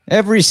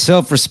Every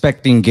self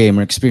respecting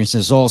gamer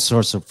experiences all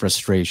sorts of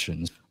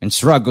frustrations and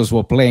struggles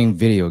while playing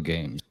video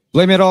games.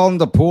 Blame it all on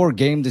the poor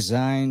game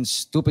design,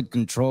 stupid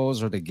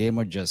controls, or the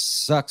gamer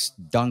just sucks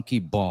donkey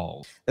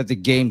ball that the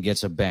game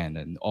gets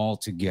abandoned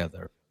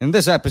altogether. In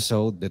this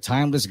episode, the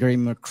Timeless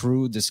Gamer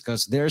crew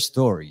discuss their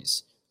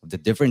stories of the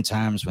different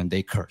times when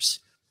they curse,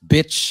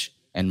 bitch,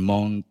 and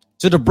moan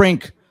to the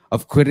brink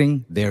of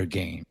quitting their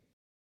game.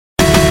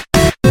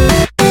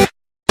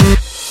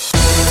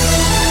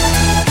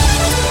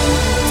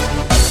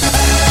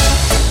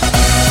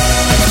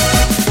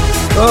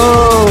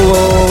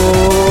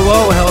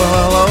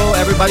 Hello,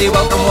 everybody.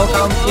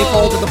 Welcome,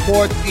 people, to the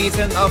fourth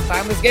season of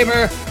Timeless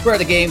Gamer, where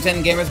the games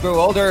and gamers grow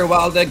older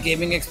while the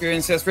gaming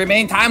experiences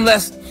remain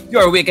timeless.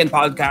 Your weekend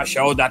podcast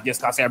show that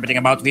discusses everything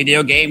about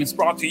video games,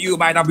 brought to you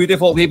by the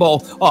beautiful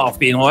people of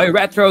Pinoy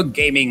Retro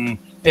Gaming.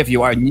 If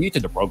you are new to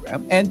the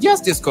program and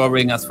just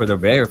discovering us for the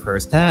very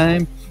first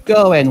time,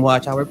 go and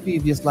watch our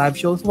previous live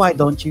shows. Why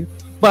don't you?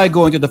 By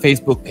going to the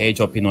Facebook page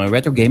of Pinoy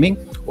Retro Gaming,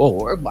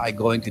 or by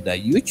going to the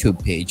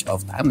YouTube page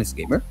of Timeless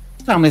Gamer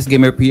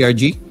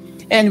PRG.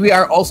 And we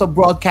are also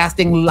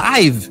broadcasting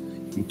live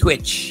on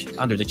Twitch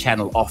under the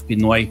channel of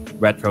Pinoy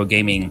Retro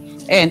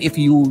Gaming. And if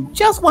you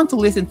just want to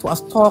listen to us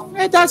talk,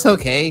 that's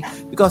okay,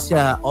 because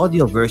the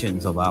audio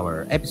versions of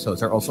our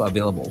episodes are also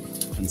available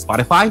on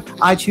Spotify,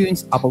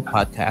 iTunes, Apple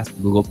Podcast,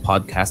 Google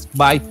Podcast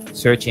by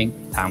searching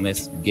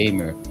Timeless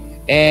Gamer.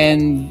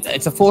 And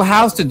it's a full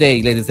house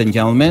today, ladies and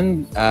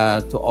gentlemen.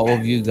 To all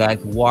of you guys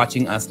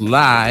watching us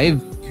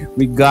live,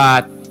 we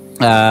got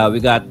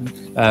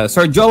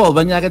Sir Joel,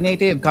 Banyaga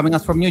native, coming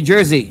us from New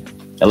Jersey.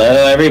 Hello,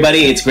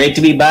 everybody. It's great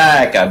to be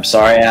back. I'm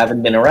sorry I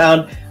haven't been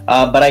around,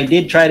 but I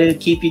did try to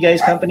keep you guys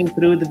company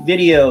through the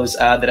videos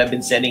that I've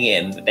been sending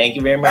in. Thank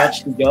you very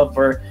much to Joe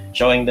for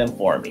showing them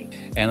for me.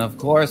 And of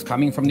course,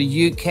 coming from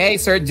the UK,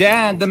 Sir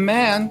Dan, the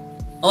man.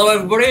 Hello,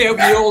 everybody. Hope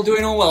you're all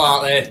doing all well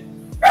out there.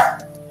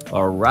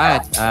 All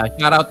right.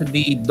 Shout out to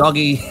the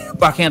doggy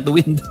barking at the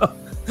window.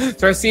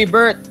 Sir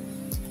Seabert.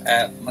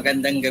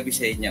 Magandang gabi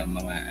sa inyo,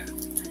 mga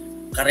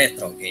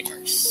ka-retro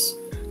gamers.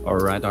 All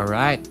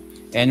right.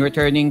 And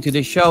returning to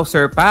the show,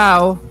 Sir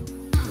Pao.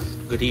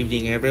 Good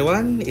evening,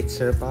 everyone. It's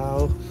Sir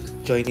Pao,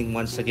 joining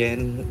once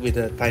again with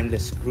the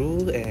Timeless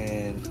crew,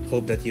 and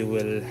hope that you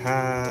will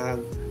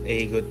have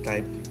a good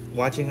time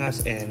watching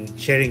us and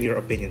sharing your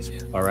opinions.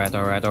 All right.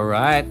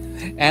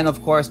 And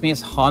of course,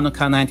 Miss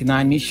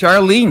Honoka99, Miss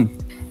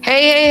Charlene.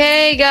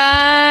 Hey,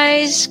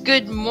 guys.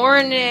 Good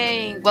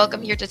morning.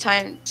 Welcome here to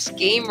Timeless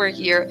Gamer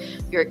here.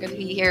 We're going to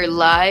be here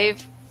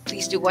live.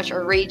 Please do watch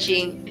our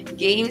raging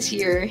games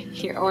here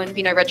on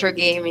Pinoy Retro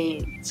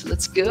Gaming. So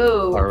let's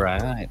go. All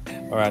right.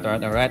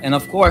 And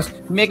of course,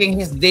 making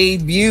his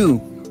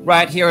debut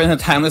right here in the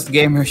Timeless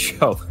Gamer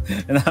show,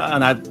 in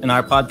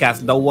our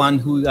podcast, the one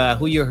who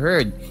you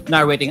heard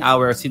narrating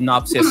our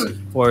synopsis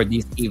for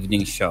this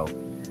evening show.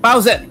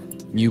 Pause it.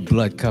 New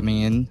blood coming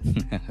in.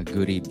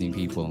 Good evening,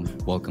 people.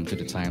 Welcome to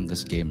the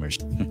Timeless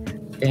Gamers.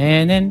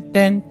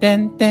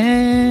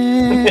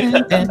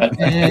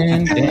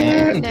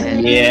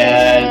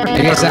 Yeah.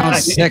 It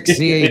sounds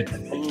sexy.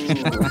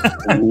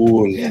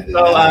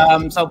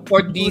 So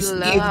for this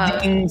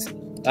evening's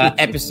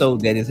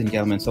episode, ladies and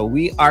gentlemen, so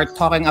we are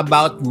talking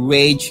about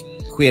rage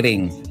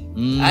quitting.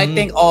 I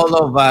think all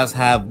of us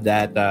have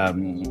that.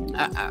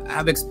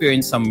 Have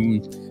experienced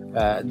some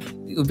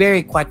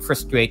very quite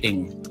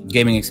frustrating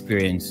gaming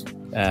experience,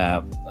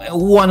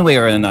 one way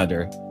or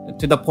another,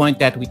 to the point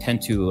that we tend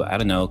to,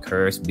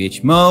 curse,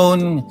 bitch,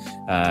 moan,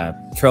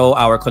 throw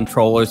our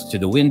controllers to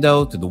the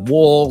window, to the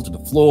wall, to the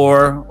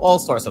floor, all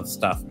sorts of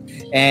stuff.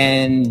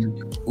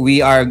 And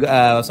we are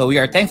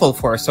thankful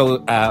for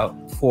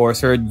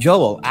Sir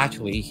Joel.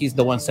 Actually, he's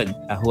the one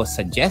who has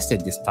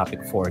suggested this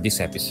topic for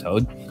this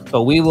episode.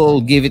 So we will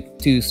give it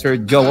to Sir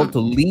Joel to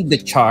lead the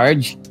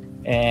charge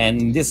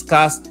and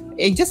discuss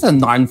just a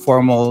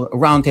non-formal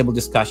roundtable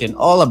discussion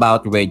all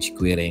about rage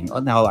quitting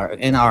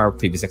in our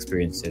previous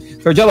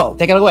experiences. So Joel,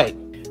 take it away.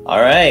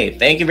 All right.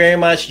 Thank you very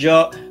much,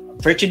 Joe.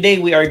 For today,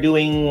 we are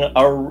doing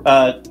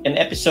an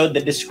episode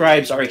that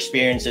describes our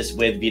experiences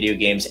with video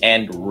games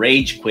and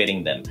rage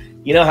quitting them.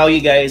 You know how you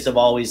guys have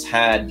always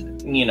had,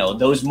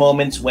 those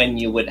moments when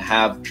you would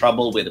have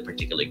trouble with a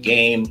particular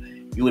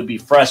game. You would be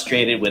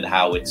frustrated with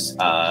how it's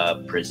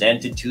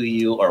presented to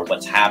you or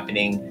what's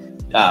happening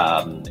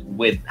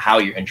with how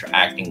you're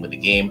interacting with the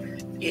game.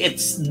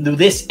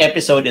 This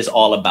episode is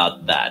all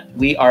about that.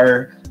 We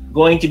are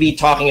going to be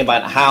talking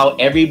about how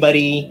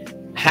everybody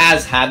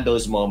has had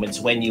those moments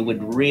when you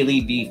would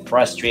really be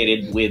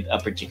frustrated with a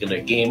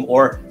particular game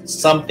or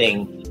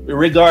something in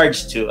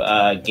regards to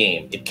a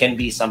game. It can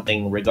be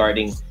something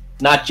regarding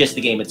not just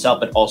the game itself,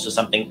 but also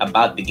something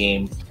about the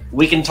game.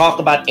 We can talk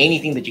about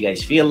anything that you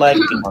guys feel like.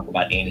 We can talk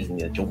about anything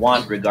that you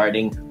want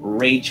regarding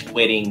rage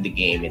quitting the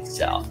game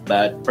itself.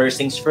 But first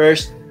things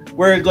first,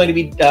 we're going to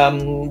be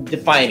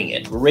defining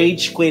it.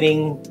 Rage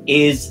quitting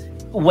is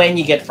when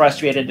you get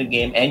frustrated in the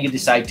game and you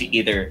decide to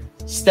either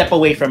step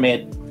away from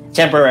it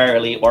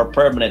temporarily or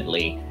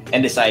permanently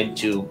and decide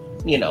to,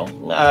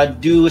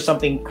 do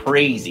something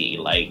crazy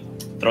like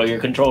throw your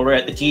controller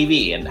at the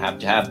TV and have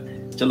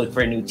to look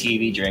for a new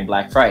TV during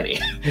Black Friday,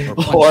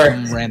 Or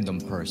some random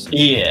person.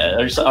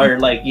 yeah, or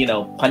like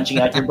punching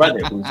out your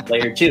brother who's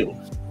player 2,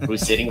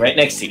 who's sitting right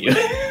next to you.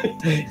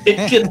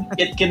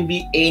 it can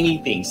be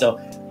anything. So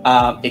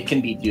it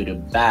can be due to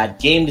bad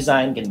game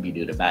design, can be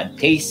due to bad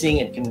pacing,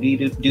 it can be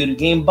due to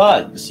game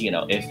bugs.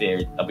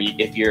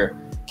 If your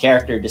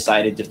character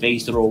decided to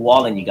phase through a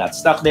wall and you got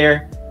stuck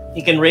there,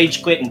 you can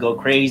rage quit and go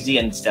crazy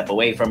and step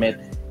away from it.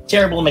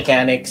 Terrible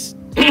mechanics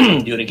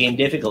due to game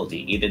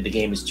difficulty. Either the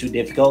game is too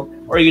difficult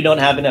or you don't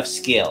have enough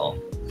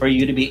skill for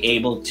you to be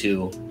able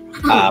to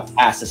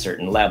pass a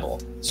certain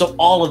level. So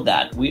all of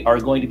that, we are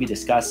going to be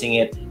discussing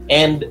it.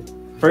 And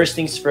first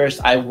things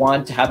first, I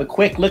want to have a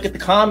quick look at the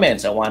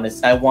comments.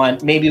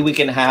 Maybe we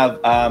can have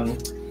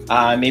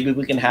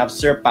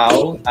Sir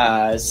Pao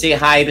say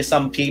hi to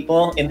some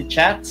people in the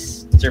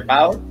chats. Sir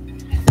Pao?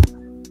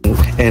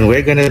 And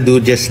we're gonna do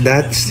just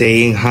that,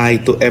 saying hi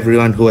to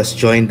everyone who has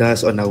joined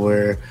us on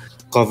our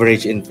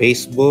coverage in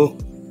Facebook.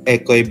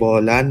 Ekoy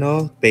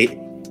Bolano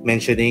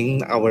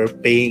mentioning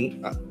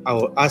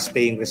us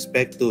paying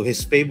respect to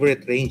his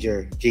favorite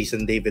ranger,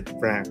 Jason David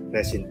Frank.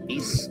 Rest in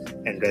peace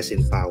and rest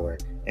in power.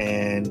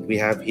 And we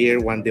have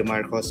here Juan De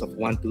Marcos of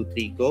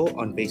 123Go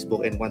on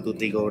Facebook and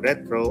 123Go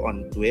Retro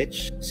on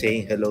Twitch,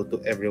 saying hello to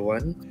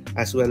everyone,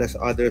 as well as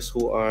others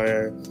who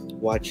are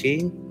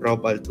watching,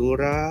 Rob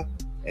Altura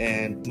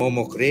and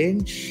Momo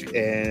Cringe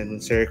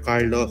and Sir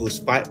Carlo, who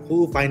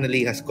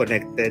finally has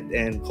connected,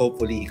 and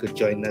hopefully he could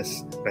join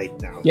us right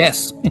now.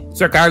 Yes,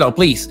 Sir Carlo,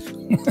 please.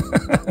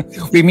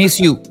 We miss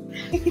you.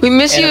 We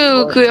miss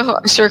you,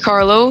 Sir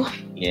Carlo.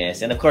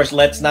 Yes, and of course,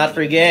 let's not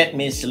forget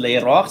Miss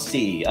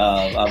Leroxy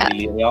of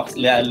the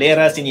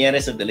Lera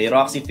Sinieres of the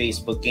Leroxy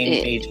Facebook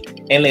game page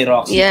and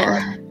Leroxy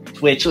on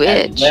Twitch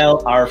as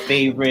well. Our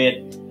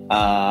favorite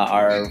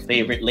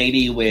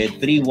lady with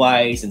 3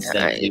 Ys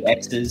instead of 3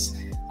 X's.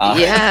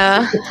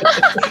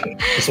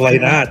 So why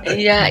not?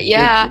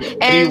 Yeah.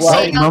 And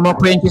Momo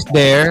Prince is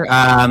there.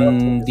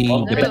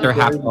 The better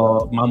half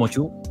of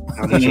Mamochu.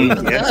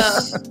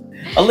 Yes.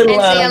 A little.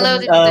 And say hello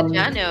to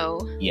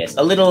Jano. Yes,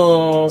 a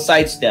little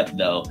sidestep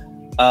though.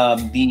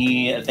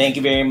 Thank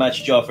you very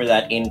much, Joe, for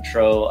that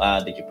intro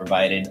that you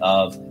provided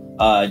of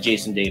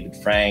Jason David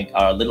Frank.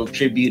 Our little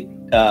tribute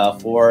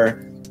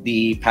for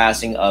the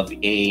passing of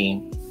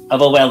a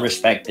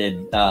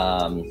well-respected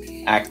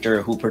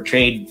actor who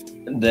portrayed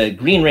the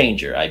Green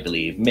Ranger, I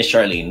believe, Miss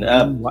Charlene.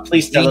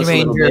 Please tell us a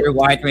little bit. Ranger,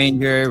 White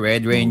Ranger,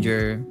 Red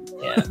Ranger.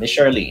 Yeah, Miss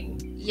Charlene.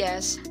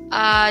 Yes.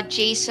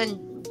 Jason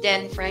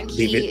David Frank.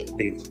 Jason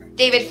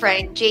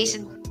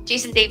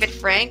David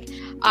Frank.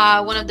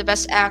 One of the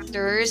best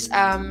actors.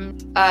 Known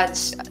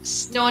as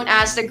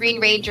the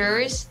Green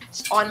Rangers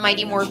on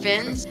Mighty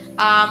Morphins.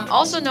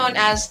 Also known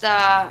as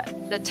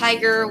the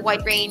Tiger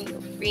White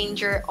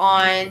Ranger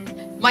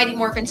on Mighty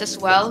Morphins as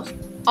well.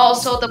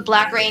 Also the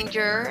Black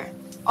Ranger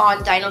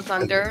on Dino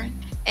Thunder.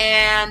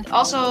 And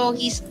also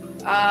he's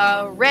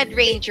Red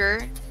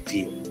Ranger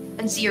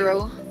and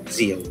Zero.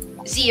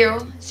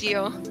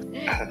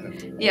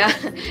 Yeah,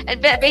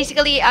 and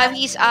basically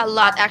he's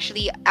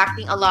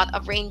acting a lot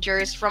of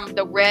Rangers from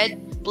the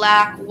red,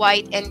 black,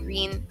 white, and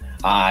green.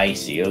 I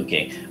see.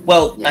 Okay.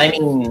 Well, yeah. I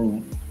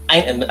mean,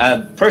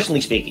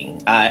 personally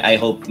speaking, I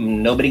hope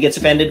nobody gets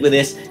offended with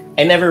this.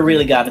 I never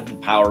really got into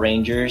the Power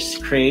Rangers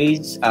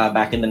craze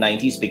back in the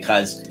 90s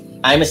because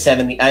I'm a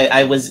 70.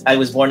 I was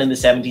born in the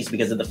 70s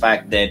because of the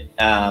fact that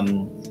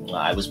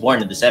I was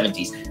born in the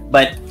 70s,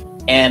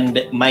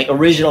 and my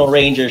original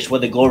Rangers were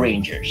the Go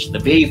Rangers, the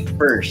very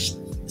first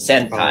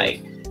Sentai,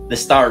 the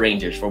Star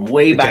Rangers from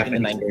way back in the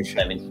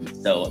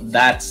 1970s. So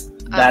that's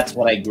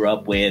what I grew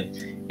up with.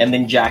 And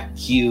then Jack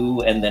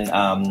Q, and then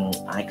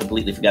I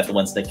completely forgot the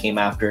ones that came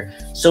after.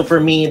 So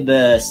for me,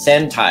 the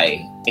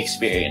Sentai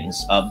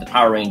experience of the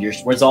Power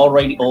Rangers was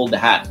already old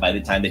hat by the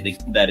time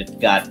that it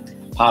got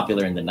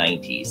popular in the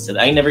 90s. So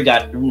I never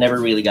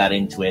really got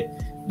into it.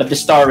 But the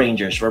Star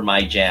Rangers were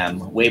my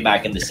jam way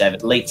back in the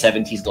late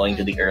 70s going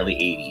to the early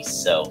 80s.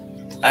 So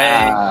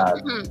no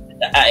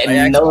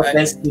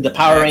offense to the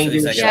Power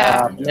Rangers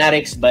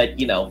fanatics, but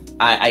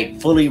I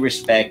fully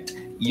respect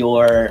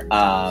your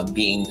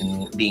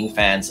being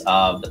fans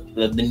of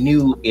the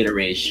new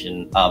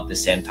iteration of the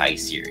Sentai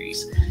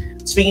series.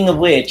 Speaking of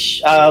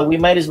which, we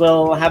might as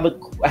well have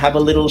a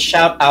little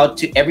shout out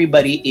to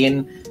everybody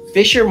in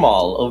Fisher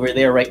Mall over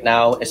there right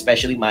now,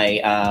 especially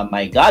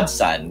my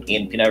godson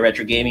in Pinoy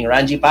Retro Gaming,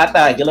 Ranji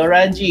Pata. Hello,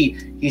 Ranji.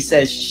 He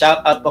says,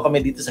 shout out po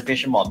kami dito sa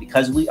Fisher Mall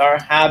because the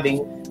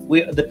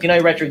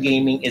Pinoy Retro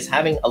Gaming is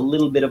having a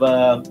little bit of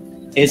an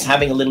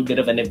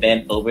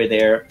event over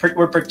there.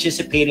 We're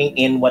participating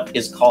in what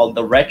is called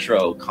the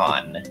Retro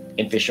Con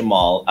in Fisher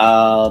Mall.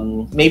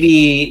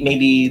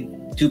 Maybe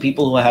two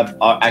people who have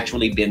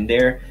actually been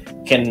there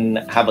can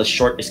have a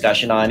short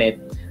discussion on it.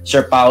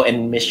 Sir Pao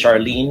and Miss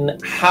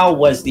Charlene, how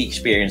was the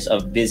experience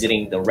of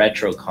visiting the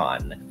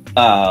RetroCon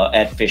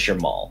at Fisher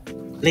Mall?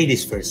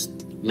 Ladies first.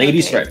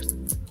 Ladies first.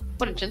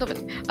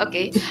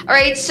 Okay. All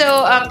right.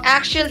 So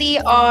actually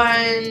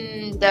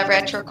on the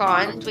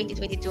RetroCon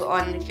 2022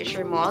 on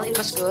Fisher Mall, it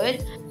was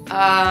good.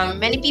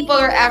 Many people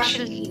are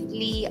actually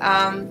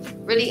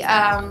really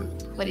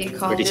what do you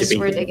call this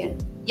word again?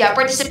 Yeah,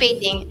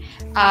 participating.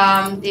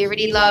 They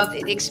really loved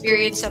the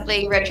experience of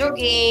playing retro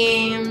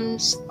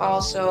games.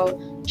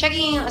 Also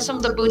checking some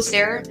of the booths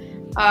there,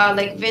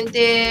 like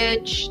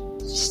vintage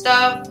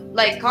stuff,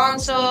 like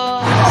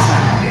consoles,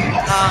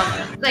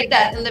 like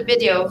that in the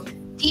video.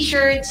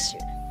 T-shirts,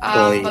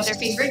 of their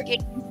favorite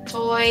games,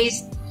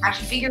 toys,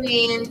 action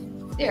figurine.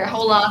 There are a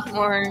whole lot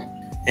more.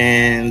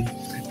 And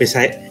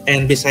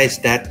besides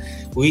that,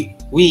 we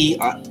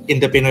in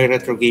the Pinoy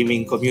retro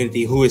gaming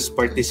community who is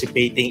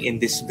participating in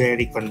this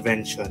very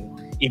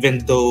convention,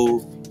 even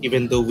though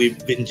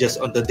we've been just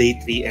on the day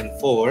 3 and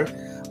 4,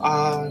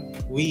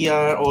 we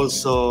are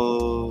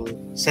also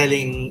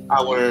selling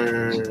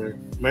our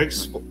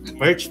merch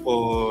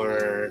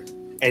for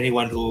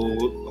anyone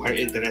who are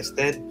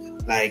interested,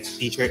 like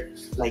t-shirt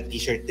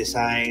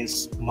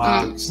designs,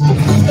 mugs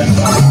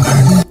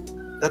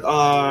that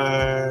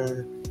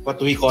are what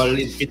we call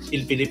in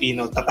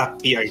Filipino tatak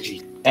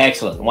PRG.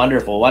 Excellent,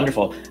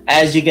 wonderful.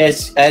 As you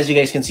guys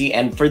can see,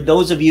 and for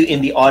those of you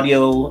in the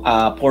audio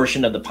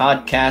portion of the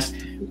podcast,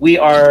 we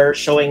are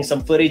showing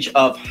some footage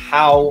of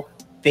how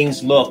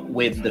things look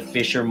with the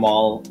Fisher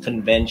Mall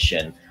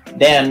convention.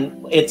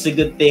 Then it's a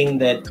good thing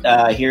that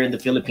here in the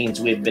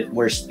Philippines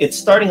it's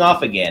starting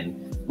off again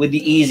with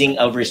the easing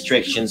of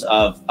restrictions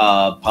of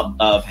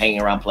hanging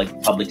around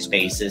public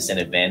spaces and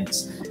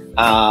events.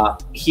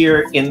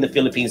 Here in the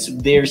Philippines,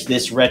 there's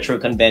this retro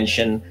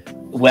convention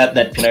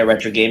that Pinoy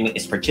Retro Gaming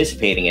is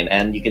participating in,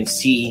 and you can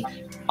see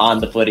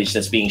on the footage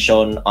that's being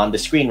shown on the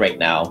screen right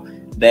now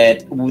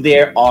that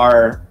there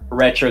are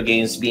retro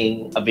games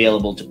being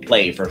available to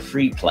play for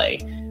free play.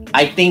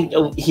 I think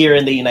here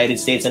in the United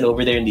States and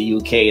over there in the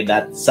UK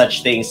that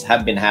such things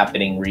have been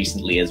happening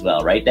recently as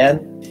well, right,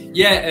 Dan?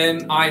 Yeah,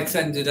 I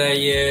attended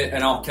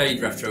an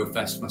arcade retro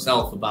fest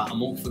myself about a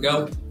month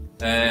ago,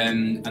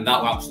 and that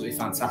was absolutely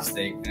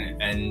fantastic.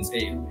 And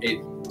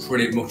it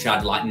pretty much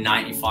had like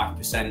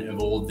 95% of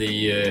all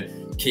the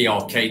key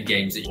arcade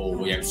games that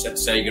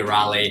Sega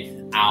Rally,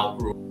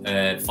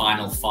 Outrun,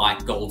 Final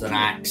Fight, Golden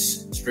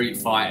Axe, Street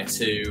Fighter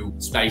 2,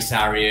 Space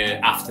Harrier,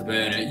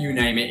 Afterburner, you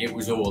name it, it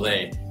was all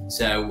there.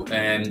 So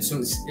it's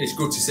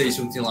good to see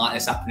something like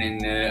this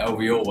happening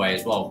over your way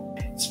as well.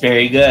 It's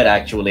very good,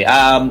 actually.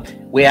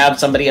 We have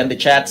somebody on the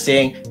chat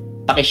saying,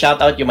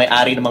 "Paki-shout out yung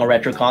may-ari ng mga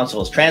retro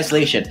consoles."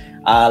 Translation: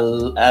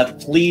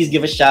 please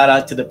give a shout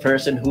out to the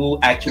person who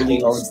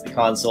actually owns the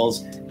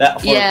consoles that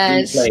for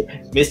free play,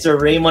 Mr.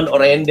 Raymond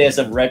Orendes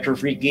of Retro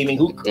Freak Gaming,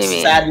 who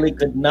sadly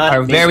could not.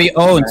 Our very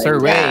own Sir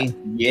Ray.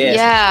 Yes.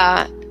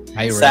 Yeah.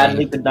 Hi, Ray.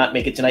 Sadly, could not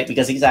make it tonight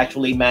because he's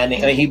actually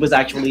manning. He was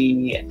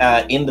actually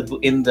in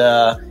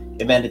the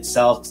event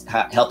itself,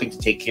 helping to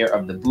take care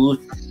of the booth.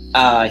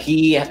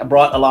 He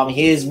brought along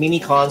his mini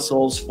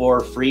consoles for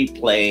free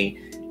play.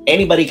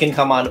 Anybody can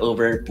come on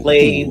over,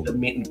 play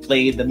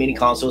the mini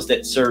consoles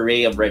that Sir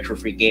Ray of Retro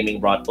Freak Gaming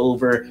brought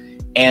over,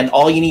 and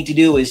all you need to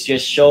do is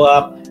just show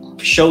up,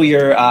 show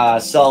your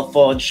cell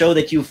phone, show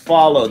that you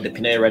followed the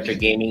Pinoy Retro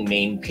Gaming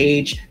main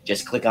page.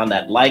 Just click on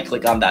that like,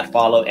 click on that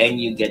follow, and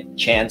you get a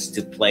chance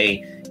to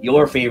play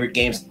your favorite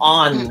games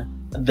on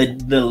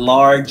the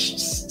large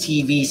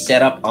TV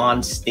setup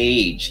on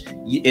stage.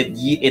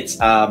 It's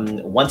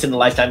once in a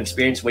lifetime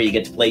experience where you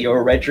get to play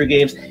your retro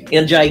games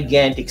in a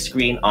gigantic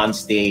screen on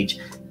stage.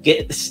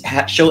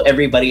 Show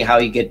everybody how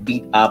you get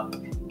beat up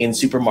in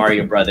Super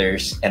Mario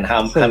Brothers and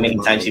how many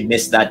times you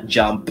missed that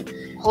jump.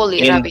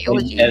 Holy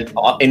ravioli.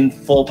 In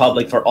full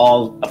public for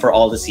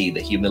all to see.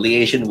 The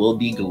humiliation will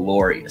be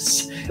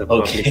glorious.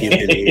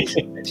 Okay.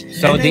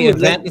 So the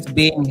event is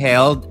being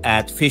held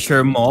at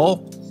Fisher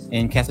Mall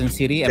in Quezon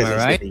City, am I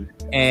right?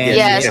 And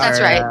yes, that's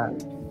right.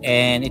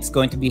 And it's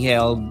going to be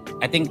held,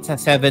 I think it's a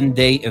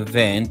 7-day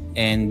event,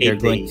 and they're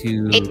going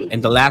to,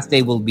 and the last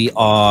day will be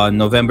on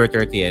November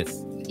 30th.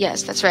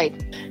 Yes, that's right.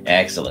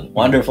 Excellent.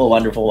 Wonderful.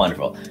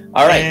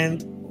 All right.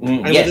 And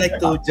I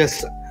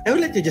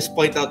would like to just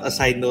point out a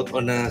side note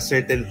on a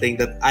certain thing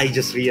that I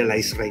just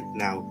realized right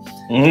now.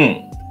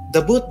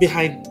 The booth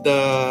behind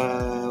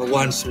the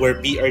ones where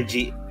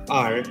PRG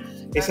are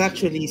is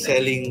actually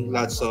selling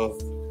lots of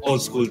old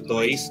school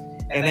toys,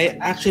 and I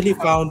actually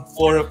found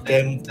 4 of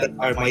them that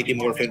are Mighty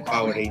Morphin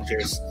Power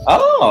Rangers.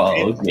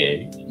 Oh,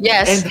 okay.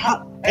 Yes.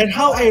 And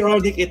how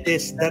ironic it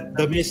is that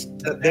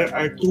that there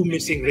are 2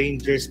 missing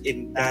Rangers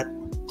in that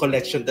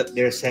collection that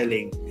they're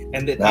selling,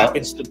 and it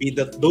happens to be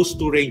those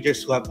 2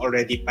 Rangers who have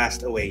already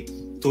passed away.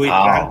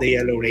 Tuitran,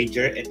 the Yellow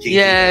Ranger, and JJ,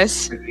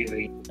 Yes. the Green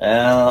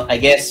Ranger. I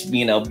guess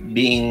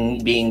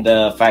being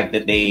the fact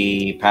that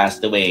they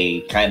passed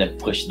away kind of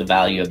pushed the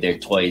value of their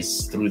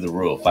toys through the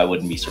roof. I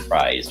wouldn't be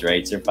surprised,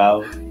 right, Sir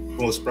Pao?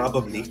 Most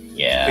probably.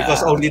 Yeah.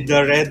 Because only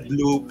the red,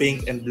 blue,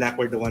 pink, and black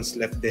were the ones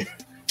left there.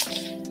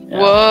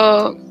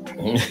 Whoa.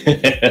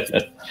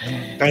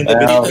 Kind of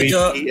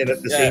creepy and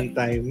at the same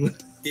time.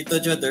 Tito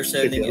Joe, they're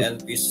selling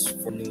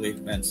LPs for new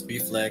wave bands.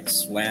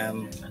 Reflex,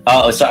 Wham.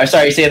 Oh,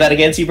 sorry. Say that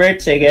again,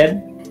 Seabird. Say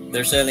again.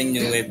 They're selling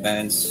new wave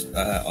bands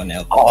on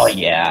LPs. Oh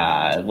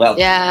yeah. Well,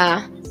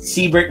 Yeah.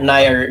 Seabird and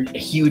I are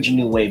huge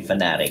new wave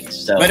fanatics.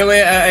 So, By the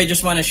way, I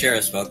just want to share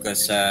as well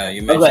because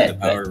you go mentioned ahead, the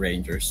Power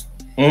Rangers.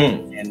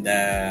 Mhm. And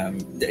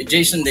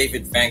Jason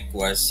David Frank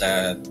was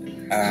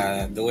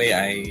the way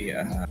I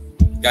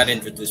got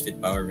introduced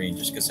with Power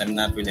Rangers because I'm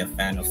not really a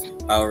fan of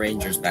Power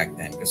Rangers back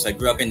then because I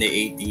grew up in the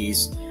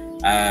 80s.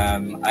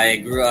 I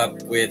grew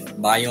up with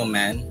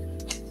Bioman,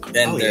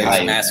 then there's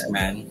yeah. Mask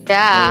Man.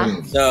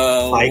 Yeah.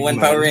 So Fight when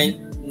Man.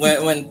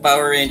 when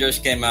Power Rangers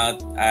came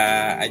out,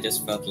 I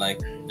just felt like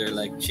they're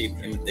like cheap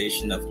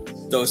imitation of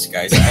those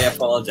guys. I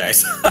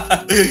apologize.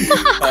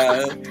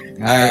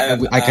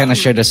 I kind of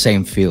share the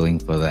same feeling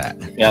for that.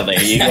 Yeah,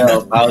 there you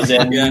go.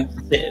 Thousand. Yeah.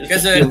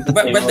 Because,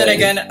 but then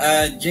again,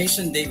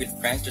 Jason David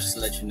Frank, just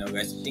to let you know,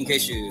 guys, in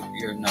case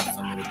you're not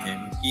familiar with him,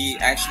 he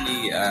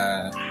actually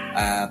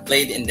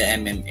played in the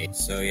MMA,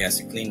 so he has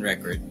a clean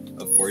record.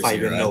 Of course, he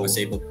was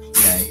able.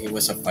 Yeah, he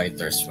was a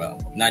fighter as well,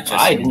 not just.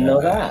 I didn't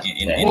know that.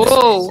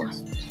 Whoa.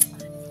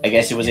 I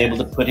guess he was able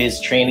to put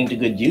his training to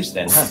good use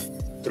then, huh?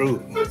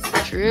 True.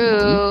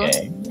 True.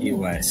 Okay. He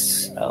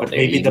was. Oh, But there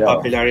maybe you the go.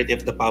 popularity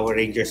of the Power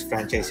Rangers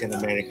franchise in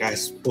America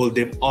has pulled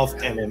him off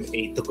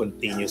MMA to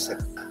continue his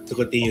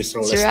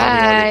role That's as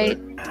Tommy right.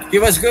 Oliver. He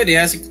was good. He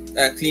has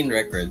a clean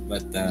record,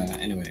 but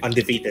anyway.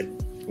 Undefeated.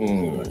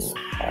 All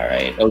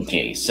right.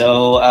 Okay.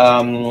 So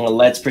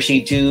let's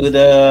proceed to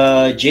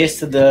the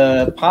gist of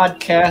the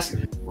podcast: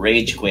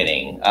 rage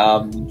quitting.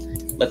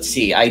 Let's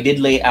see. I did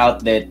lay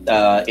out that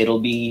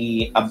it'll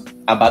be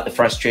about the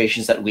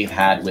frustrations that we've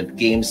had with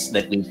games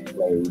that we've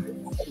played.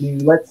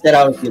 Let's set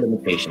out a few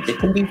limitations. It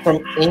can be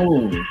from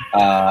any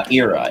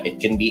era. It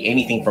can be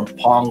anything from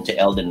Pong to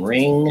Elden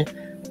Ring.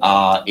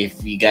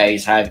 If you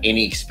guys have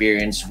any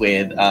experience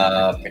with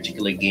a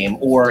particular game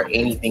or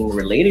anything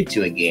related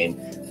to a game,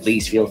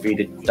 please feel free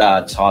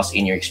to toss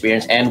in your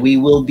experience, and we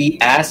will be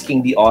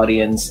asking the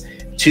audience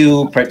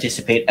to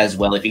participate as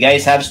well. If you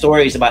guys have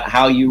stories about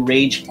how you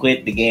rage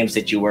quit the games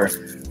that you were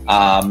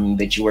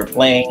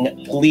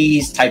playing,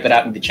 please type it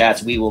out in the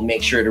chats. We will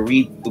make sure to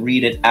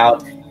read it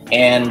out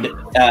and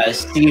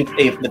see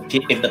if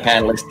the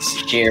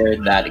panelists share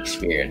that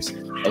experience.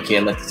 Okay,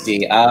 let's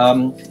see.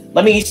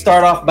 Let me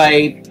start off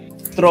by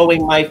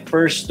throwing my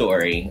first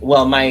story.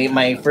 Well,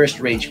 my first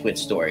rage quit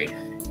story.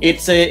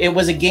 It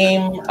was a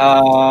game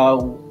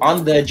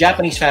on the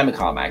Japanese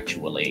Famicom,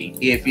 actually.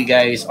 If you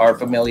guys are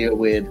familiar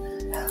with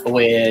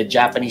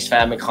Japanese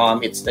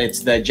Famicom, it's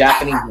the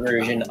Japanese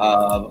version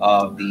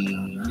of the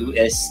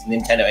US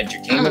Nintendo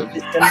Entertainment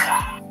System.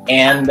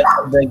 And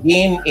the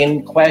game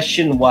in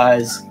question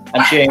was,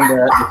 I'm sharing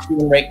the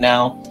screen right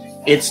now.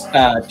 It's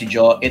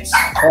it's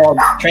called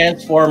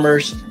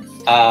Transformers: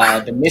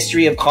 The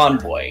Mystery of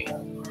Convoy.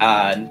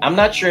 I'm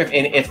not sure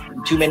if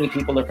too many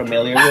people are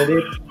familiar with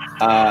it.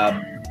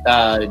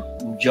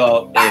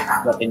 Joe,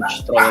 if you can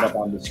throw it up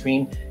on the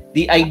screen.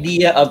 The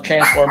idea of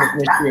Transformers: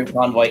 Mystery of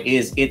Convoy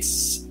is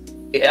it's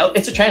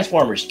a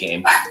Transformers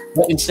game,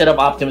 but instead of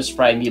Optimus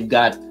Prime, you've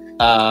got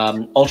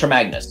Ultra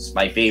Magnus,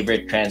 my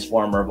favorite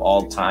Transformer of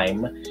all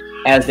time,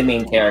 as the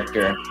main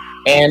character.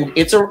 And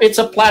it's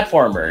a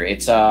platformer.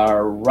 It's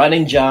a run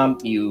and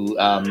jump. You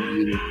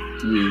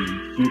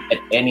shoot at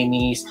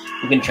enemies.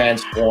 You can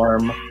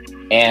transform,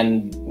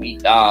 and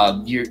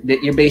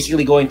you're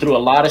basically going through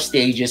a lot of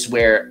stages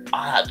where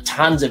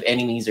tons of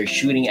enemies are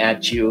shooting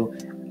at you.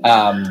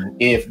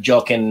 If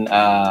Joe can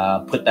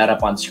put that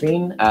up on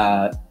screen,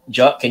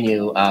 Joe, can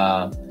you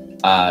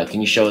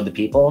show the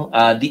people?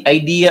 The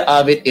idea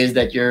of it is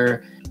that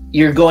you're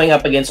going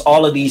up against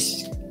all of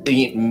these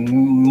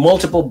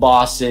multiple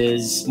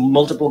bosses,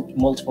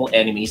 multiple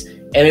enemies,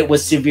 and it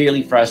was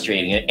severely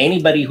frustrating. And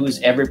anybody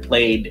who's ever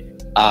played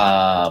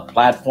a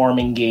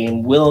platforming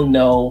game will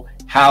know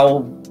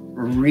how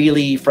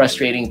really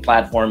frustrating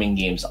platforming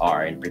games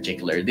are. In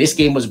particular, this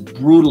game was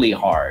brutally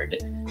hard.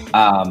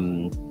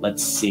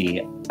 Let's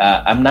see.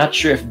 I'm not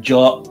sure if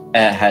Joe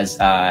has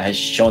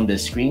shown the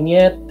screen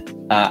yet.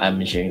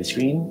 I'm sharing the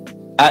screen.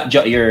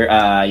 Joe,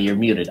 you're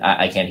muted.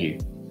 I can't hear you.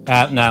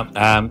 No,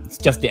 it's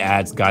just the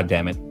ads. God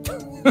damn it!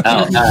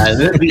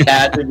 The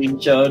ads are being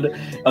shown.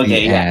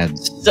 Okay,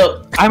 Ads.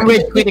 So I'm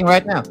rage quitting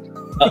right now.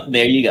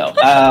 there you go.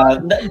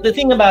 The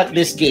thing about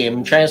this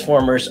game,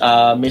 Transformers: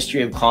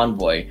 Mystery of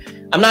Convoy,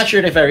 I'm not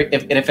sure if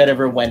it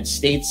ever went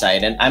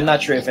stateside, and I'm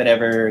not sure if it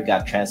ever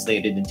got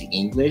translated into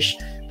English.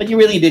 But you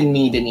really didn't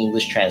need an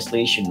English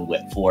translation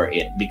for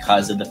it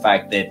because of the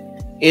fact that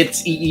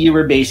you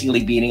were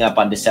basically beating up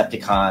on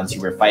Decepticons.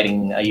 You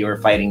were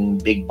fighting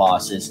big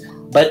bosses.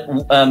 But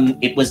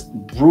it was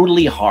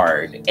brutally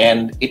hard,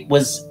 and it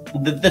was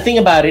the thing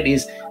about it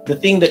is the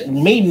thing that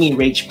made me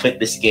rage quit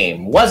this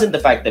game wasn't the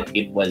fact that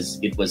it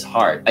was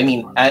hard. I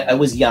mean, I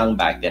was young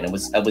back then. I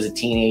was a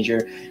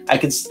teenager.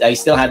 I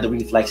still had the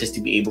reflexes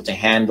to be able to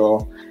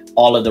handle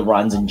all of the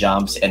runs and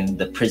jumps and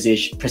the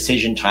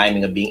precision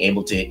timing of being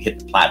able to hit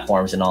the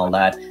platforms and all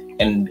that.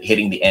 and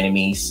hitting the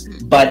enemies.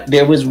 But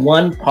there was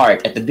one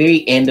part at the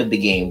very end of the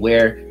game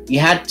where you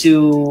had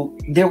to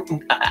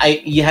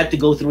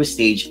go through a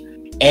stage,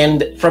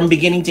 and from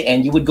beginning to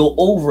end, you would go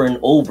over and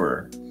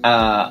over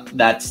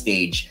that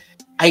stage.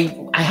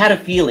 I had a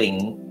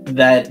feeling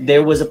that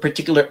there was a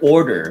particular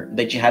order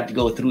that you had to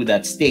go through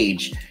that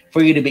stage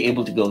for you to be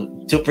able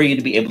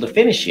to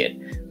finish it.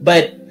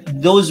 But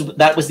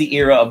that was the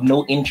era of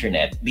no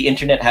internet. The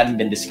internet hadn't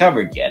been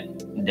discovered,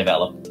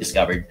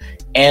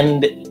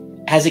 and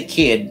as a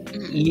kid,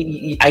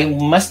 I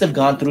must have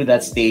gone through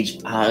that stage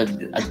a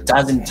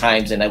dozen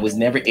times, and I was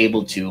never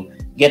able to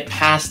get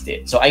past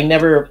it. So I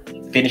never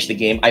finished the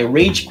game. I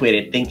rage quit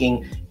it,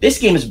 thinking this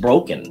game is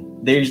broken.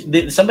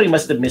 Somebody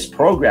must have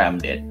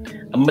misprogrammed it.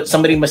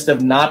 Somebody must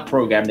have not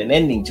programmed an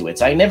ending to it.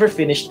 So I never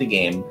finished the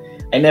game.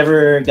 I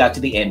never got to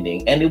the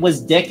ending, and it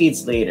was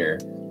decades later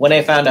when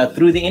I found out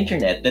through the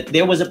internet that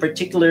there was a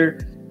particular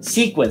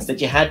sequence that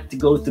you had to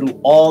go through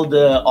all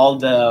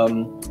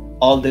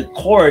the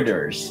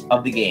corridors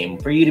of the game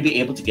for you to be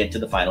able to get to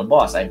the final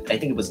boss. I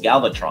think it was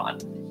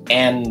Galvatron,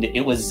 and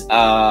it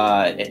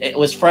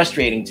was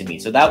frustrating to me.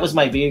 So that was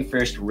my very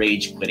first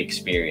rage quit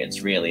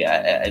experience. Really,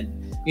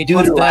 It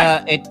was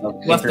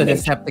the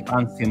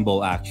Decepticon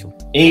symbol, actually.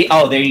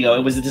 There you go.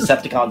 It was the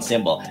Decepticon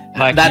symbol.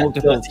 Like that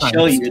multiple goes to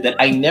show you that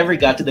I never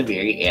got to the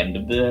very end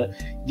of the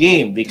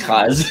game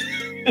because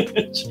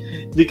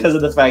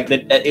of the fact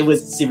that it was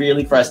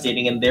severely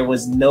frustrating, and there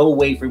was no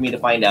way for me to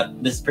find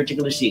out this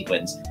particular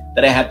sequence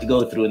that I had to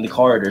go through in the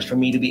corridors for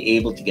me to be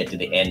able to get to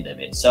the end of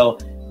it. So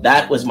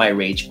that was my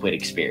rage quit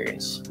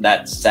experience.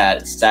 That's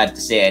sad. It's sad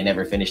to say I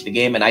never finished the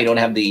game, and I don't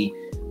have the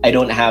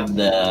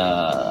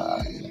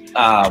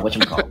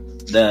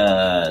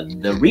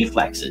the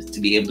reflexes to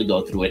be able to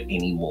go through it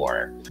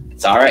anymore.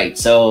 It's all right.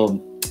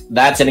 So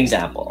that's an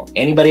example.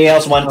 Anybody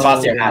else want to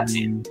toss their hats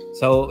in?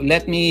 So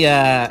let me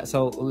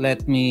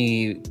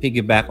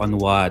piggyback on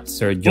what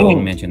Sir Joey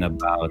mentioned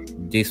about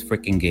this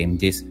freaking game,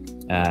 this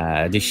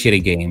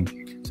shitty game.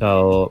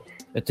 So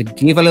to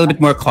give a little bit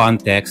more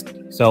context,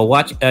 so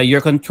what you're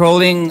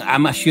controlling,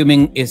 I'm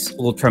assuming, is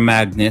Ultra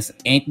Magnus.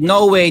 Ain't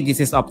no way this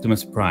is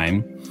Optimus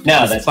Prime.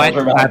 No, despite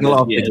the title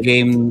of the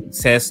game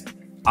says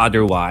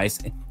otherwise.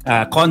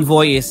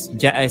 Convoy is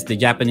the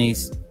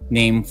Japanese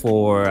name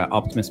for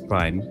Optimus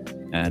Prime.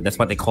 That's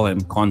what they call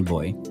him,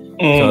 Convoy.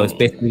 So it's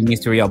basically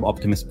Mystery of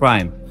Optimus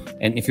Prime.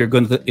 And if you're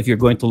going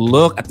to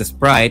look at the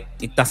sprite,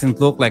 it doesn't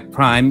look like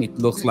Prime. It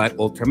looks like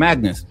Ultra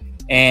Magnus.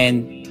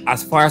 And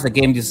as far as the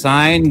game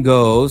design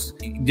goes,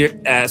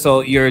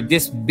 so you're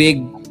this big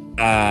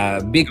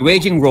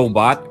raging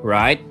robot,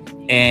 right?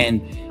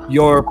 And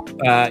your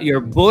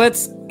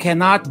bullets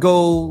cannot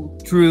go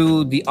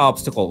through the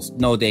obstacles.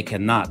 No, they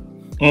cannot.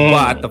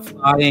 But the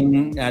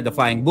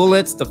flying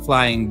bullets, the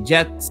flying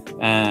jets,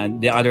 and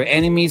the other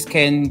enemies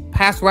can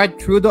pass right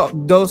through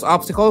those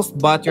obstacles,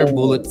 but your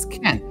bullets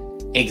can't.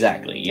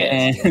 Exactly.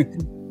 Yes.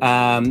 And,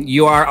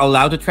 you are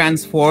allowed to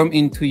transform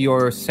into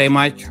your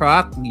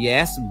semi-truck,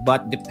 yes,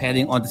 but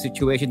depending on the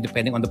situation,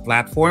 depending on the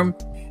platform,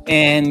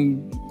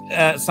 and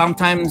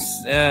sometimes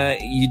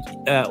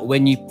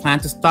when you plan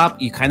to stop,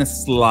 you kind of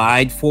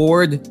slide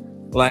forward,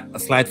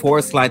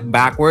 slide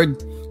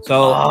backward.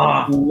 So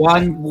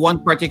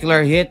one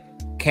particular hit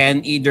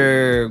can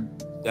either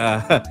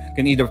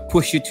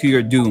push you to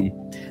your doom.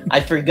 I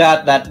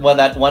forgot that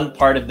one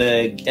part of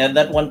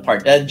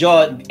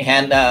Joe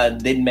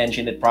didn't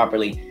mention it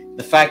properly.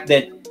 The fact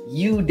that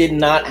you did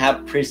not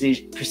have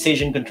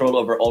precision control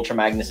over Ultra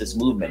Magnus's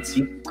movements.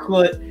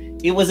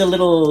 It was a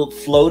little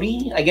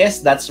floaty, I guess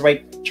that's the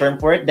right term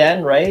for it,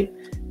 Dan, right?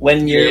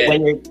 When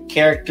your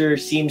character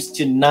seems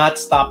to not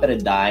stop at a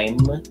dime.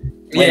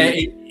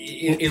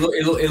 It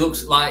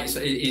looks like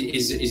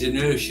his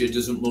inertia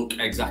doesn't look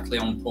exactly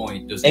on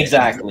point, does it?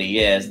 Exactly,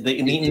 yes. The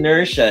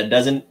inertia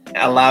doesn't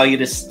allow you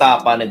to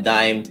stop on a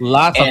dime.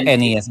 Lots of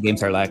NES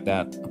games are like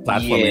that.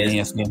 Platform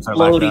NES games are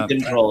like that.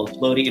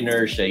 Floaty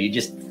inertia. You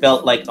just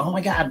felt like, oh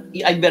my god,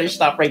 I better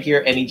stop right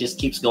here, and he just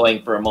keeps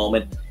going for a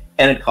moment,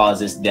 and it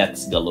causes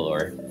deaths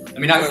galore. I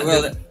mean,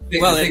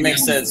 it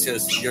makes sense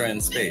because you're in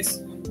space.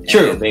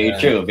 True, very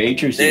true.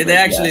 They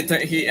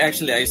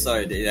actually, I saw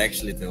it. They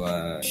actually do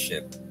a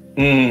ship.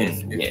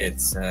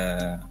 It's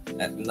now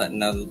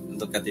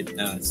look at it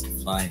now, it's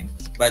flying.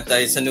 But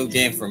it's a new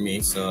game for me,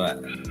 so I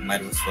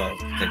might as well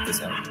check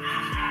this out.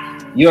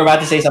 You were about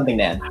to say something,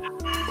 Dan.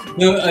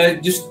 No,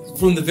 just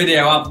from the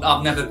video,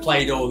 I've never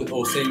played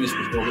or seen this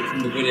before, but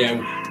from the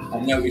video,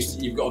 I've noticed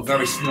you've got a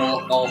very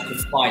small arc of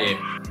fire.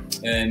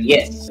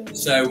 Yes.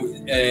 So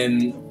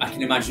I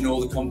can imagine all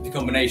the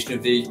combination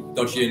of the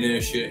dodgy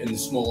inertia and the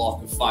small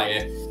arc of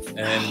fire.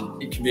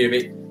 It can be a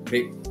bit.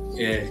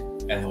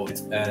 You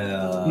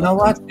know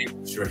what?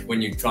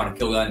 When you're trying to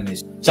kill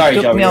enemies. Sorry,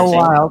 it took me a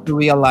while to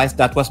realize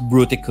that was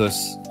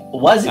Bruticus.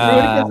 Was it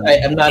Bruticus? I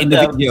am not in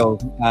the video.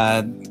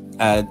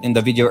 In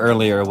the video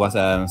earlier was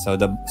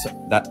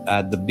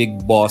the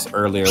big boss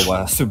earlier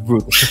was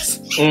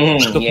Bruticus.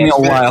 It took me a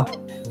while.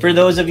 For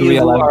those of you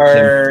who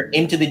are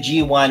into the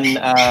G1,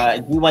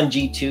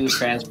 G2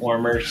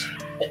 Transformers,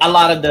 a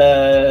lot of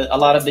the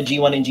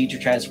G1 and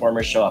G2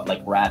 Transformers show up,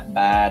 like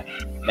Ratbat,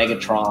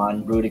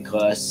 Megatron,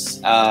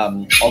 Bruticus,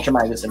 Ultra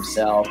Magnus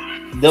himself.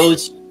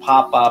 Those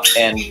pop up,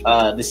 and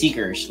the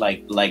Seekers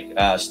like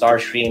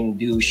Starscream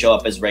do show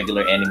up as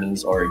regular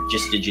enemies or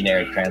just the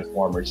generic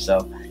Transformers.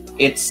 So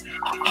it's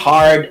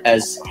hard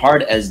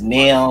as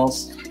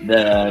nails.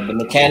 The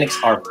mechanics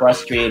are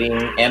frustrating,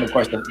 and of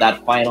course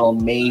that final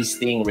maze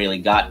thing really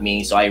got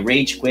me. So I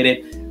rage quit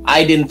it.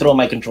 I didn't throw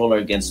my controller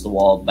against the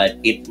wall, but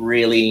it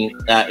really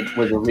it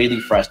was a really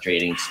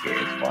frustrating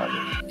experience for me.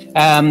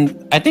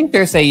 I think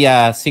there's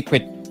a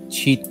secret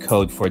cheat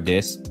code for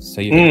this,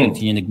 so you can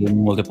continue the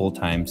game multiple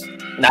times.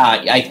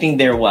 I think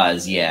there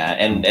was, yeah,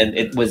 and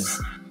it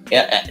was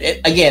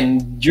again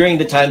during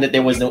the time that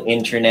there was no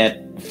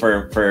internet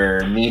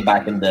for me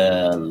back in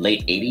the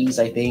late 80s.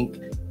 I think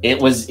it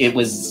was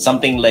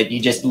something like you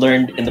just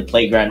learned in the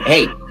playground.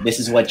 Hey, this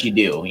is what you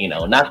do.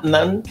 Not in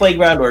the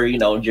playground or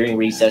during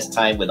recess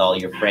time with all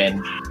your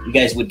friends. You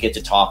guys would get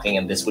to talking,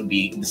 and this would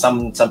be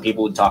some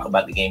people would talk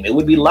about the game. It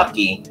would be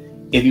lucky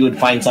if you would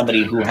find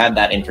somebody who had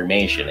that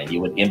information and you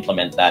would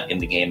implement that in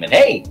the game, and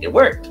hey, it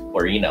worked.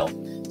 Or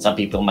some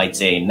people might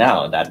say,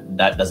 no, that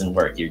doesn't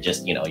work. You're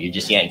just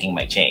yanking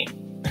my chain.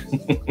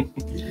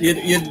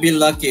 You'd be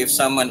lucky if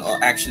someone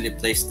actually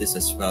plays this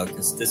as well,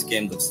 because this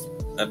game looks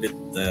a bit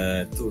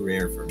too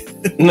rare for me.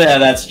 Yeah,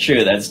 that's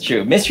true.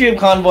 Mystery of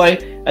Convoy,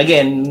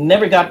 again,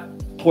 never got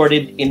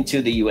ported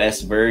into the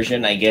US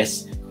version. I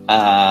guess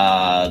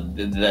the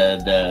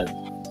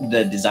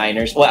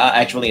designers, well,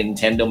 actually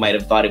Nintendo might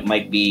have thought it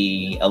might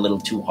be a little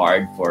too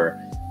hard for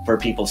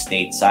people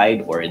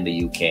stateside or in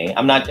the UK.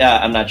 I'm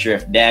not sure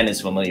if Dan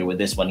is familiar with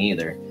this one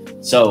either.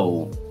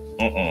 So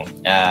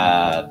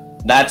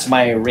that's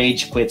my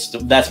rage quit.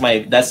 That's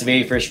the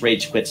very first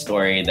rage quit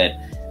story that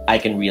I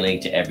can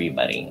relate to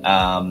everybody.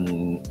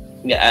 Let's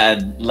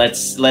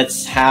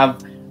have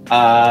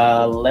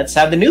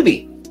the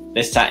newbie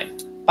this time.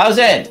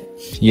 Pausen.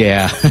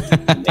 Yeah.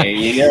 There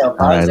you go.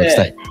 All right,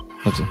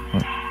 Pausen.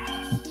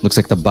 looks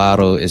like the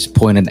bottle is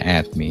pointed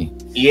at me.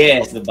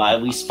 Yes, the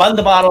bottle. We spun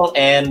the bottle,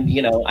 and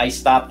I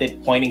stopped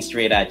it pointing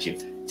straight at you.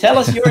 Tell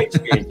us your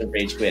experience of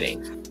rage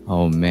quitting.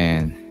 Oh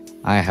man,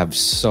 I have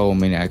so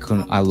many.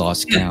 I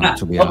lost count,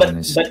 to be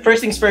honest. But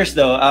first things first,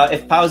 though,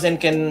 if Pausen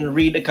can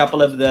read a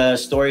couple of the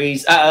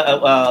stories,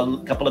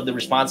 a couple of the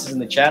responses in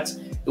the chats,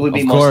 it would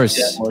be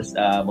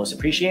most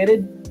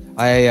appreciated.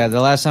 The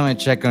last time I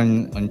checked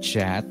on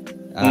chat,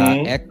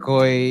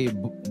 Ekoy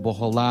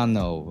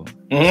Boholano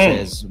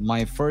says,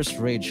 my first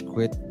rage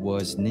quit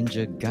was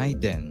Ninja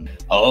Gaiden.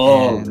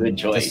 Oh, and good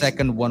choice. The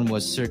second one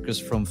was Circus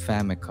from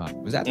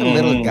Famicom. Was that the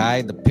little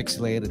guy, the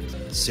pixelated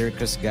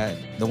circus guy?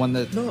 The one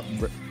that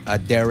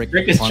Derek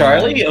Circus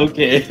Charlie?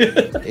 Okay.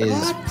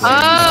 Is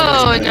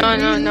Oh,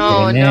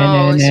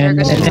 no.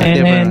 Circus from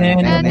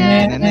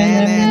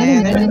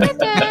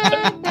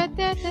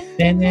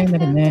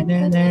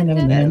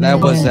that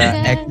was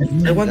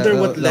I wonder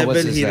what level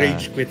was his, he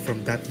rage quit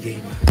from that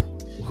game.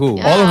 Who?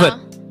 Yeah. All of it.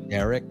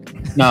 Derek?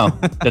 No,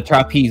 the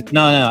trapeze.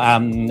 No.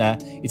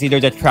 It's either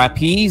the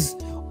trapeze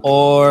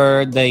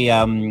or the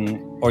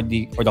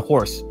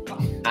horse.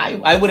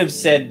 I would have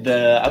said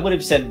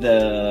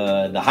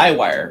the high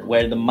wire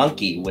where the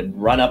monkey would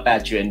run up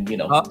at you and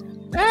And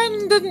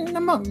the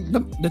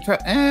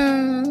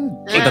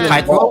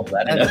tightrope.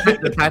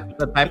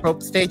 The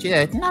tightrope stage.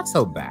 Yeah, not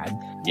so bad.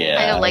 Yeah.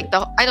 I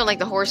don't like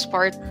the horse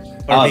part.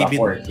 Or the maybe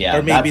horse, yeah,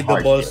 or maybe that's the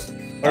hard balls. too.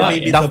 Or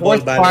maybe the the ball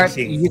horse part.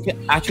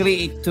 balancing.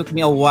 Actually, it took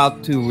me a while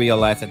to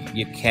realize that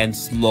you can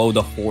slow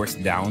the horse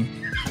down.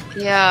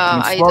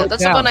 Yeah, slow it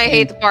that's the down. one I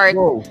hate the part.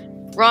 Whoa.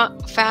 Run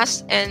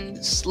fast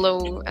and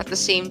slow at the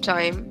same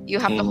time. You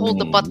have to hold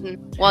the button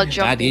while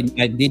jumping.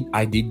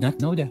 I did not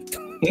know that.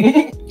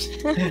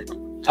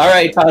 All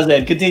right,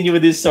 Pausen, continue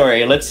with this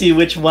story. Let's see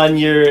which one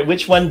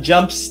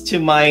jumps to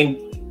mind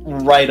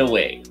right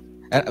away.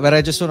 But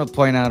I just want to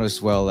point out as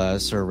well,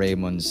 Sir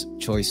Raymond's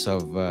choice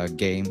of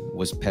game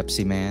was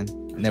Pepsi Man.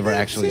 Never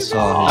actually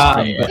saw his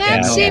screen, but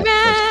I know Pepsi it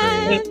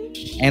was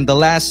great. And the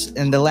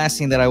last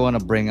thing that I want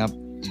to bring up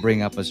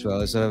as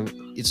well is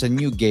it's a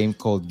new game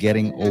called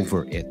Getting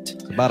Over It.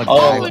 It's about a guy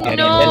Oh getting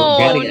no!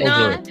 over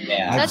it.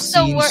 Yeah. That's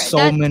the word.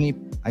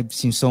 I've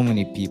seen so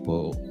many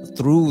people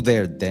through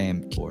their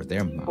damn or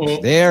their mouse.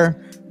 They're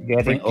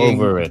Getting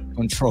over it.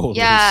 Controllers.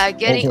 Yeah,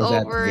 getting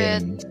that over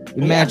game. it.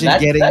 Imagine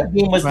that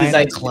game was trying to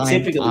designed climb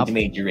specifically up. to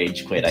make you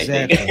rage quit.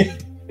 Exactly. I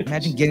think.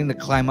 Imagine getting to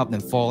climb up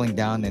and falling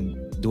down and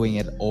doing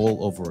it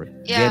all over it.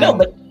 Yeah. Getting No,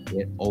 but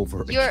it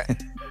over it. You're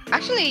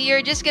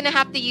just gonna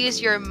have to use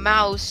your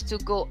mouse to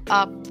go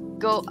up,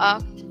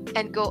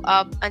 and go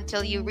up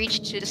until you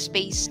reach to the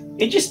space.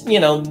 it just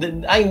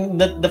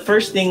the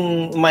first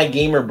thing my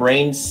gamer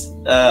brains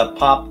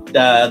popped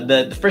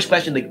the first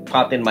question that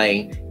popped in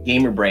my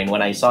gamer brain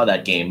when I saw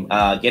that game,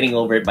 Getting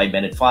Over It by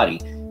Bennett Foddy,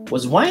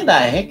 was why the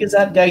heck is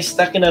that guy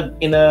stuck in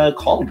a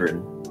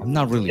cauldron? I'm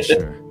not really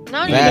sure.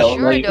 Not Yeah, really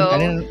sure like, though.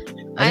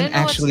 I didn't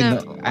actually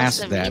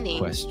ask that meaning.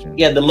 question.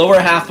 Yeah, the lower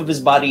half of his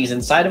body is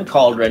inside of a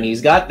cauldron.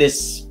 He's got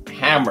this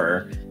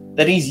hammer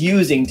that he's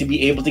using to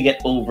be able to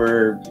get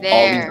over all these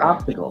There.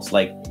 obstacles.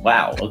 Like,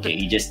 wow, okay,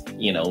 he just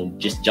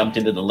jumped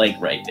into the lake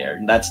right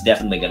there. That's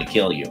definitely gonna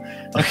kill you.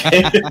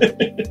 Okay.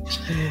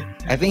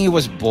 I think he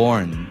was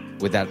born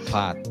with that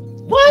pot.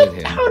 What? With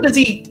him. How does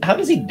he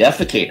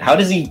defecate? How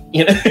does he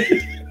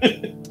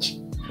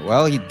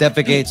Well, he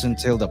defecates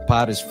until the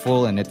pot is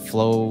full and it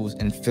flows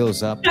and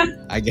fills up.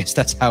 I guess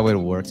that's how it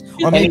works.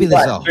 Or and maybe he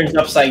there's what, turns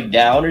upside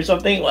down or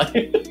something?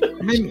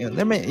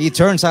 he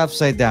turns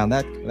upside down.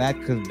 That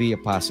could be a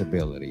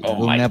possibility. Oh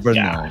We'll my never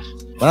gosh. know.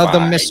 One of the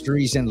Fine.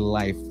 mysteries in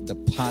life, the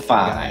pot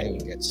guy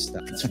gets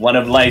stuck. It's one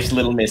of life's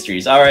little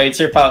mysteries. All right,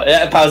 Sir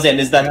Pausen,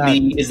 is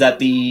that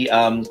the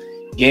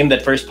game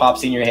that first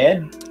pops in your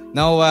head?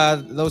 No,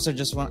 those are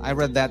just one. I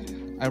read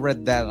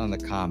that on the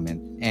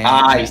comment. And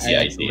I see.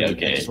 agree.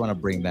 Okay. I just want to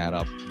bring that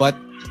up. But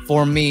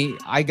for me,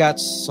 I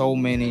got so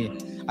many.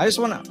 I just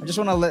want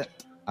to let.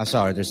 I'm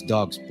sorry. There's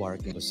dogs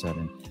barking all of a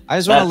sudden. I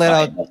just want to let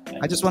out.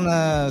 I just want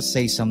to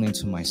say something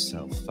to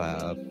myself.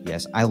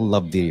 Yes, I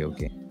love video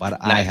games, but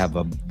I Nice. have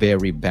a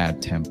very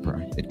bad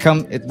temper. It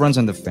runs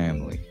in the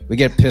family. We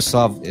get pissed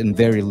off in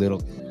very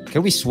little.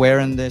 Can we swear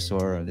in this,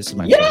 or this is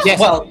my Yeah. first? Yes.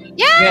 Well,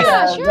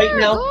 Yeah, sure. right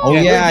now- go. Oh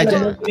yeah,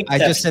 Yeah. I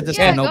just said the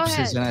Yeah, go synopsis,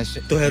 ahead. and I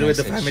should. To hell and I with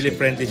the said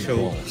family-friendly shit.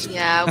 show.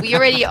 Yeah, we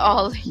already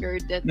all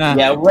heard that. Nah.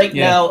 yeah, right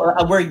Yeah. now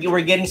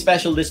we're getting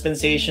special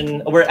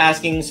dispensation. We're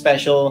asking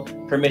special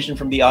permission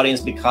from the audience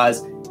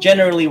because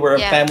generally we're a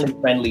Yeah.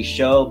 family-friendly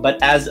show, but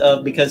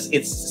because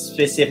it's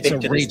specific It's a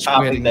to this rage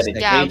topic quitting that it's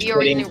Yeah, rage we are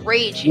quitting, in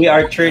rage. we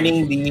are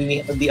turning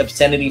the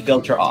obscenity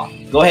filter off.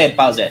 Go ahead,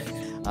 pause it.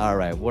 All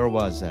right, where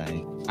was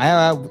I?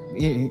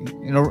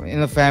 In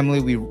the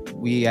family,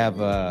 we have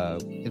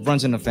it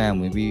runs in the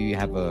family. We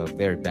have a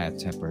very bad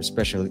temper,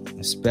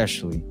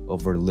 especially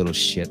over little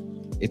shit.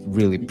 It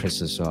really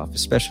pisses off,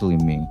 especially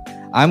me.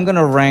 I'm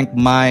gonna rank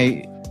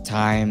my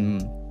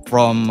time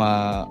from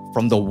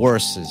the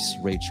worstest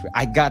rage.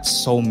 I got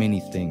so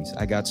many things.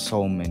 I got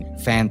so many.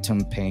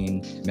 Phantom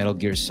Pain, Metal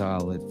Gear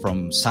Solid,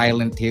 from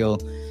Silent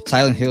Hill's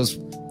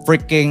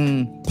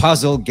freaking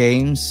puzzle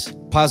games,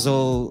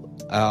 puzzle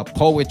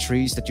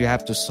poetries that you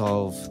have to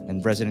solve,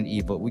 and Resident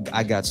Evil.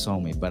 I got so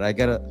many, but I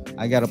gotta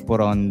put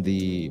on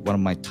one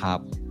of my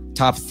top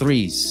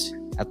threes,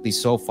 at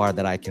least so far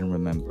that I can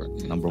remember.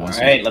 Number one. All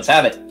right, let's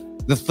have it.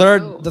 The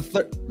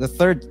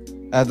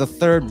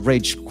third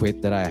rage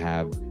quit that I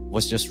have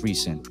was just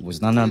recent. It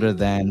was none other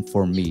than,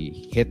 for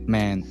me,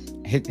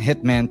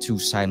 Hitman 2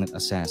 Silent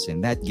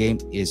Assassin. That game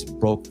is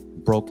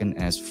broken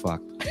as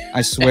fuck.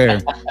 I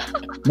swear.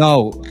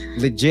 No,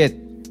 legit.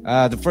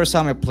 The first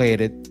time I played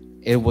it,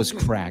 it was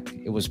crack.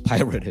 It was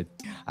pirated.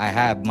 I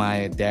had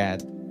my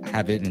dad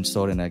have it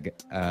installed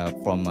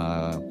from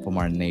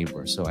our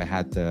neighbor, so I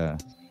had to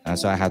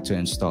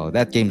install it.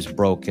 That game's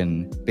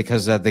broken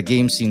because the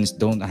game scenes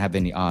don't have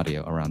any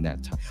audio around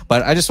that time.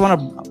 But I just want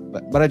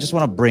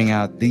to bring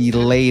out the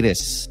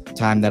latest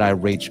time that I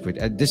rage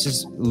quit. This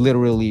is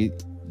literally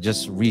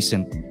just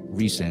recent.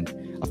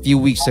 A few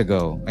weeks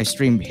ago, I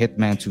streamed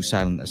Hitman 2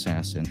 Silent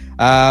Assassin.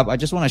 I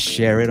just want to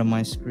share it on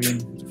my screen.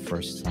 It's the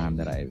first time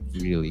that I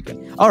really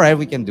can. All right,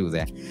 we can do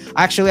that.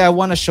 Actually, I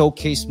want to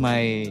showcase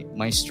my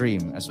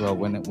stream as well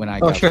when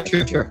I got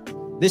Sure.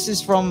 This is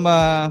from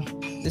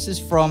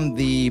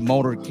the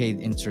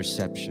Motorcade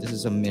Interception. This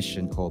is a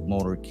mission called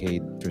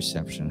Motorcade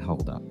Interception.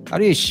 Hold on. How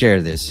do you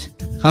share this?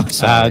 I'm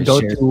sorry. Go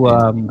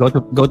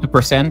to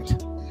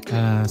percent.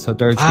 So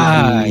there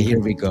should be. Here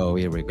we go.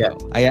 Yeah.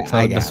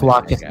 I The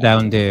swatch is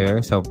down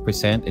there. So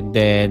percent, and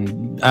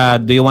then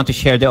do you want to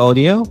share the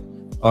audio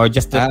or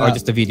just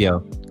the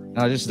video?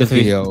 No, just the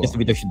video. Just the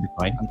video should be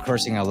fine. I'm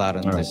cursing a lot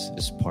on All right.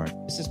 this part.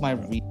 This is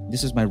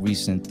my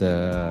recent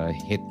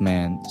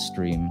Hitman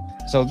stream.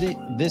 So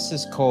this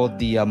is called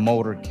the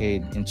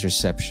Motorcade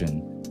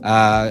Interception.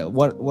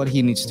 What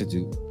he needs to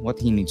do.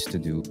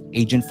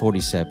 Agent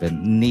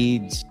 47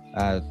 needs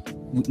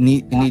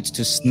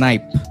to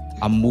snipe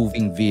a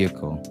moving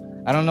vehicle.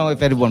 I don't know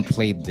if anyone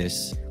played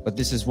this, but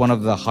this is one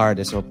of the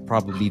hardest, or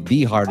probably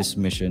the hardest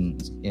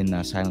missions in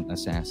Silent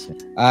Assassin.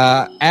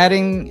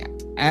 Adding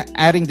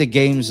the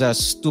game's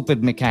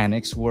stupid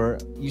mechanics, where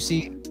you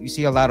see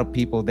a lot of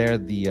people there,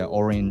 the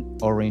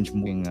orange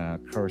moving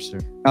cursor.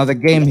 Now the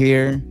game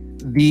here,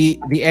 the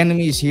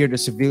enemies here, the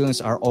civilians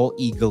are all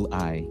eagle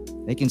eye.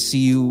 They can see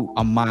you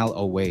a mile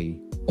away.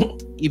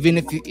 Even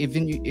if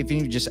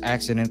you just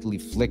accidentally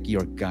flick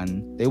your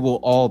gun, they will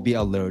all be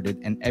alerted,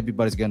 and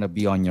everybody's gonna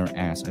be on your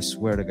ass. I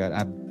swear to God,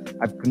 I've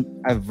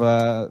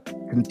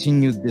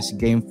continued this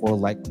game for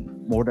like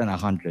more than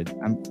 100.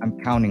 I'm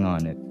counting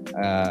on it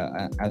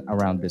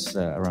around this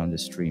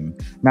stream.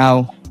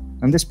 Now,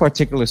 in this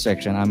particular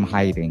section, I'm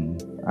hiding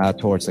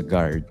towards a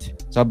guard.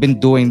 So I've been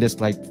doing this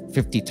like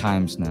 50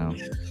 times now.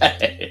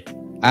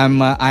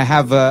 I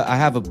have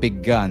a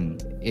big gun.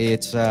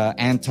 It's a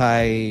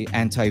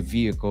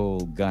anti-vehicle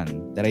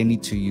gun that I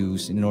need to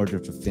use in order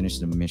to finish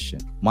the mission.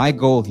 My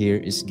goal here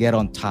is get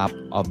on top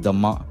of the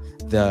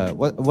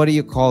what do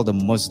you call the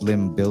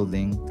Muslim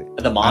building?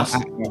 The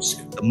mosque.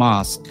 The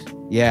mosque.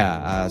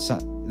 Yeah, so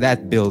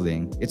that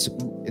building. It's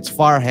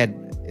far ahead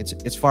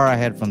It's far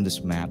ahead from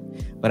this map,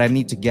 but I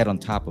need to get on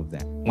top of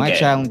that. My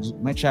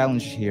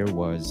challenge here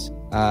was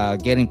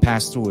getting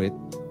past through it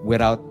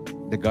without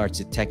the guards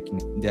detecting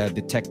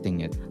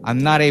it.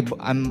 I'm not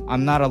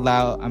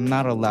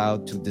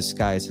allowed to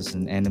disguise as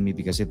an enemy,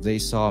 because if they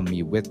saw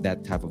me with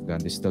that type of gun,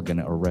 they're still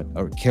gonna arrest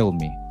or kill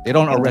me. They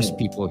don't arrest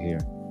people here.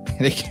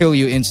 They kill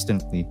you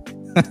instantly.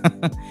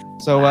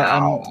 So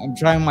I'm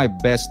trying my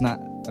best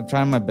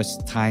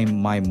to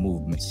time my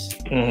movements,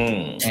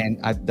 and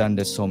I've done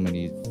this so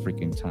many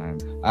freaking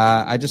times.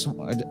 I just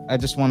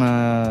want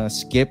to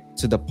skip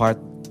to the part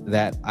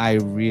that I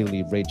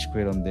really rage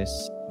quit on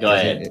this. Go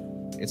ahead.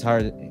 It's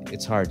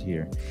hard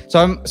here. So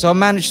I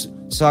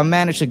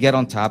managed to get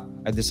on top.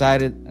 I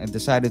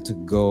decided to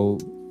go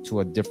to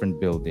a different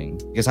building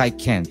because I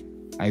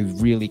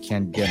really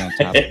can't get on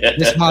top.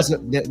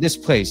 This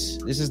place.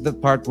 This is the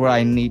part where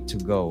I need to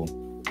go.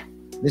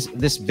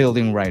 This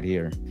building right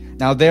here.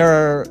 Now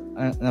there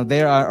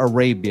are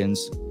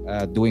Arabians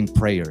doing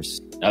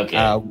prayers. Okay.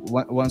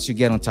 Once you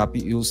get on top,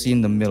 you'll see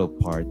in the middle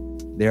part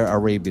there are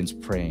Arabians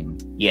praying.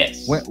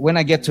 Yes. When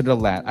I get to the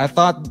last, I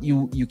thought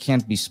you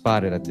can't be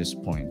spotted at this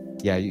point.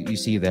 Yeah, you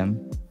see them.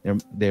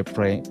 They're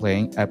praying.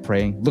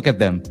 Look at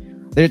them.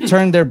 They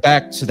turned their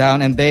backs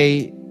down, and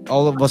they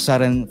all of a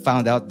sudden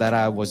found out that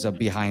I was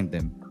behind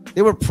them.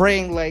 They were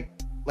praying like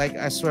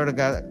I swear to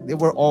God, they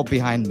were all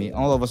behind me.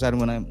 All of a sudden,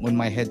 when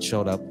my head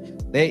showed up,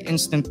 they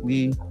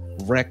instantly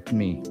wrecked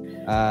me.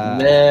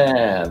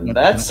 Man,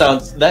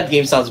 that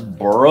game sounds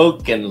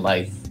broken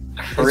like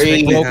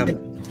crazy.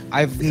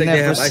 I've It's like never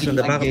they have eyes seen on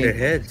the a back of game. their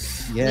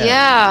heads.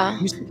 Yeah.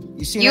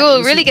 You see, You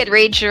will really get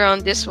rage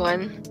around this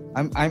one.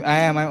 I'm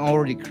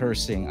already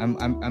cursing.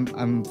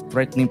 I'm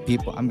threatening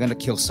people. I'm gonna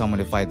kill someone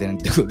if I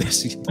didn't do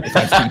this. If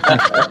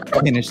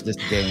I finish this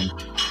game,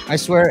 I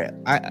swear.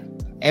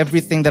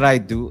 Everything that I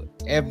do,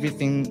 I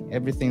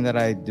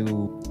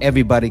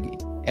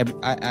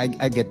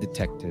get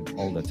detected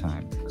all the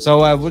time. So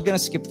we're gonna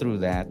skip through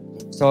that.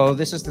 So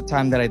this is the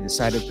time that I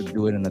decided to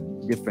do it in a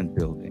different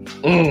building.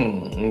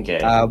 Okay.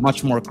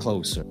 Much more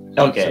closer.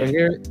 Okay. So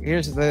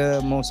here's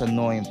the most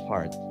annoying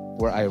part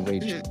where I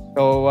rage.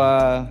 So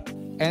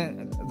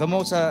and the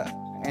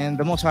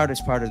most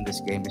hardest part of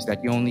this game is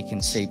that you only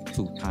can save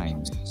 2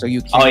 times. So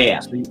you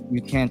can't. So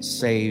you can't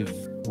save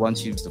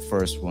once you use the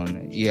first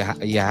one. You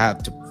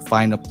have to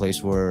find a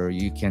place where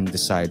you can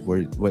decide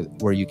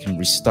where you can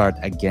restart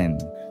again.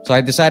 So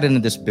I decided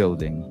in this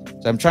building.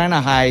 So I'm trying to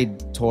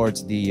hide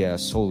towards the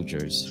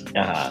soldiers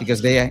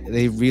because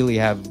they really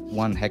have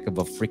one heck of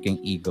a freaking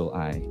eagle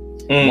eye.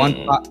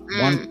 One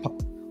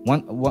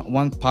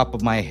pop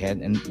of my head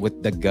and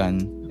with the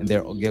gun, and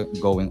they're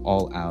going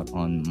all out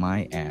on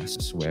my ass,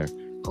 I swear.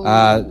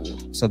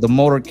 So the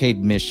motorcade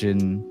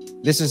mission.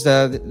 This is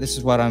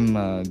what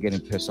I'm getting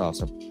pissed off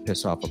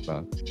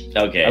about.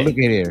 Okay. Look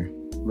at here.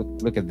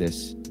 Look at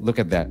this. Look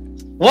at that.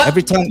 What?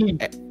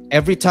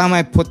 Every time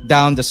I put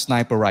down the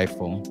sniper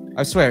rifle,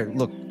 I swear,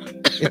 look,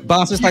 it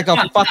bounces like a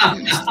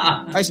fucking.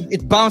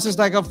 It bounces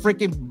like a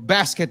freaking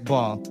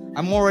basketball.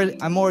 I'm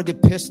already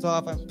pissed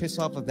off. I'm pissed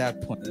off at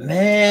that point.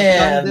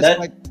 Man, I've done this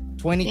like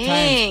 20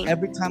 Dang. times.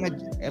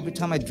 Every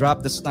time I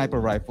drop the sniper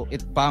rifle,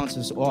 it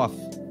bounces off.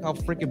 How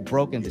freaking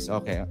broken this?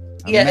 Okay.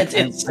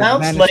 It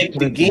sounds like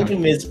the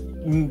game is.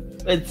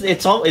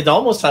 It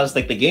almost sounds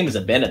like the game is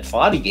a Bennett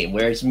Foddy game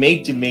where it's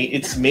made to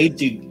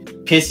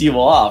piss you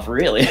off.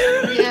 Really.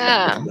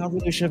 Yeah. I'm not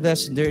really sure if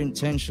that's their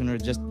intention or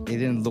just they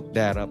didn't look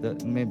that up.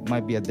 That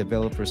might be a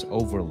developer's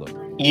overlook.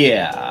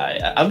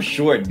 Yeah, I'm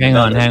sure. Hang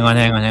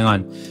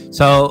on.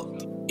 So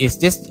is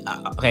this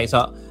okay?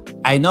 So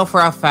I know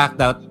for a fact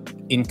that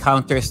in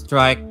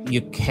Counter-Strike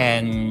you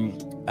can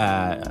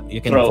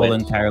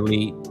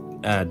voluntarily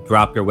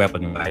drop your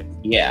weapon, right?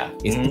 Yeah.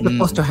 Is it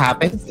supposed to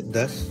happen? It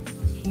does.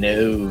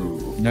 No.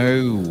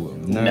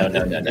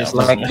 It's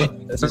like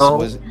this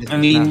so. is I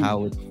mean, not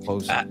how it's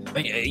supposed to.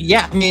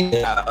 Yeah. I mean,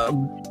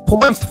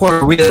 points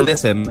for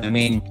realism. I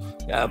mean,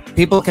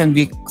 people can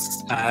be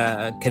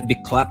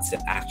clumsy,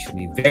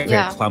 actually, very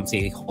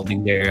clumsy,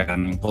 holding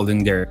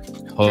their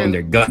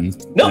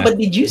guns. No, but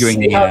did you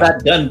see how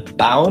that gun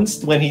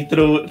bounced when he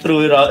threw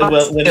it on,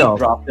 when he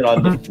dropped it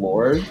on the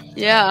floor?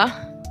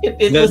 Yeah.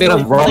 It was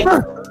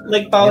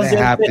like Paolo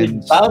said,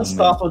 it bounced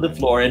off of the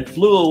floor and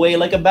flew away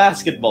like a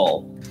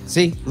basketball.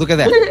 See, look at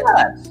that.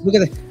 Look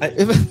at that.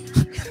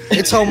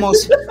 It's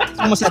almost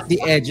at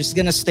the edge. It's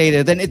gonna stay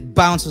there. Then it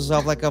bounces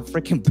off like a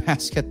freaking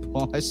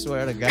basketball. I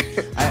swear to God.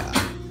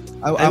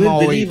 I'm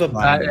always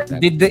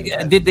did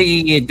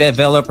the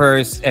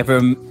developers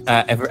ever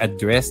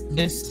address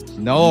this?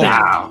 No.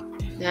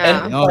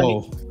 Yeah.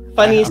 No.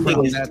 Funniest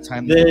thing is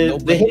the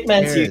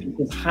Hitman series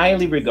is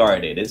highly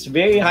regarded. It's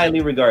very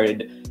highly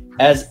regarded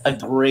as a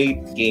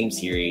great game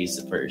series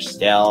for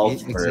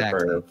stealth,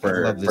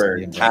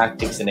 for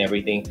tactics and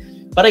everything.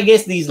 But I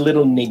guess these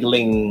little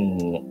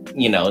niggling,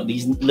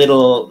 these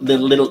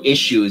little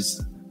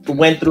issues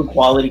went through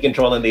quality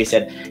control and they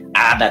said,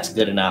 that's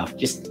good enough.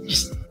 Just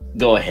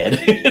go ahead.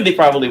 They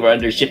probably were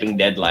under shipping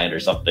deadline or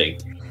something.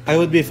 I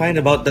would be fine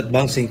about that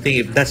bouncing thing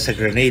if that's a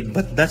grenade,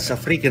 but that's a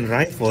freaking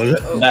rifle.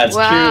 That's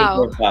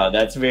Wow. true, Wow.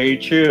 That's very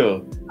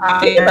true.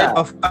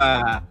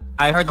 I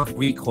heard of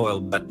recoil,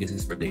 but this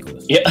is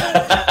ridiculous.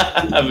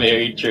 Yeah,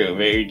 very true,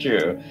 very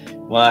true.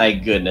 My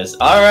goodness.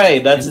 All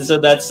right, that's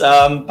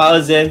Pao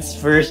Zen's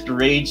first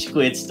rage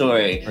quit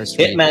story. First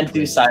rage Hitman 2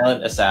 quit.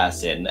 Silent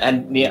Assassin,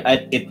 and yeah,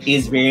 it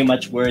is very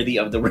much worthy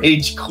of the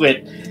rage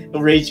quit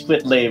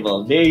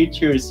label. Very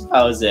true,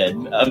 Pao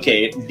Zen.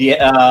 Okay,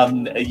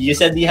 you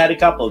said you had a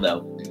couple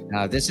though.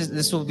 Now this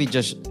will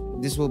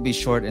be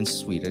short and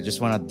sweet. I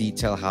just want to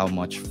detail how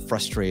much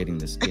frustrating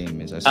this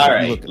game is. All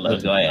right,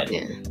 go ahead.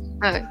 Yeah.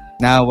 Okay.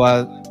 Now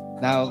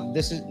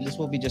this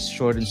will be just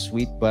short and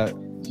sweet, but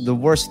the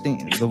worst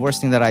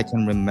thing that I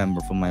can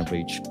remember from my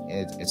rage,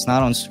 it's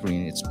not on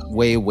screen. It's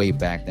way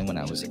back then when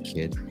I was a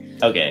kid.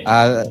 Okay,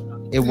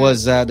 It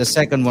was the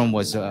second one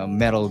was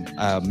Metal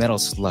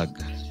Slug.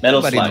 Metal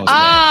Everybody Slug. knows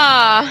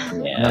Ah.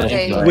 Yeah.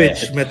 Okay. Slug.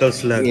 Which Metal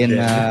Slug? In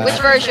Yeah. Which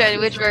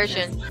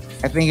version?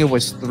 I think it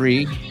was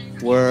 3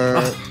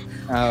 where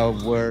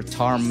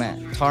Tarm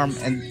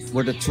and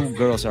where the 2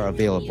 girls are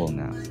available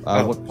now.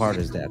 What part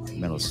is that?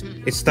 Metal Slug.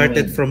 It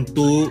started from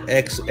 2,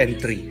 X, and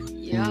 3.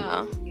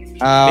 Yeah.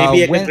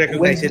 Maybe I can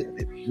recognize it.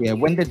 Yeah,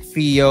 when did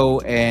Theo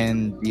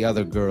and the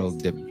other girl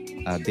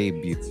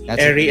debut?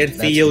 Eri and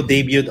Theo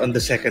debuted on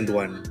the second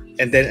one.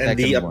 And then and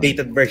the Second one.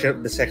 updated version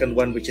of the second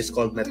one, which is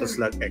called Metal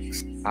Slug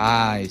X.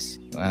 Nice.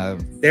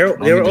 They were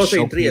the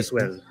also in 3 as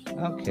showcase.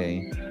 well.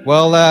 Okay.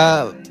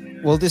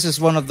 Well, this is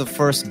one of the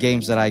first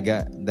games that I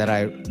got that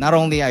I not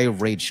only I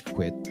rage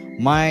quit.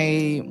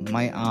 My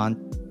aunt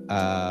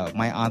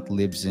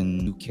lives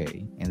in UK,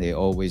 and they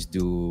always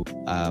do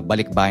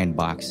balikbayan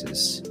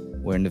boxes.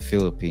 Where in the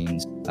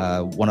Philippines,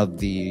 one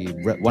of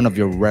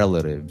your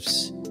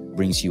relatives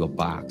brings you a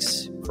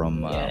box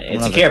from.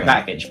 It's a care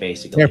package,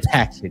 basically. Care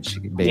package,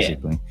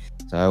 basically.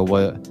 So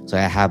I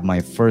have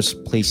my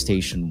first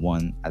PlayStation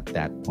 1 at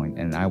that point,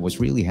 and I was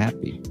really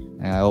happy.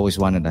 I always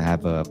wanted to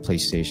have a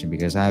PlayStation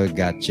because I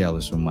got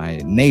jealous from my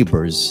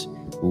neighbors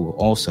who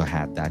also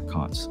had that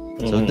console.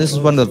 So this is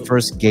one of the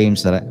first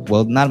games that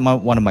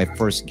one of my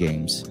first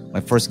games.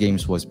 My first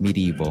games was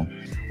Medieval,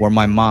 where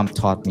my mom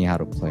taught me how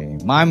to play.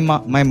 My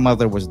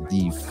mother was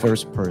the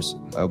first person.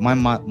 My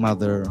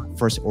mother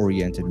first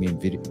oriented me in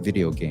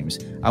video games.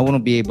 I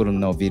wouldn't be able to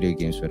know video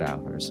games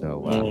without her. So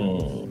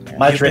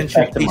Much You mentioned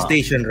respect to Mom.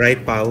 PlayStation,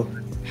 right, Pao?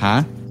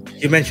 huh?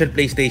 You mentioned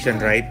PlayStation,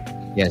 right?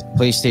 Yes,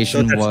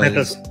 PlayStation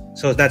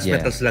So that's Yeah.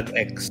 Metal Slug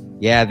X.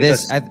 Yeah,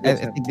 Because- I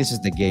think this is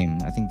the game.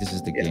 I think this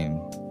is the game.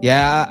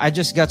 Yeah, I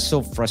just got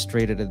so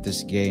frustrated at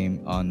this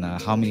game on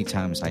how many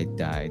times I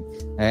died.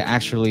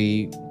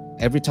 Actually,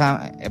 every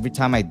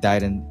time I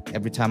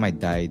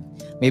died,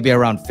 maybe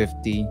around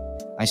 50,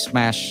 I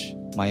smash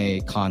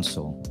my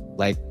console,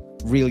 like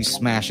really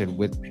smash it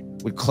with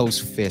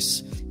closed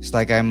fists. It's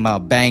like I'm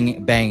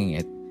banging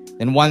it.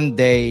 And one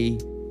day,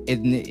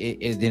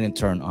 it didn't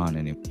turn on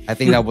anymore. I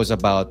think that was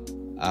about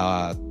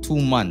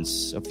 2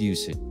 months of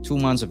usage. 2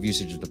 months of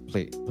usage of the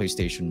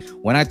PlayStation.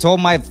 When I told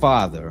my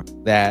father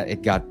that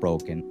it got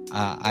broken,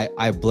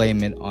 I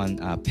blame it on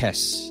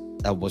pests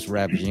that was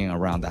ravaging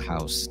around the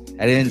house.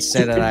 I didn't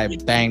say that I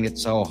banged it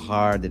so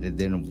hard that it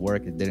didn't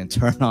work. It didn't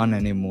turn on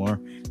anymore.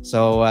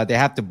 So they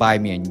have to buy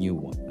me a new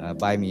one.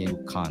 Buy me a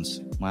new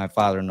console. My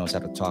father knows how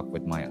to talk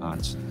with my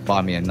aunts.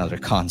 Buy me another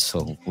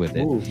console with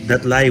it. Ooh,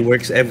 that lie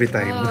works every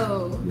time.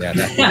 Oh. Yeah,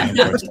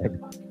 that's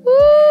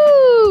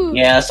Woo!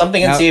 Yeah,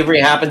 something Now- unsavory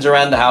happens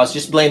around the house.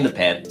 Just blame the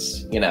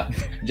pets.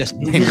 just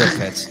blame the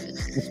pets.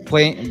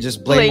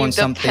 Just blame Blame on the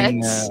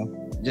something. pets.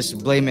 Just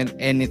blame it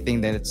anything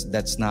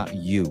that's not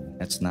you.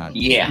 That's not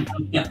you. Yeah.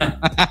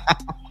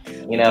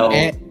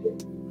 And-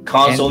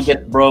 Console and-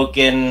 gets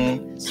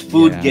broken,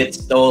 food Yeah. gets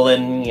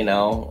stolen.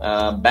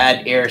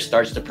 Bad air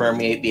starts to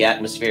permeate the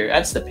atmosphere.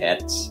 That's the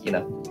pets.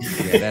 Yeah,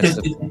 that's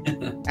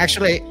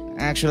actually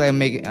I'm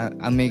making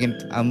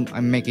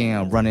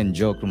a run-in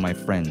joke with my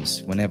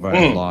friends whenever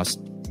I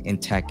lost in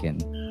Tekken.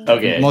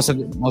 Okay. Most of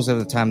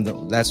the time,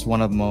 that's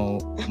one of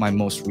my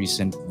most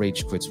recent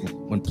rage quits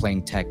when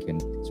playing Tekken.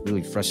 It's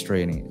really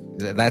frustrating.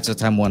 That's the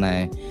time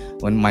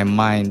when my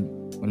mind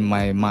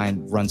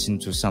runs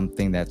into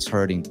something that's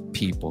hurting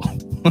people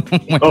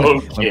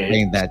when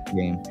playing that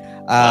game.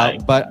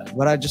 But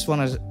what I just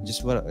want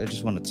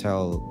to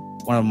tell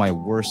one of my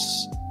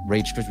worst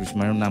rage quits was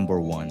my number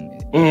one.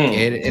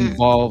 It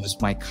involves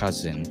my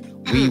cousin.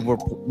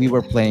 We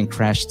were playing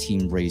Crash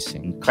Team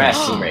Racing. Crash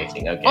Team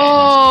Racing. Okay.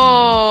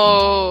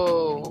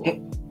 Oh.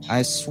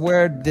 I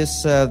swear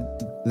this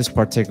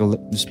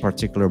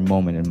particular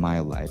moment in my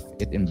life,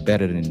 it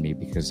embedded in me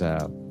because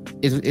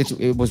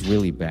it was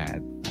really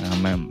bad.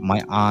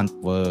 My aunt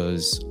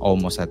was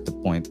almost at the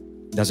point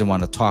doesn't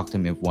want to talk to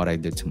me of what I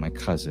did to my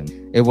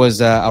cousin. It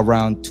was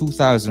around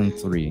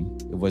 2003.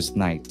 It was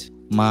night.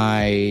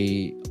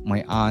 My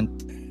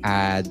aunt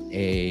had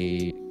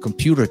a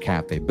computer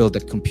cafe, built a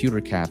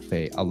computer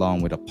cafe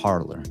along with a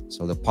parlor.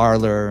 So the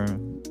parlor,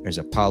 there's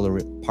a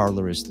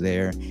parlor is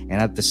there, and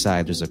at the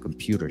side there's a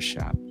computer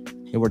shop.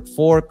 There were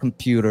 4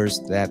 computers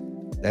that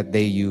that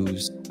they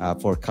use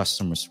for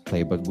customers to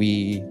play. But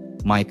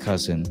my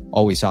cousin,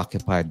 always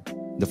occupied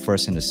the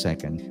first and the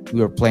second.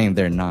 We were playing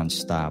there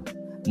nonstop.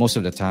 Most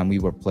of the time, we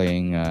were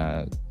playing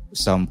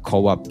some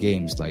co-op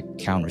games like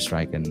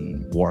Counter-Strike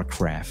and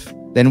Warcraft.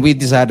 Then we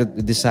decided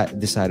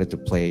to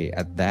play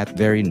at that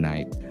very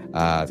night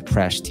the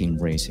Crash Team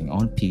Racing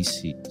on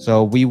PC.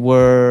 So we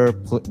were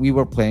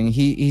playing.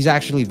 He's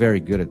actually very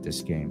good at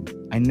this game.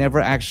 I never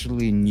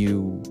actually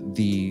knew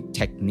the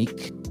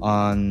technique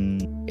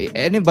on.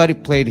 Anybody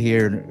played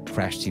here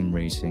Crash Team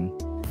Racing?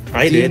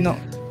 I did.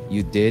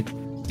 You did.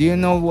 Do you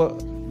know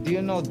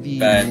the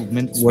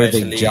movement where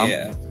they jump?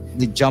 Yeah.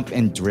 They jump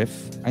and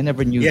drift. I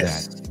never knew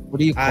Yes. that. What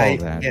do you call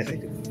that? Yes, I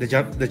do.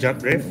 The jump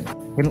drift.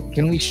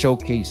 Can we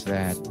showcase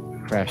that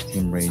Crash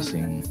Team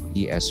Racing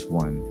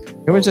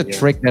ES1? There was a yeah.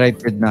 trick that I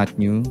did not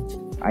knew.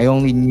 I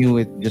only knew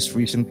it just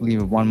recently.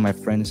 One of my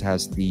friends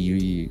has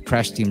the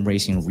Crash Team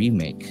Racing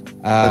remake.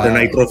 The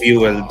Nitro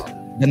Fueled.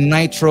 The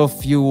Nitro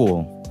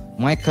Fuel.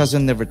 My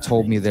cousin never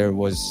told me there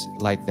was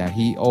like that.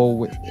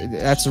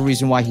 That's the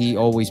reason why he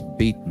always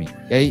beat me.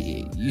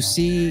 You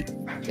see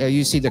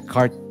the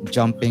cart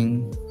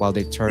jumping while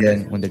they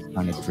turn when they're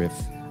trying to drift.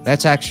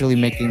 That's actually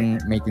making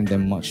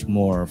them much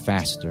more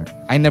faster.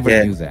 I never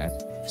knew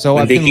that. So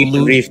when I they can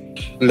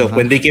keep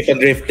when they keep on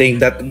drifting,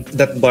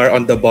 that bar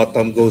on the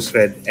bottom goes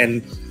red,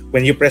 and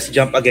when you press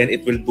jump again,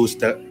 it will boost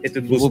the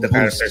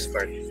character's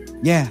part.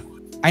 Yeah,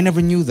 I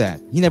never knew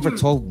that. He never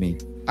told me.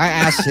 I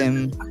asked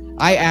him.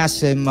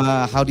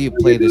 How do you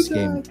play this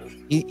game?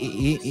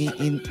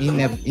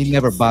 He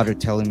never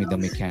bothered telling me the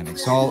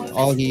mechanics.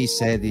 All he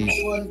said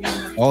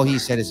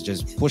is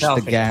just push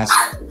the gas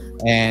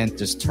and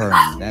just turn.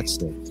 That's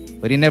it.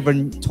 But he never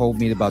told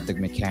me about the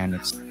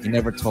mechanics. He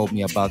never told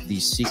me about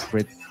these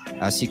secret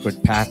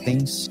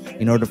pathings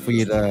in order for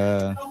you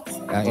to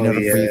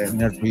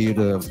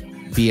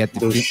be at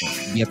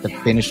the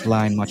finish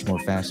line much more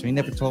faster. He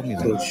never told me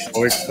that. Those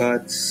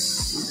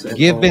shortcuts.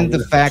 Given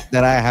the fact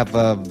that I have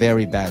a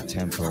very bad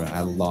temper,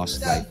 I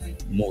lost like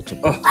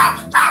multiple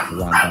times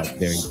around that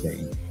very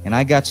day, and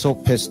I got so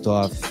pissed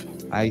off.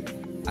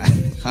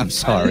 I'm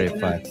sorry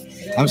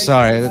I'm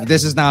sorry.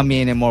 This is not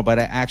me anymore. But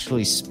I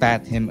actually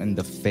spat him in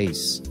the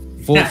face,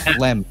 full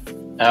phlegm.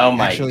 Oh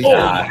my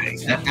god! I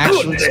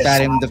actually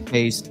spat him in the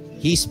face.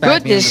 He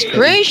spat me in the face. Goodness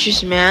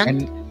gracious, man!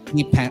 And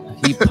he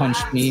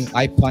punched me.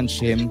 I punched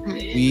him.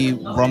 We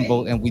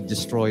rumbled and we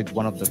destroyed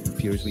one of the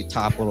computers. We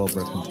toppled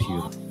over a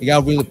computer. He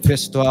got really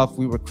pissed off.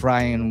 We were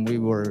crying. We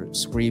were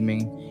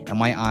screaming. And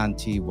my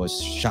auntie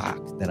was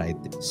shocked that I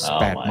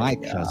spat my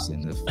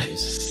cousin in the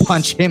face,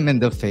 punched him in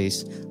the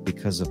face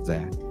because of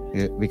that.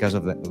 Because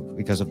of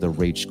the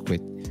rage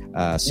quit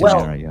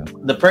scenario.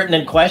 Well, the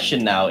pertinent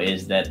question now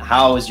is that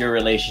how is your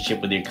relationship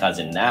with your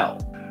cousin now?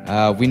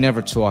 We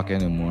never talk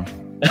anymore.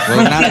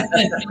 Well,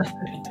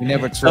 we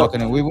never talk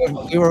anymore.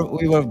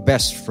 We were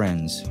best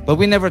friends, but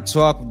we never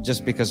talked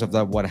just because of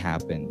what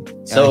happened.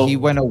 So he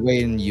went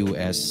away in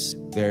U.S.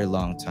 very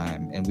long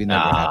time, and we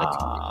never had a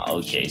communication.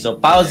 Okay, so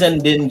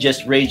Pausen didn't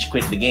just rage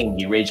quit the game;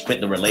 he rage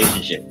quit the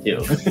relationship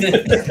too.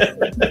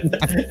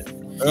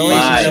 He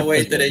went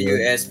away to the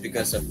US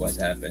because of what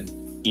happened.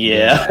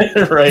 Yeah,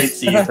 right,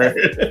 Seaver.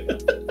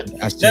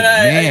 I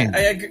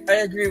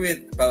agree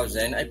with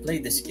Pausen. I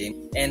played this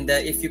game, and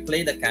if you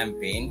play the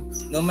campaign,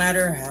 no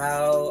matter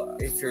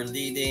if you're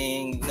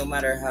leading, no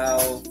matter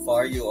how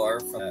far you are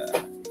from a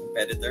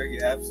competitor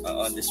you have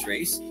on this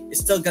race, it's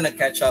still gonna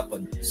catch up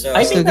on you. So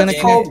I think that's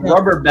called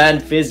rubber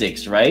band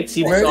physics, right,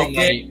 Seaver?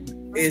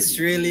 It's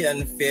really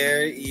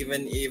unfair.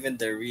 Even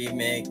the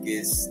remake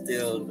is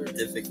still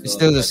difficult. It's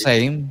still the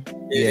same.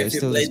 If you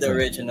play the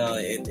original,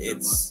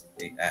 it's.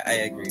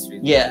 I agree.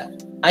 Yeah,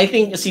 I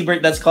think,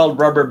 Siebert, that's called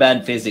rubber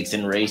band physics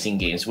in racing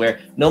games, where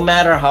no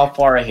matter how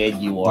far ahead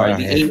you are,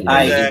 the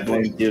AI is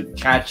going to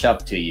catch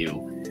up to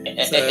you.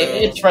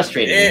 It's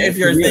frustrating. If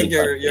you think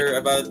you're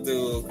about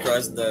to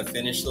cross the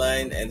finish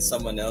line and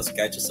someone else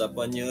catches up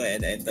on you,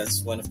 and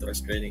that's one of the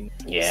frustrating.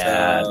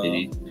 Yeah,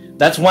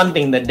 that's one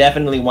thing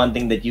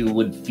that you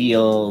would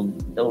feel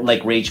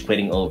like rage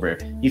quitting over.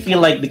 You feel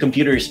like the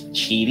computer is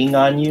cheating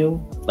on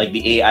you, like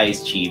the AI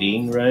is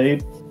cheating,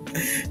 right?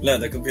 No,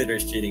 the computer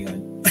is cheating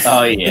on you.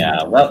 Oh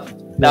yeah. Well,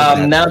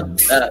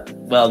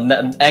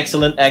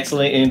 excellent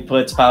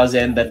inputs,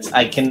 Pausen.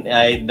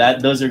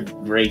 Those are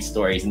great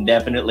stories, and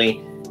definitely,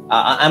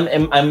 I'm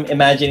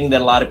imagining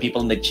that a lot of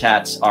people in the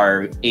chats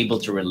are able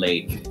to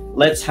relate.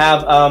 Let's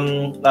have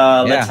Joe.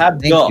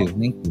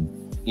 Thank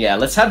you. Yeah,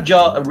 let's have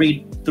Joe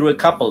read through a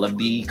couple of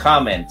the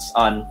comments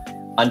on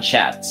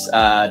chats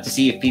to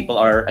see if people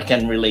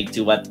can relate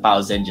to what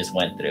Pausen just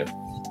went through.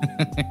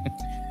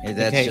 A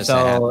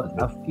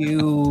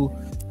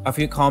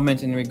few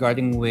comments in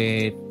regarding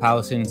with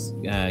Pausen's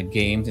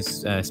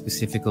games,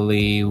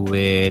 specifically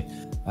with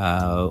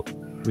the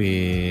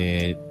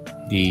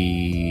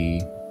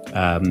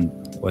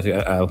what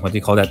do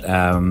you call that,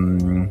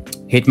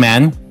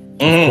 Hitman,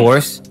 of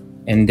course.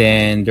 And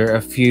then there are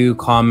a few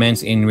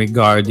comments in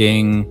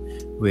regarding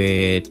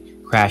with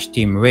Crash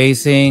Team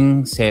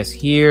Racing. Says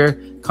here,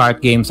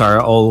 kart games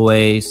are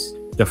always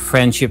the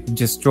Friendship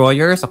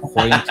Destroyers,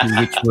 according to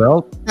Rich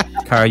Well,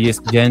 Karius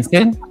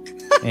Jensen,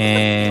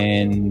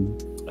 and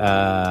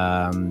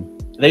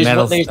There's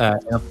Metal, one, there's,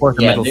 and of course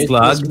the yeah, Metal there's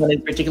Slug. one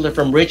in particular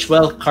from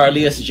Richwell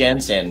Carlius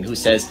Jensen, who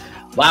says,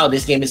 "Wow,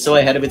 this game is so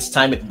ahead of its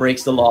time. It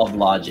breaks the law of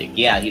logic."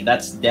 Yeah,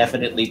 that's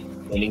definitely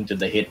pointing to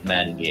the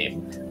Hitman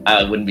game.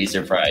 I wouldn't be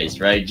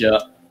surprised, right, Joe?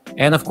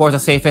 And of course, the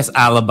safest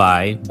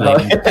alibi,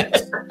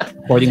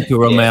 according to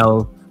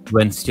Romel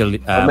Vencilio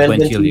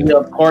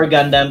of Core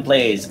Gundam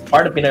Plays.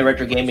 Part of Pinoy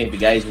Retro Gaming. If you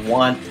guys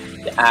want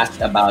to ask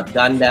about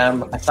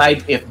Gundam,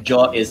 aside if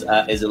Joe is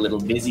a little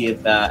busy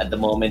at the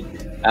moment,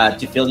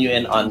 to fill you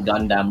in on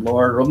Gundam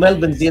lore, Romel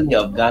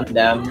Vencilio of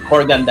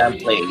Core Gundam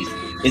Plays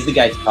is the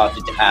guy to talk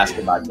to ask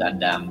about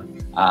Gundam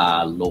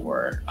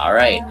lore. All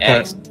right,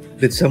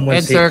 Did someone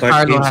and say Sir card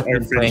Carlo games has are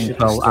been playing friendship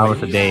 12 hours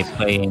a destroyers? day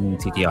playing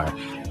CTR.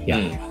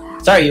 Yeah.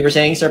 Sorry, you were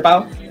saying, Sir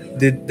Pao?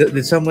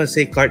 Did someone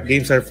say card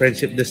games are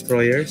friendship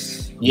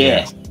destroyers?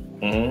 Yes.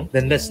 Mhm.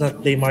 Then let's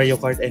not play Mario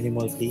Kart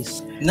anymore,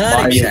 please.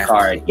 Not Mario exactly.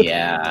 Kart,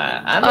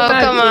 yeah. I'm Oh,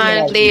 not come doing on,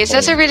 that please.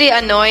 That's a people. really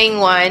annoying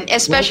one,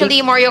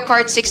 especially Mario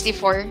Kart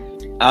 64.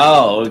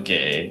 Oh,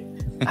 okay.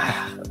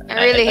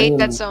 I really hate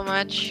that so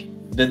much.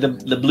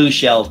 The blue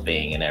shell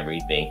thing and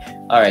everything.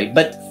 All right,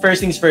 but first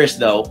things first,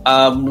 though.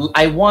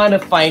 I want to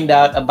find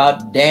out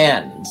about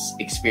Dan's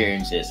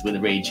experiences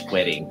with rage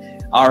quitting.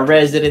 Our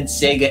resident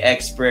Sega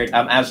expert.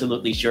 I'm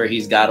absolutely sure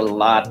he's got a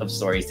lot of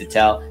stories to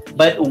tell.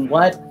 But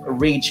what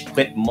rage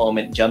quit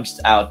moment jumps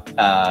out,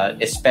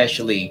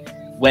 especially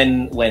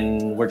when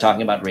we're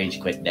talking about rage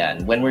quit,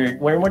 Dan? When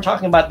we're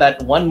talking about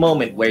that one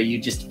moment where you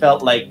just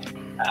felt like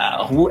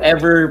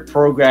whoever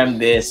programmed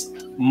this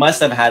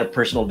must have had a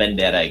personal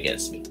vendetta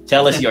against me.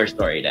 Tell us your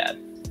story, Dad.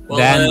 Well,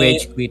 Dan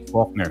Rage Quit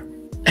Faulkner.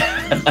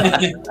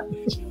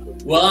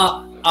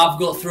 well, I've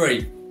got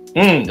three.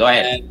 Go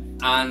ahead.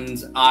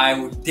 And I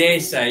would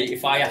dare say,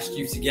 if I asked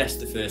you to guess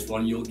the first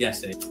one, you'll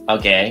guess it.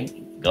 Okay,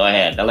 go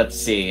ahead. Now let's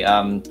see.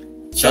 Don't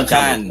tell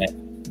Chakan. me.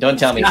 Don't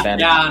tell me, Sven.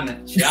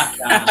 Chakan.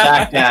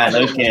 Chakan.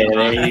 Okay,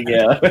 there you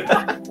go.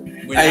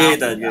 I hate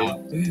that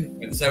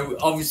game. So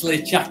obviously,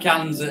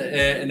 Chakan's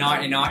a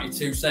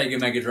 1992 Sega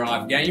Mega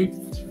Drive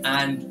game,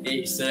 and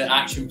it's an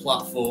action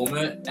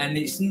platformer, and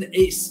it's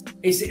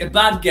a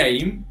bad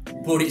game,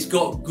 but it's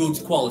got good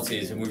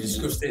qualities, and we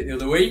discussed it the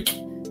other week.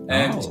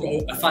 It's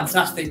got a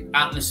fantastic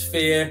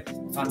atmosphere,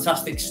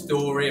 fantastic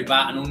story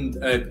about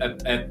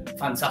a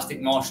fantastic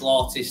martial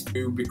artist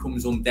who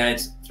becomes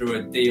undead through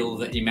a deal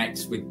that he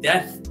makes with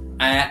death.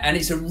 And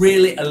it's a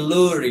really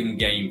alluring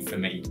game for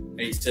me.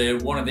 It's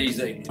one of these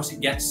that once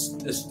it gets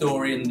the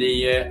story and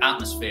the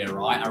atmosphere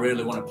right, I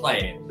really want to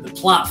play it. The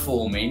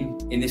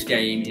platforming in this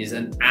game is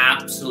an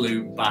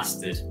absolute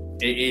bastard.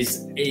 It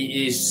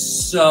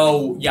is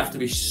so, you have to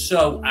be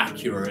so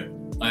accurate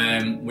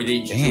with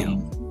each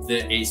jump. I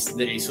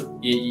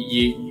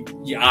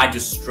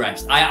just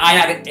stressed. I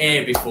had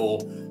air before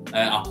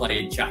I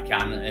played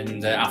Chakan,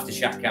 and after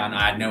Chakan,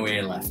 I had no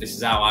air left. This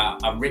is how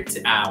I ripped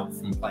it out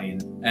from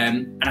playing.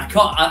 And I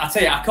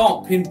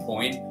can't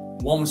pinpoint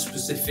one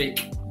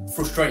specific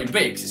frustrating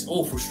bit because it's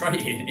all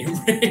frustrating.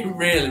 It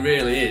really,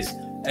 really is.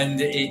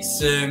 And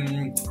it's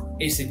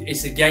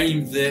a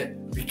game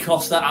that,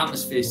 because that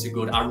atmosphere is so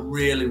good, I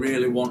really,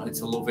 really wanted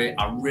to love it.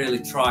 I really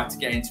tried to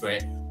get into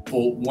it.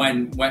 But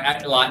when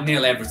like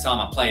nearly every time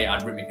I play it,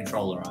 I'd rip my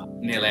controller out.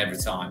 Nearly every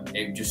time,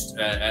 it was just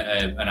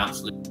an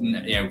absolute,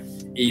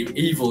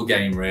 evil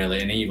game,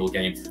 really, an evil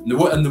game.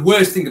 And the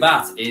worst thing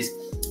about it is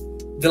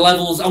the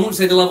levels. I wouldn't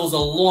say the levels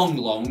are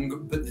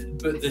long,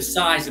 but they're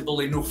sizable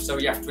enough, so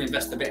you have to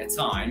invest a bit of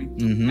time.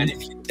 Mm-hmm. And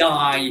if you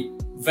die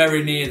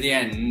very near the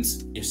end,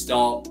 you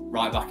start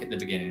right back at the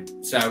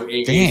beginning. So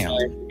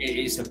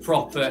it's a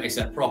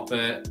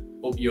proper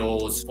up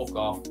yours, fuck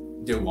off.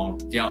 Do one.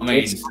 Do you know what I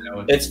mean?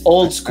 It's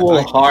old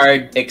school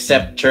hard,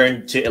 except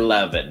turned to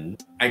 11.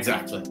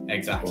 Exactly.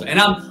 And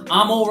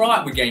I'm all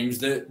right with games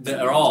that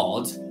are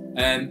hard,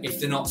 if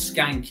they're not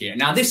skanky.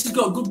 Now this has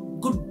got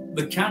good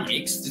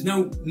mechanics. There's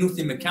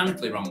nothing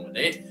mechanically wrong with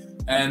it,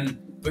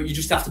 but you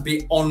just have to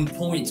be on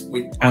point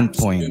with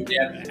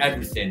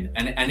everything.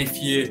 And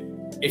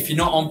if you're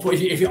not on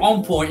point, if you're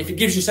on point, if it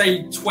gives you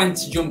say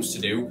 20 jumps to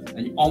do,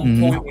 and you're on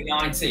point with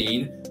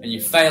 19, and you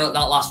fail at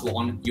that last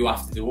one, you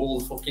have to do all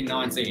the fucking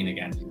 19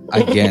 again.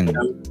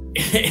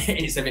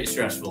 It's a bit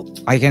stressful.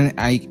 I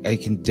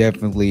can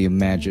definitely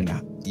imagine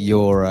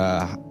your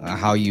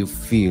how you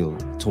feel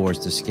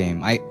towards this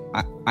game.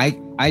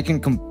 I can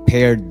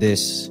compare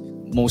this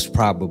most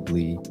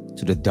probably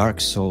to the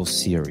Dark Souls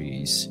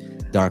series.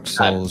 Dark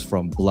Souls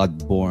from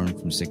Bloodborne,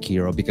 from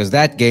Sekiro, because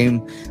that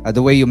game,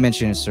 the way you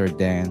mentioned it, Sir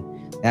Dan,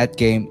 that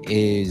game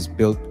is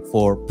built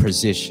for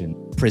precision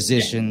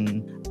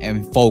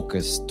and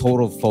focus,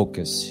 total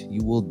focus.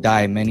 You will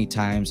die many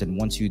times, and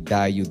once you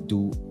die, you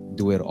do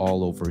it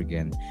all over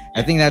again.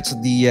 I think that's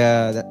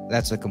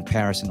a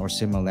comparison or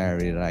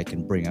similarity that I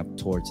can bring up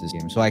towards this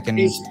game. So I can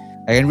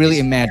really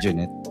imagine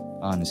it.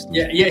 honestly.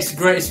 Yeah, it's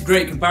a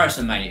great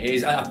comparison, mate. It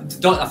is. I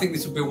think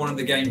this would be one of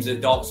the games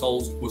that Dark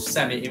Souls was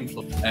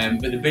semi-influenced.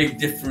 But the big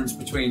difference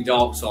between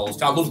Dark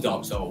Souls, I love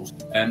Dark Souls,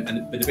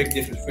 but the big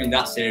difference between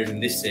that series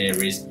and this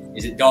series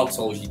is that Dark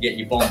Souls you get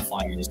your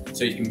bonfires,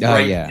 so you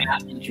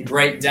can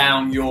break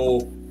down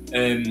your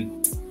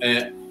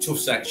tough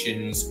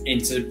sections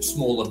into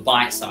smaller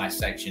bite-sized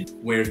sections.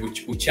 Whereas with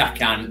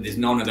Chakan, there's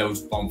none of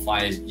those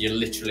bonfires. You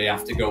literally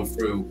have to go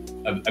through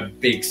a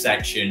big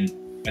section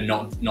and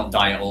not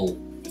die at all.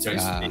 So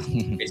it's a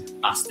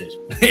bastard.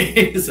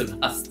 It's a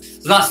bastard.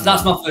 So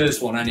that's my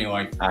first one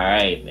anyway. All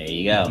right, there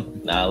you go.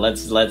 Now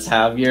let's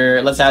have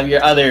your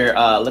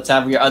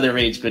other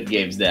Rage Quit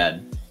games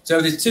then. So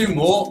there's two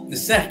more. The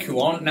second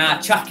one, now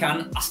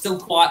Chakan, I still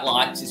quite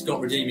liked. It's got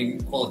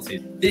redeeming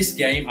qualities. This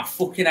game I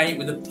fucking hate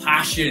with a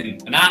passion,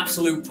 an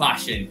absolute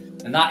passion,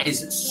 and that is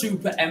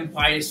Super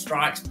Empire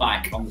Strikes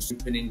Back on the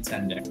Super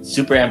Nintendo.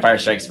 Super Empire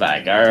Strikes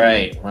Back. All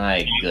right,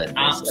 my goodness.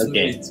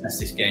 Absolutely detest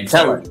this game.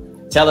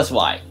 Tell us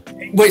why.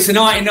 Well, it's a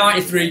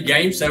 1993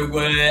 game, so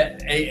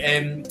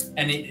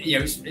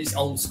it's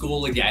old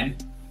school again,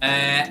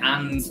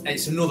 and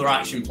it's another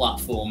action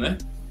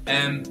platformer.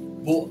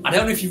 But I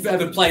don't know if you've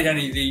ever played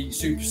any of the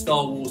Super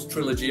Star Wars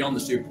trilogy on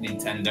the Super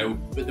Nintendo,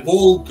 but they've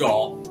all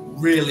got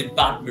really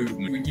bad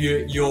movement.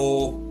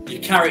 Your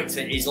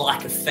character is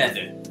like a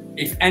feather.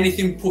 If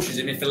anything pushes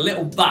him, if a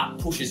little bat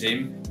pushes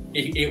him,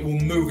 it will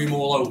move him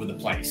all over the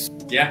place.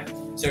 Yeah.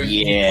 So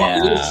you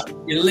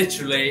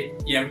literally,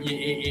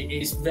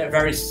 it's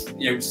very,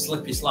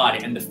 slippy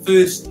sliding. And the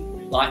first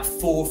 4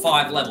 or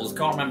 5 levels,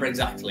 can't remember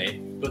exactly,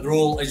 but they're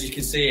all, as you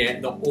can see here,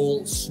 they're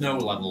all snow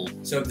levels.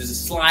 So there's a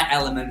slight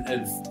element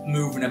of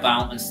moving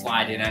about and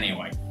sliding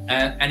anyway.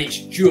 And it is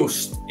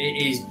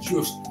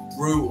just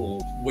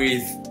brutal.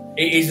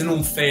 It is an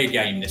unfair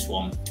game, this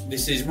one.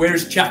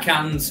 Whereas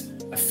Chakan's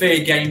a fair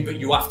game, but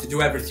you have to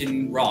do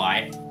everything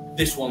right.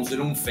 This one's an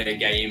unfair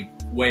game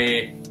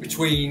where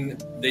between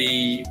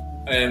the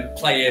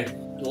player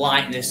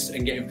lightness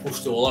and getting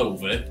pushed all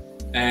over,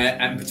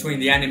 and between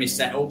the enemy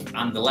setup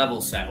and the level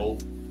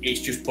setup,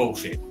 it's just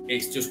bullshit.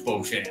 It's just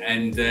bullshit.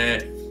 And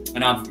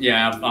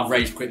I've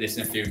rage quit this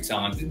a few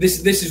times.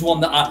 This is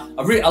one that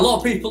a lot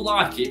of people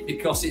like it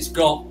because it's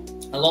got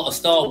a lot of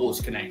Star Wars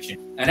connection.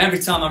 And every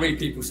time I read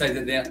people say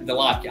that they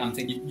like it, I'm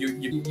thinking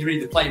you're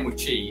either playing with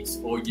cheats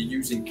or you're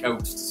using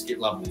codes to skip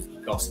levels,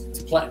 because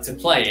to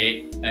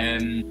play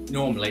it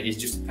normally is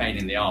just a pain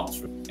in the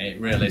arse. It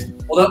really is.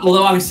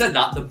 Although having said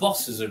that, the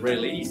bosses are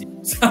really easy.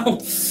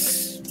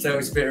 So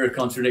it's a bit of a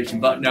contradiction,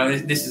 but no,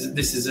 this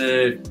is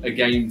a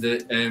game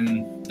that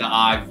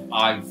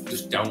I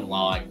just don't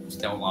like.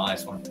 Just don't like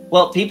this one.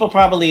 Well, people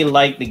probably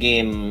like the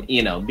game,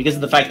 because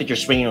of the fact that you're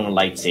swinging a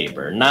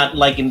lightsaber. Not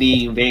like in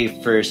the very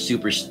first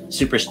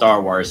Super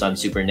Star Wars on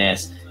Super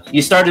NES.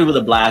 You started with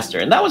a blaster,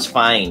 and that was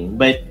fine.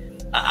 But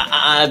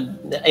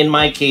in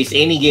my case,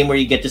 any game where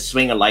you get to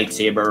swing a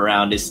lightsaber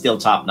around is still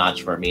top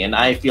notch for me, and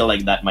I feel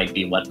like that might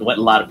be what a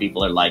lot of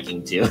people are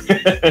liking too.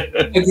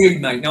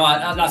 Agreed, mate. No,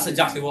 that's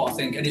exactly what I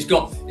think, and it's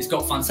got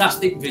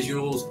fantastic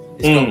visuals.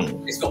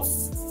 It's got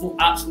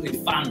absolutely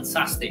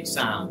fantastic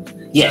sound.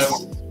 Yes.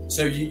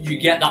 So you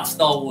get that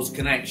Star Wars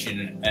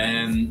connection,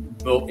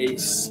 but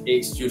it's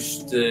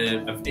just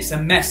it's a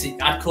messy.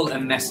 I'd call it a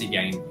messy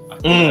game.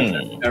 I'd call it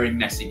a very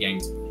messy game.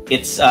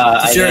 It's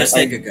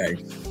Sega game.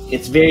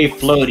 It's very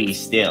floaty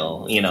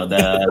still,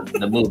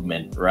 the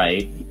movement,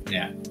 right?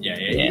 Yeah.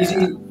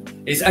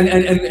 It's, and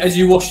as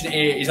you're watching it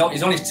here, he's on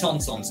his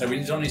tauntaun. So when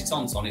he's on his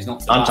tauntaun, he's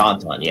not on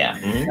tauntaun, yeah.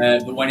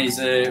 Mm-hmm. But when he's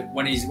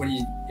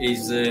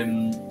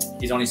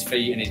on his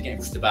feet and he's getting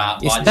pushed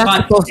about. Is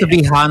that supposed to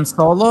be Han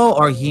Solo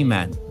or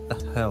He-Man? What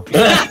the hell?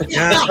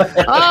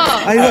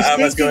 I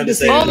was going to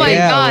say. Oh my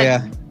god.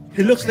 Yeah.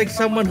 He looks like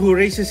someone who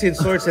races his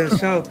swords and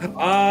shouts,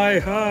 "I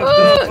have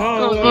the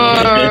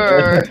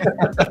power!"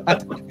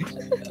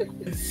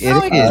 All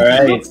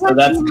right, so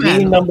that's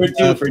game number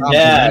 2 for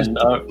Dan.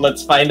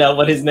 Let's find out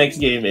what his next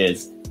game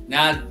is.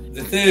 Now,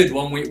 the third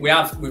one, we've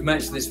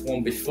mentioned this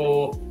one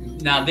before.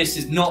 Now, this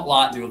is not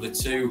like the other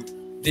two.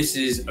 This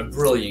is a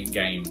brilliant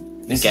game.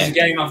 This is a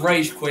game I've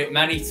rage quit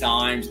many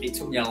times. It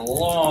took me a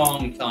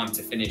long time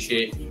to finish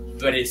it,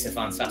 but it's a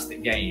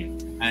fantastic game.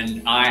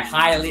 And I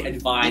highly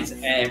advise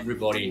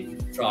everybody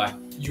to try.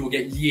 You will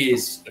get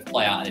years of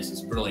play out of this.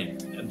 It's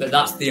brilliant. But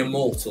that's The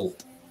Immortal.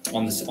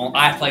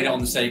 I played it on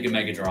the Sega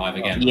Mega Drive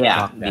again.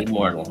 Yeah, The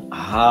Immortal.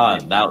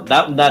 That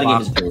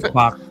game is brutal.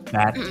 Fuck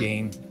that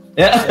game.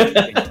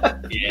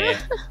 Yeah.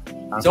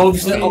 So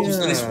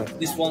obviously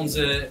this one's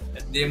The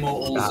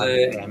Immortal's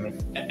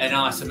an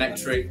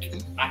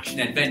isometric action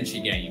adventure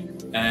game,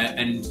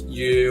 and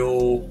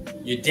your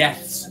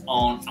deaths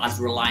aren't as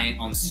reliant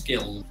on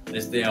skill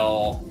as they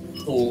are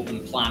thought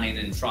and planning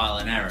and trial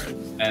and error.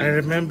 I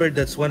remember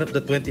that's one of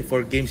the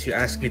 24 games you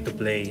asked me to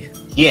play.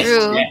 Yes.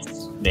 True.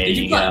 Yes. There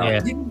you go. Yeah.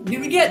 Did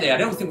we get there? I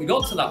don't think we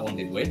got to that one,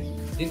 did we?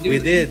 We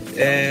did,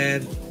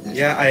 and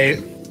yeah,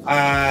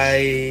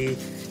 I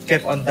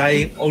kept on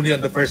dying only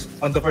on the first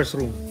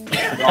room.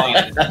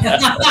 Right.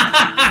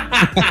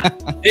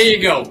 There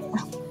you go.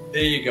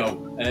 There you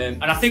go.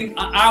 And I think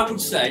I would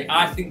say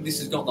this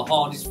has got the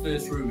hardest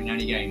first room in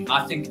any game.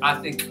 I think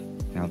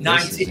Now,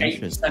 this is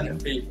 98%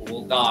 of people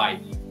will die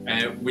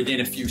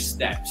within a few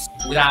steps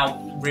without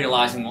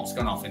realizing what's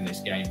gone off in this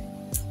game.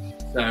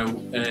 So,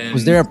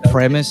 was there a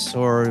premise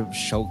or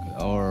show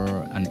or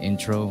an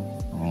intro?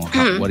 Or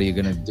what are you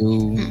gonna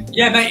do?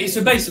 Yeah, mate.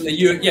 So basically,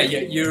 you're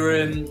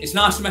it's an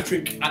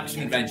isometric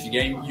action adventure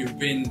game. You've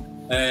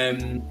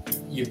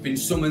been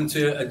summoned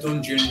to a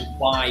dungeon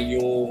by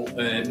your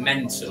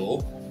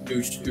mentor,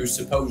 who's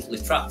supposedly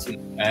trapped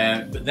in.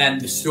 But then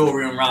the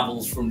story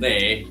unravels from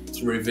there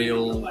to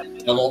reveal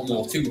a lot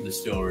more to the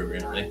story,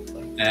 really.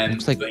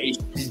 But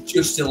it's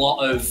just a lot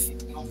of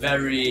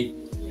very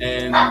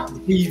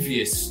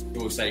devious,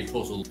 we'll say,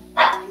 puzzles.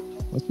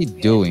 What's he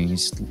doing?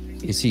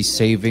 Is he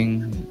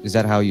saving? Is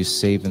that how you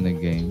save in the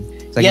game?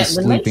 It's like he's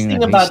the nice sleeping thing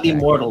in a about the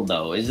haystack. Immortal,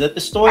 though, is that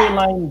the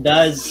storyline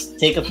does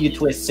take a few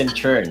twists and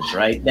turns,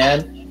 right,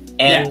 Dan?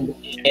 And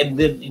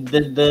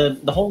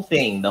the whole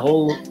thing,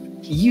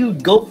 you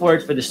go for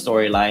it for the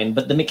storyline,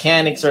 but the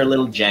mechanics are a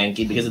little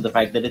janky because of the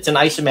fact that it's an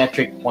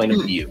isometric point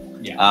of view.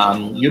 Yeah.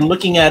 You're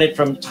looking at it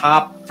from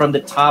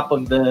the top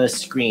of the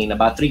screen,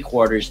 about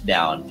 3/4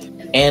 down,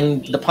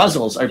 and the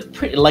puzzles are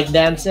pretty, like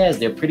Dan says,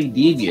 they're pretty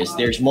devious.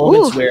 There's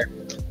moments where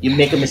you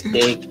make a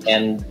mistake,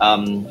 and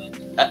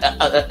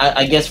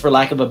I guess, for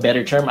lack of a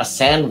better term, a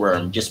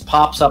sandworm just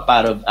pops up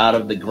out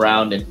of the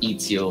ground and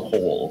eats you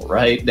whole,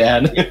 right,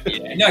 Dan?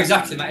 No,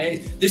 exactly,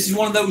 mate. This is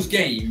one of those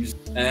games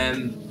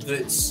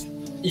that's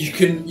you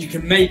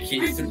can make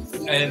it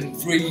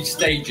 3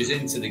 stages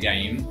into the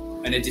game,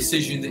 and a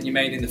decision that you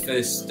made in the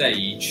first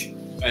stage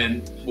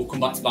will come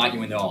back to bite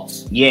you in the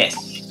arse. Yes.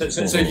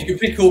 So you can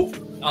pick up.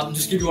 I'll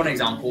just give you one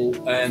example.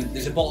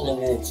 There's a bottle of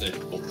water,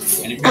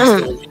 and it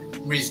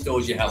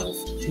restores your health.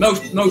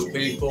 Most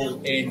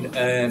people in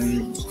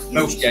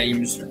most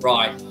games,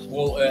 right?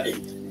 Water,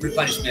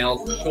 replenish my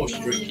health. Of course,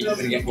 you drink it. You're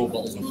going to get more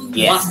bottles of water.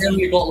 Yes. That's the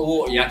only bottle of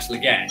water you actually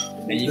get,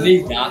 and you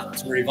need that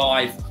to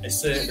revive a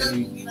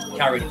certain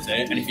character.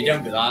 And if you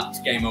don't do that, it's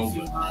game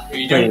over. But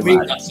you don't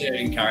read that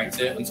certain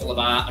character until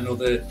about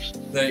another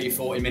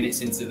 30-40 minutes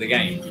into the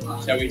game.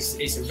 So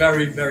it's a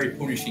very, very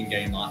punishing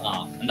game like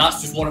that. And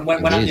that's just when I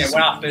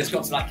first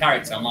got to that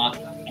character, I'm like,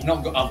 I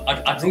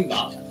drunk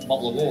that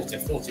bottle of water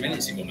 40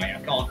 minutes ago, mate.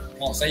 I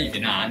can't save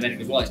you now. And then it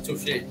goes, well, it's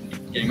tough shit.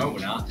 Game over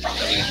now.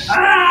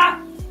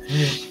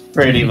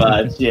 Pretty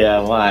much,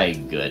 yeah. My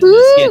goodness.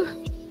 Yeah.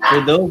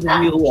 For those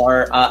of you who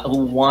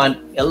want,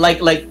 like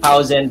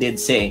Pausen did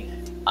say,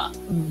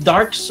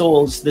 Dark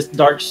Souls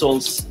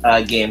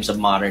games of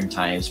modern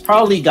times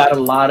probably got a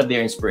lot of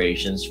their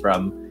inspirations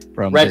from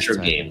retro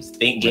games.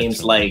 Think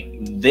games like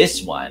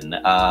this one,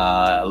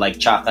 like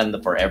Chakan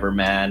the Forever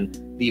Man,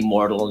 the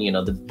Immortal,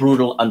 the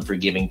brutal,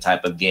 unforgiving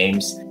type of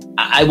games.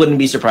 I wouldn't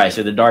be surprised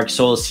if the Dark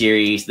Souls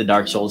series, the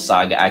Dark Souls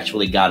saga,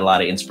 actually got a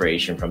lot of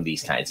inspiration from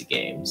these kinds of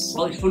games.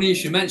 Well, it's funny you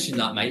should mention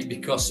that, mate,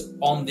 because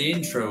on the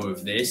intro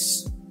of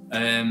this,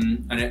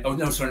 on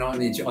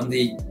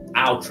the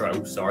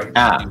outro, sorry.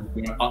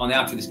 On the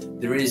outro of this,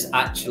 there is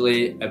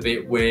actually a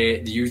bit where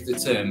they use the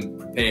term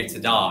 "prepare to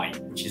die,"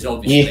 which is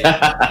obviously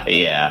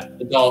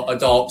a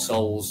Dark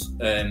Souls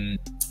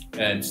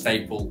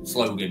staple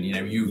slogan.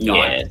 You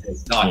die.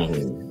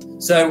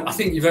 So I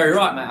think you're very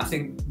right, mate. I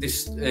think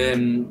this,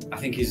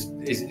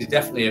 is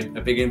definitely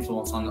a big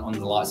influence on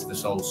the likes of the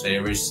Souls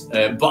series.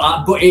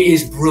 But it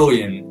is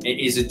brilliant. It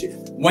is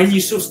when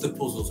you suss the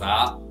puzzles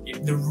out,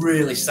 they're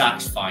really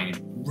satisfying,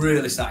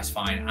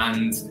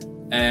 and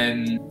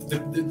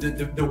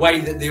the way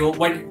that they all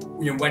when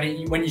you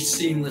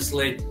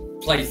seamlessly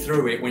play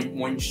through it,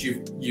 once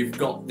you've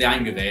got the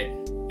hang of it,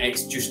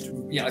 it's just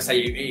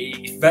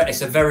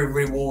it's a very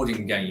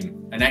rewarding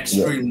game, an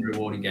extremely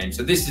rewarding game.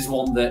 So this is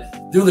one that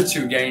the other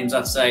 2 games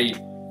I'd say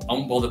I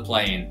won't bother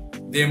playing.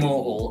 The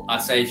Immortal,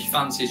 I'd say if you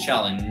fancy a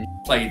challenge,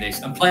 play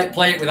this and play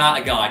it without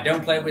a guide.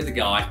 Don't play it with a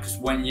guide, because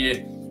when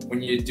you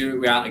do it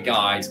without a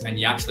guide and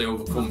you actually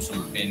overcome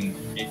something,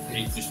 it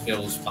just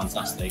feels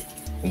fantastic.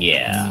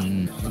 Yeah,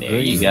 there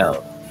you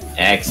go.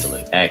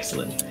 Excellent.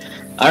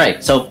 All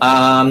right, so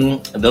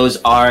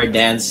those are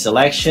Dan's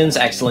selections.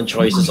 Excellent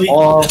choices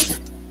all.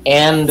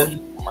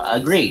 And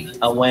agreed.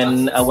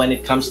 When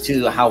it comes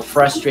to how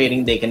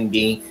frustrating they can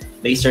be,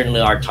 they certainly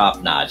are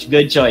top notch.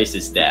 Good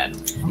choices, Dan.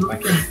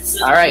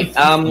 All right.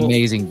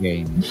 Amazing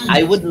game.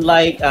 I would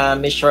like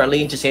Miss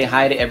Charlene to say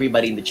hi to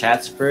everybody in the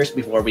chats first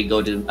before we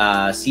go to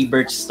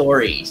Siebert's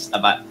stories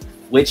about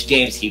which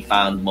games he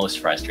found most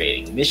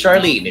frustrating. Miss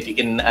Charlene,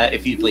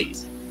 if you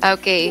please.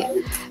 Okay,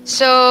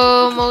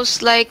 so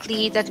most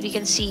likely that we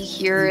can see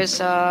here is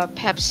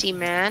Pepsi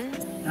Man.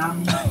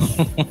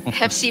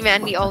 Pepsi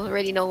Man, we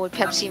already know what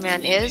Pepsi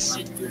Man is.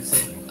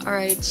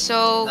 Alright,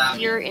 so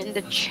here in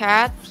the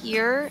chat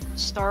here,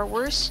 Star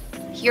Wars,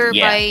 here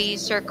by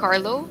Sir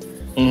Carlo.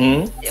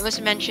 It was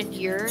mentioned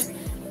here.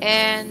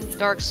 And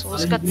Dark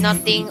Souls got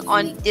nothing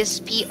on this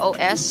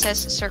POS, says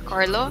Sir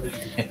Carlo.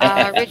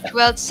 Rich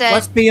Weld said,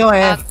 what's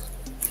POS?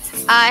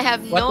 I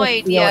have no What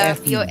idea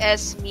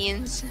POS POS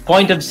means.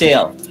 Point of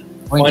sale.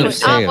 Point of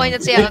sale. Point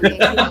of sale.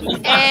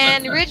 Okay.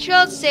 And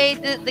Ritual say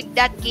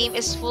that game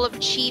is full of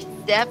cheap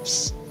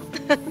depths.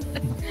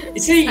 You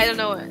see, I don't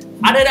know.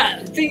 I don't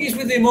know. The thing is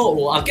with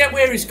Immortal, I get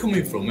where he's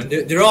coming from, and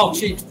there are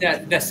cheap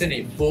deaths in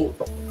it, but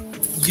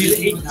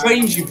it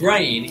trains your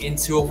brain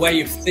into a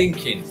way of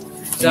thinking.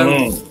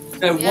 So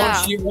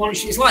once you,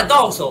 it's like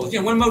Dark Souls.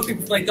 When most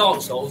people play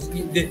Dark Souls,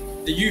 they're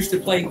used to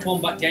playing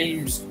combat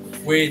games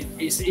where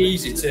it's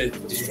easy to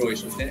destroy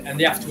something, and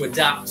they have to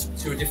adapt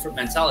to a different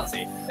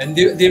mentality. And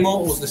the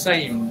Immortal's the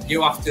same.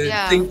 You have to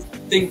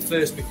think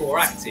first before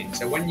acting.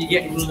 So when you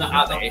get into that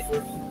habit,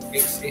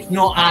 it's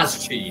not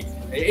as cheap.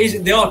 It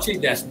is. They are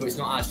cheap deaths, but it's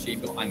not as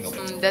cheap.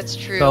 That's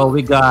true. So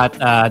we got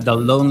the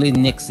Lonely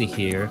Nixie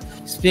here.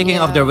 Speaking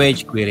of the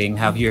rage quitting,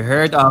 have you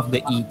heard of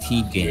the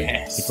E.T. game?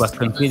 Yes. It was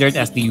considered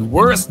as the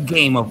worst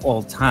game of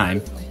all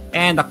time,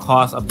 and the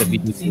cause of the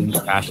video game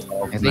crash.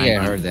 I think I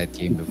heard that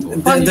game before.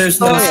 There's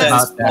no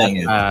sense playing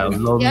it.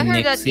 Lonely I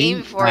heard that Nixie.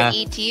 game before,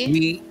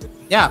 E.T.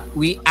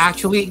 We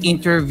actually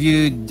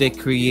interviewed the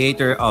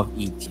creator of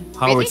E.T.,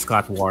 Howard Really?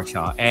 Scott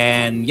Warshaw,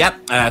 and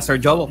Sir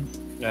Joel.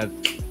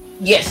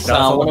 Yes,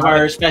 one of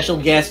our special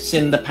guests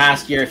in the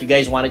past year. If you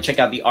guys want to check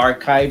out the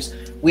archives,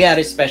 we had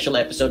a special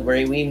episode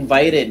where we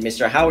invited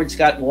Mr. Howard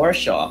Scott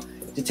Warshaw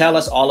to tell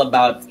us all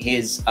about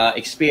his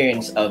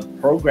experience of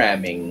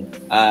programming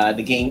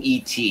the game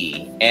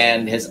E.T.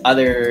 and his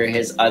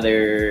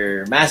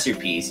other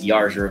masterpiece,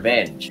 Yar's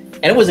Revenge.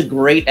 And it was a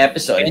great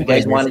episode. If you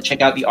guys want to check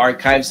out the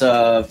archives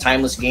of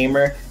Timeless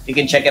Gamer, you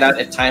can check it out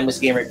at Timeless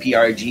Gamer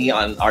PRG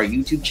on our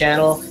YouTube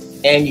channel.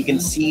 And you can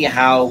see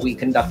how we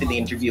conducted the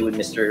interview with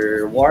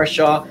Mr.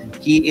 Warshaw.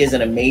 He is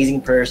an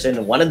amazing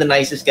person, one of the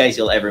nicest guys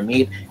you'll ever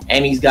meet.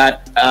 And he's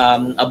got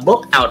a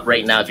book out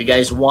right now. If you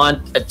guys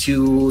want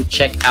to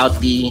check out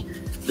the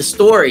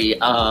story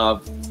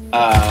of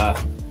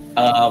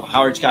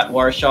Howard Scott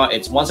Warshaw,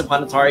 it's Once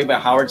Upon a Atari by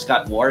Howard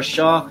Scott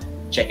Warshaw.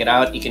 Check it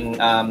out. You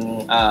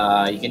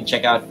can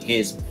check out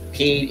his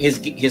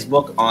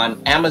book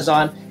on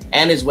Amazon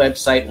and his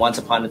website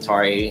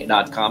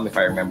onceuponatari.com, if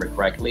I remember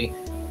correctly.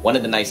 One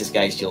of the nicest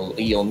guys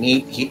you'll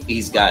meet.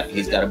 He's got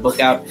a book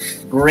out.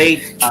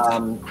 Great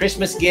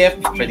Christmas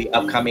gift for the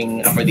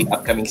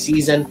upcoming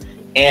season.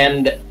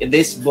 And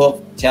this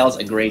book tells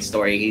a great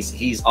story.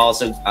 He's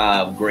also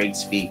a great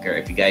speaker.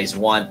 If you guys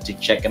want to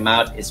check him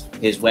out, his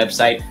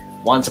website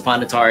Once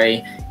Upon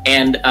Atari,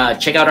 and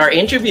check out our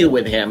interview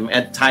with him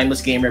at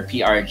Timeless Gamer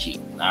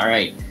PRG. All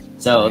right.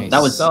 So nice.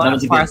 that was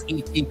as far as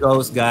E.T.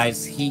 goes,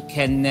 guys, he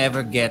can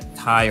never get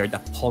tired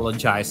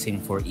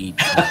apologizing for E.T.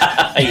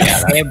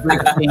 Every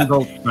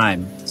single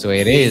time. So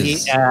it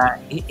is.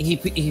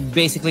 He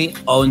basically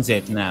owns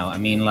it now. I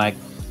mean, like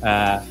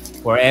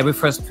for every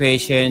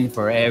frustration,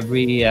 for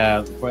every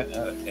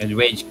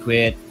rage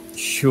quit,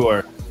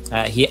 sure,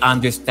 he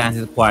understands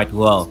it quite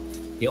well.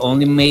 He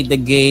only made the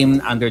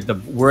game under the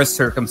worst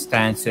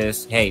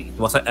circumstances. Hey, it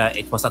was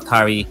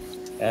Atari.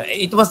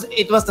 It was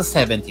the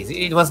 70s.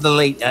 It was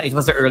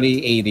the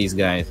early 80s,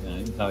 guys.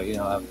 So I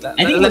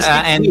think it was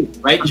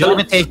right? The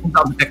limitations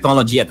of the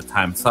technology at the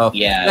time. So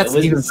let's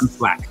give him some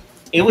slack.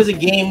 It was a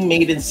game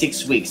made in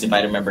 6 weeks, if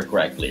I remember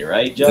correctly,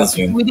 right, Joe?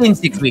 Within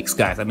 6 weeks,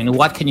 guys. I mean,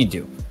 what can you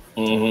do?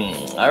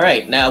 Mm-hmm. All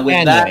right. Now,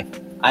 with that,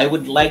 I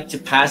would like to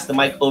pass the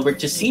mic over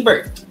to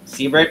Siebert.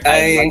 Siebert,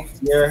 I'd like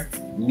to hear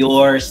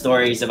your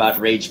stories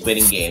about rage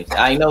quitting games.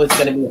 I know it's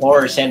going to be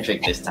horror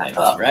centric this time,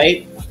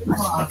 right?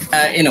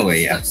 In a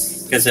way, yes.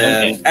 Because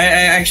I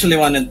actually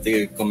wanted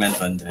to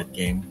comment on that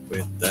game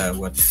with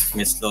what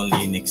Miss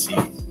Lonely Nixie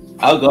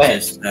go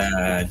ahead.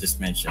 Just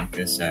mentioned.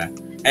 Because I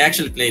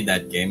actually played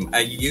that game. I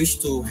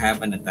used to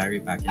have an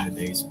Atari back in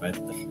the days, but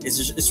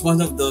it's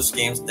one of those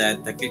games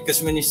that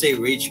because when you say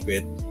rage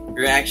quit,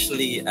 you're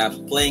actually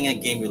playing a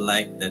game you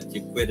like that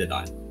you quit it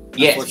on.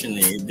 Yes.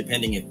 Unfortunately,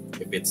 depending if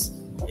it's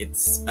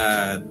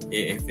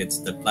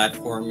the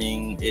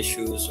platforming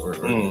issues or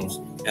those.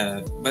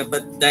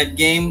 But that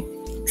game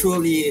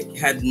truly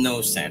had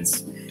no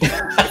sense.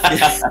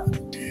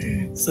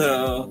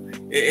 So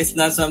it's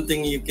not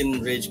something you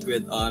can rage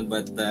quit on,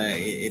 but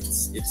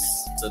it's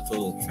a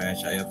total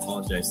trash. I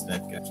apologize to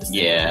that guy.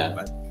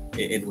 But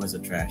it was a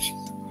trash.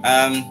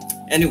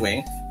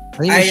 Anyway, I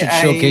think we should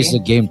showcase the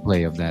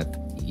gameplay of that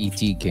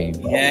E.T. game.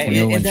 Yeah,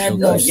 it had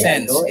no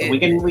sense. We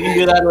can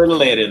do that a little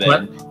later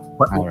then.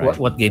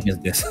 What game is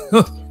this?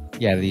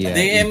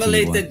 They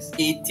emulated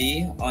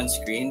E.T. on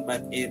screen,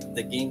 but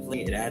the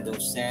gameplay, it had no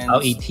sense.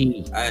 Oh,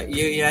 E.T.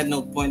 You had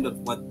no point of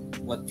what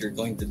you're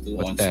going to do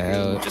on screen.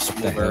 Hell? Just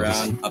move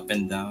around up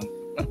and down.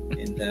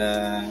 And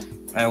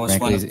I was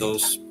one of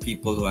those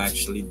people who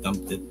actually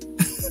dumped it.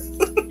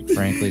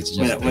 Frankly, it's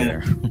just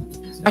there.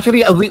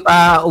 Actually,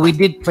 we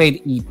did play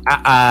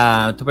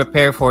to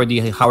prepare for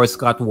the Howard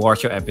Scott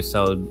Warshaw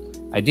episode.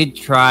 I did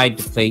try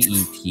to play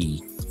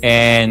E.T.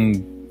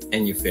 and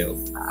you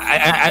failed.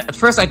 At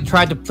first, I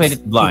tried to play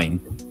it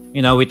blind,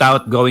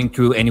 without going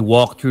through any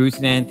walkthroughs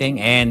and anything.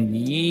 And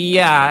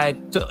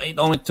it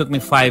only took me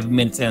 5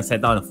 minutes, and I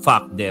said, "Oh,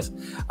 fuck this!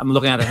 I'm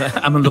looking at the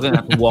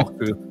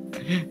walkthrough."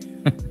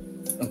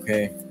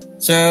 Okay,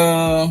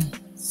 so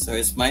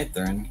it's my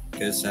turn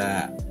because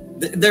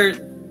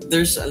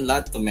there's a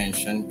lot to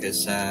mention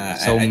because So I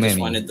just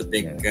many. wanted to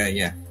pick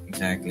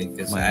exactly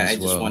because Might I as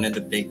just well. wanted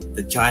to pick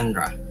the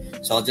genre.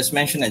 So I'll just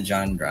mention a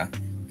genre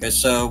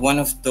because one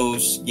of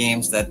those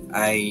games that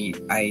I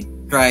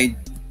tried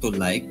to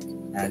like,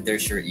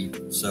 there's your Eve.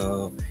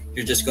 So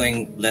you're just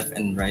going left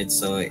and right.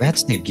 So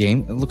That's the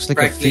game. It looks like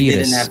a practically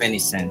fetus. didn't have any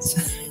sense.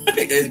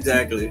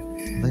 Exactly.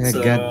 Like a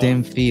So-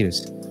 goddamn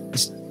fetus.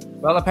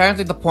 Well,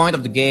 apparently the point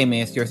of the game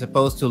is you're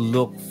supposed to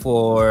look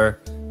for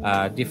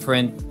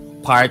different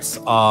parts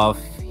of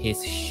his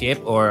ship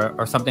or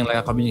something like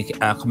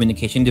a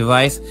communication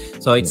device.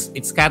 So it's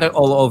scattered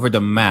all over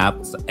the map,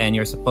 and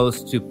you're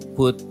supposed to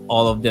put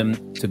all of them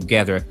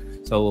together.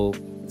 So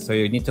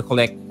you need to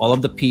collect all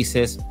of the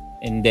pieces,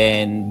 and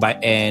then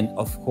and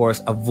of course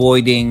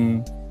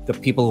avoiding the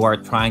people who are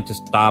trying to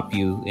stop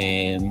you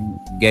and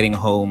getting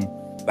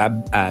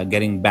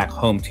back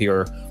home to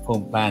your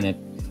home planet.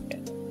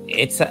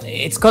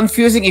 It's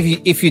confusing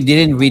if you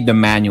didn't read the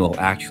manual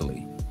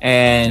actually.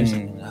 And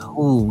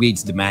who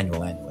reads the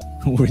manual anyway?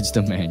 Where's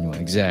the manual?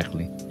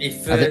 Exactly.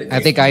 If, I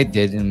think I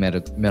did in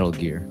Metal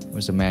Gear.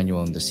 There's a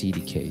manual in the CD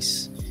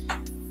case.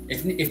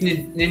 if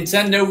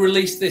Nintendo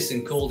released this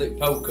and called it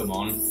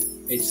Pokemon,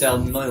 it'd sell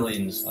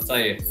millions. I'll tell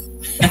you.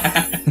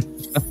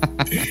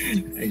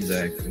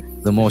 Exactly.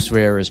 The most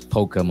rarest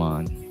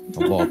Pokemon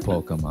of all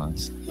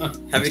Pokemons.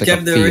 Have It's you like a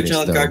kept the fetus,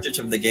 original though. cartridge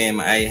of the game?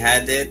 I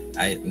had it.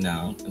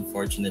 No,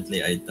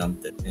 unfortunately, I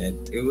dumped it.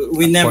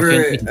 We never.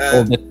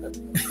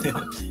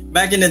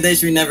 Back in the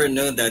days, we never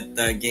knew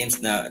that games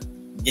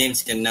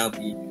can now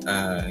be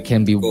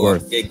Can be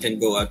worth. It can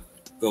go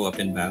up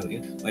in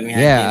value. When we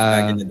had Yeah, games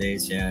back in the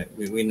days,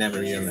 we never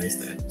realized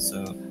that.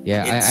 So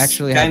Yeah, I it's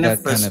actually had kind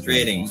of that kind of-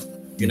 frustrating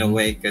in a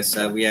way because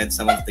we had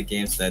some of the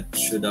games that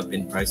shoot up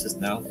in prices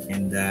now,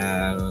 and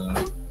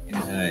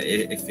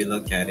if you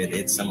look at it,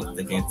 it's some of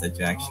the games that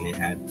you actually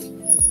had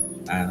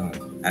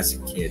as a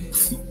kid.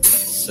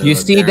 So You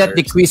see that there's-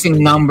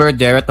 decreasing number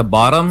there at the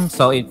bottom.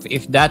 So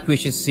if that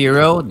reaches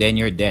 0, then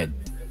you're dead.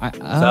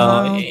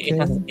 So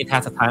it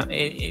has a time.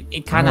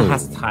 It kind of Oh.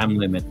 has a time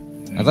limit.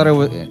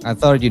 I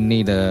thought you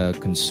need to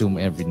consume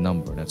every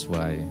number. That's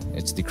why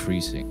it's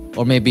decreasing,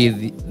 or maybe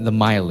the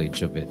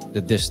mileage of it, the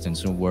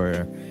distance of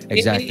where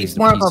exactly. It's is the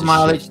more of piece a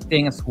mileage shit.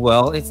 thing as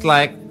well. It's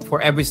like for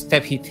every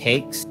step he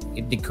takes,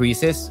 it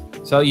decreases.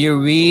 So you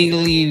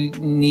really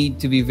need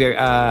to be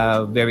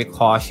very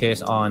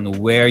cautious on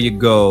where you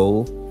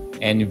go,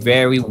 and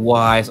very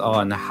wise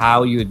on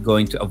how you're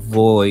going to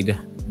avoid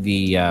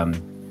the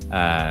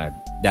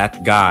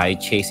that guy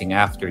chasing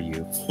after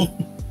you.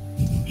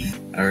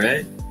 All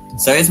right.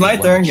 So it's my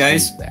turn,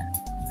 guys.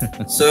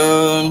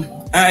 So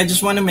I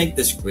just want to make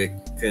this quick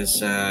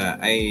because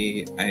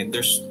I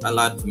there's a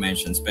lot to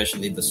mention,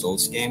 especially the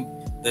Souls game.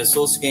 The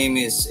Souls game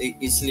is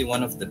easily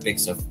one of the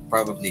picks of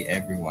probably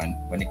everyone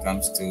when it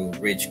comes to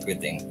rage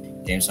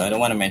quitting games. So I don't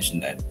want to mention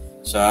that.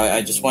 So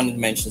I just wanted to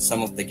mention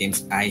some of the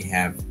games I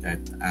have that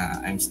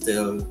I'm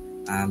still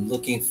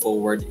looking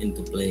forward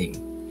into playing.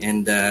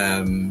 And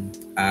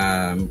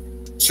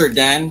Sir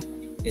Dan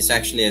is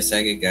actually a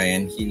Sega guy,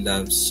 and he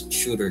loves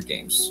shooter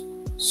games.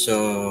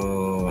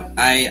 So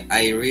I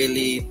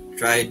really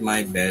tried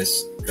my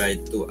best,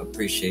 tried to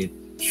appreciate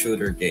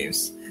shooter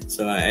games.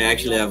 So I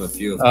actually have a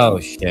few of them. Oh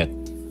shit!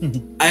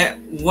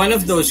 One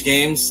of those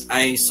games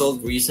I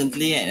sold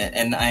recently,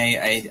 and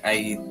I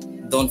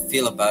don't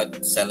feel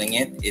about selling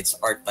it. It's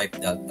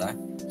R-Type Delta.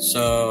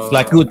 So It's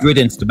like good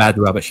riddance to bad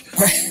rubbish.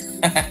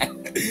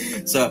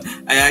 So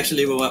I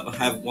actually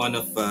have one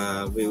of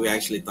we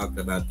actually talked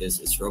about this.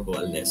 It's Robo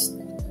Aleste.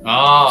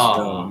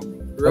 Oh,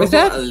 What is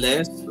that?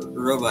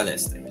 Robo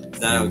Aleste. Is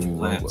that how you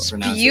pronounce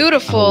it?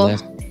 Beautiful.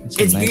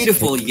 It's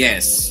beautiful,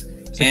 yes.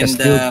 like a And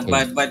skill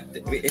game. but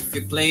if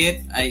you play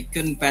it, I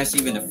couldn't pass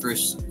even the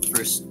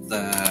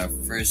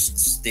first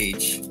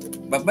stage.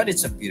 But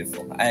it's a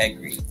beautiful. I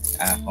agree.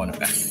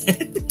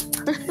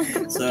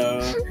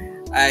 So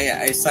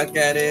I suck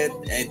at it.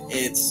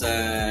 It's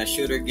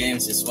shooter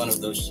games is one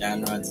of those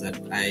genres that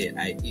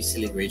I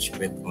easily rage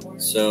quit on.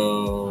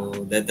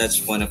 So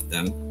that's one of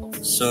them.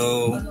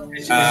 So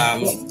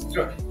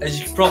as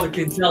you probably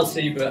can tell,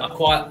 Siebert, I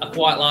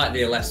quite like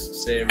the Aleste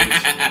series.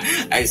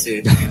 I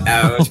see.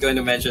 I was going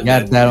to mention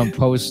Got that on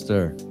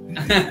poster.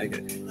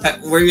 Okay.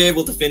 Were you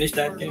able to finish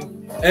that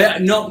game?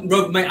 Not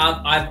Robo, mate.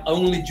 I've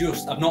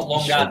not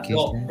long got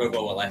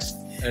Robo Aleste.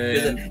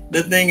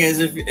 The thing is,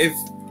 if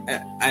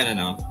I don't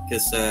know,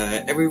 because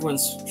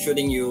everyone's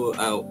shooting you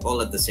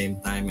all at the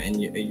same time,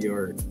 and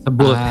you're It's a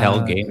bullet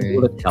hell game. okay.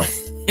 Bullet hell.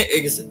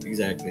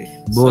 exactly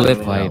Bullet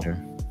So, Fighter.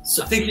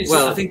 So, I think it's-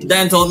 well, I think-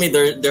 Dan told me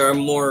there are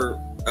more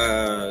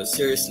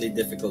seriously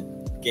difficult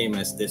game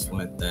as this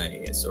one.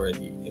 It's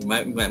already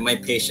my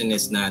patience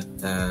is not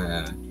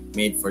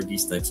made for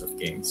these types of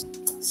games.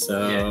 So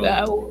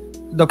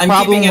The I'm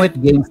problem keeping it- with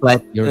games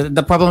like You're-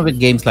 the problem with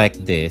games like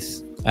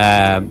this,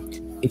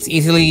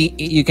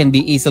 you can be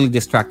easily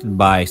distracted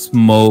by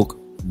smoke,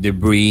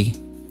 debris,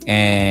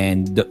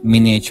 and the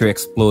miniature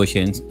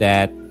explosions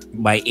that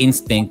by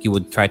instinct you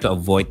would try to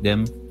avoid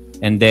them.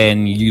 and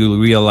then you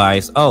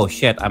realize, oh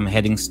shit, I'm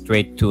heading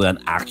straight to an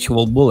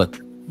actual bullet.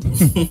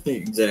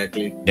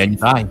 Exactly. Then you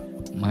die.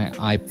 My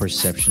eye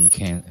perception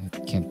can't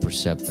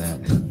percept that.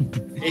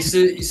 It's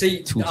you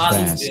see, Too I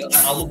fast.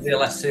 love the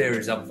LS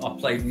series. I've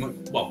played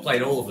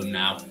played all of them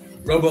now.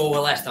 Robo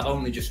LS I've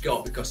only just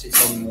got because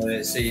it's on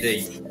the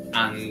CD,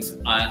 and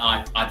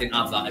I didn't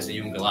have that as a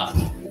younger lad.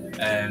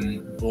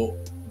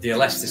 But the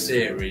Alesta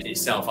series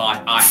itself,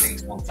 I think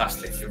is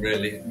fantastic.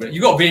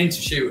 You've got to be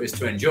into shooters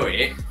to enjoy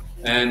it.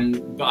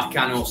 But I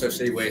can also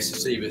see where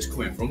Sasiba's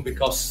coming from,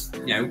 because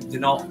they're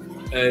not.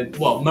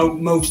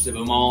 Most of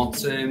them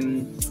aren't.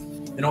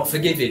 They're not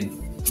forgiving.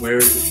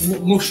 Whereas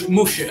Musha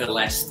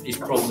Alest is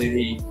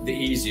probably the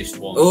easiest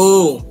one.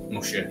 Oh,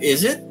 Musha.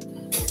 is it?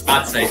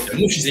 I'd say so.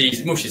 Mush is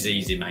easy. Mush is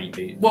easy,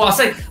 maybe. Well,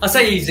 I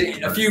say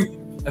easy. A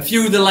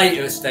few of the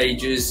later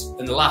stages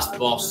and the last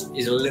boss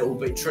is a little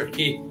bit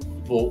tricky,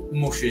 but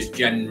Mush is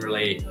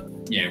generally,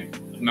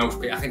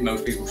 I think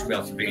most people should be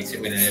able to beat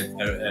it within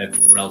a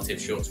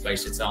relative short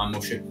space of time.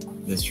 Musha.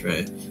 That's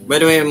right. By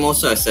the way, I'm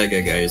also a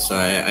Sega guy, so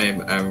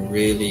I'm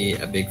really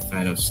a big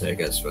fan of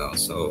Sega as well.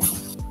 So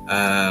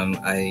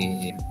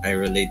I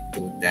relate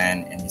to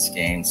Dan and his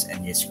games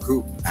and his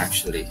group,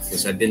 actually,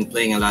 because I've been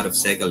playing a lot of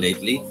Sega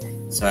lately.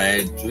 So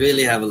I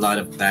really have a lot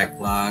of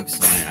backlogs.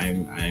 So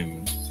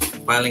I'm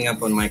piling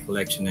up on my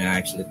collection and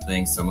actually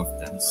playing some of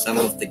them. Some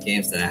of the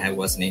games that I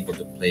wasn't able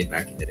to play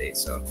back in the day.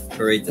 So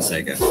hooray to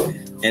Sega.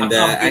 And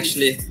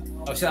actually...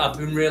 I've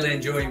been really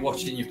enjoying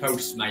watching your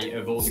posts, mate,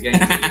 of all the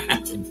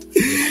games.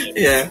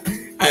 Yeah,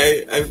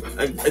 I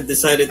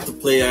decided to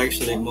play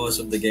actually most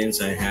of the games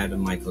I had in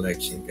my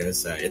collection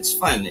because it's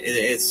fun.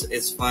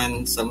 It's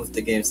fun. Some of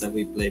the games that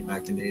we played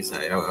back in the days,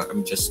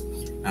 I'm just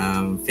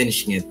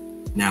finishing it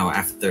now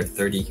after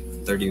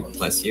 30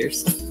 plus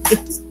years.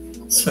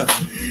 So,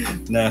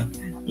 no,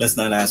 let's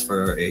not ask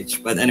for our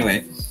age. But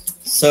anyway,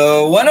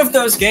 so one of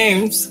those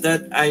games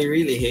that I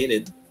really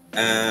hated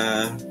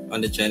on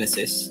the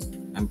Genesis,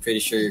 I'm pretty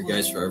sure you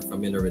guys are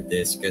familiar with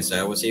this because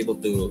I was able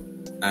to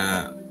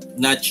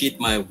not cheat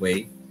my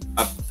way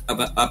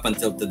up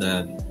until to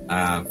the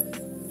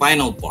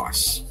final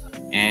boss,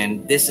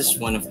 and this is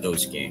one of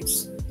those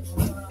games.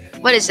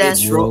 What is that?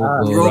 It's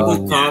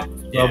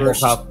RoboCop.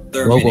 RoboCop.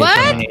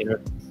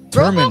 Terminator.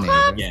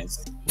 Terminator.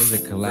 Yes. Was a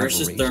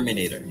Versus collaboration.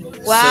 Terminator.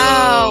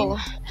 Wow.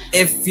 So,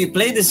 if you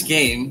play this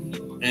game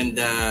and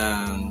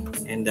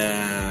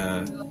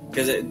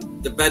because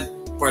the bad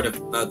part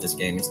about this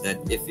game is that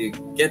if you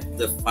get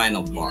the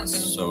final boss,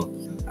 so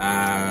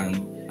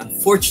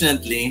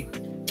unfortunately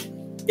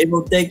it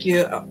will take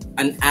you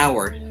an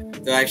hour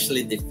to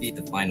actually defeat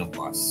the final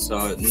boss.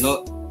 So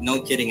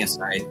no kidding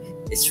aside,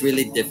 it's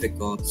really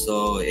difficult.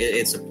 So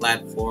it's a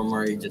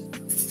platformer. You just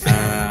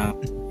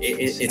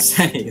it's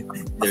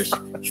there's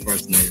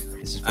Schwarzenegger.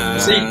 This is from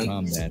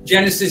Mortal Kombat.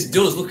 Genesis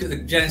does look at the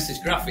Genesis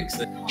graphics.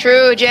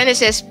 True,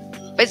 Genesis.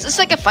 But it's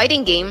like a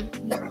fighting game.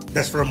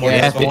 That's for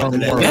Yeah, Mortal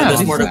Kombat. yeah, that's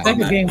this Mortal is like a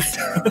Kombat. game.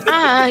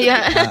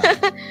 Yeah.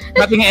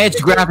 Cutting edge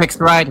graphics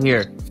right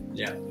here.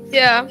 Yeah.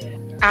 Yeah.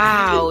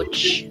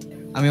 Ouch.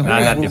 I mean,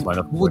 Not this one,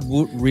 of who would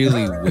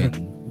really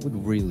win?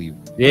 Would really?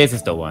 This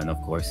is the one,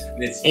 of course.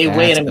 Hey,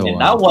 wait a That's the minute. one.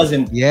 That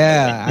wasn't.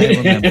 Yeah, I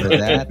remember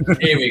that.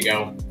 Here we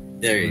go.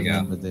 There you go.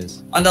 Remember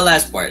this. On the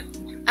last part. Go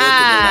to the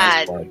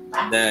last part.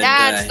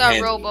 That's the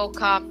head.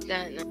 RoboCop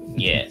then.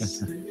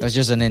 Yes. That's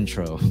just an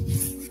intro.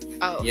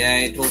 Oh. Yeah,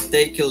 it will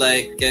take you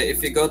like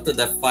if you go to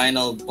the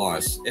final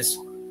boss.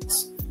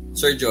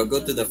 Sergio,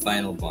 go to the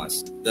final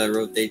boss. The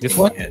rotating This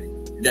one? head.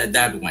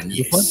 That one,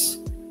 This yes.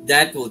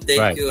 That will take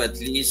Right. you at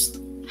least.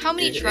 How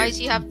many tries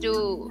you have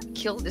to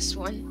kill this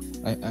one?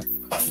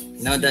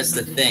 No, that's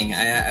the thing.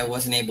 I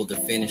wasn't able to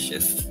finish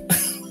it.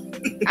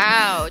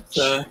 Ouch.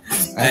 So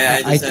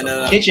I I just ended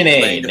up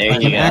KitchenAid. playing the There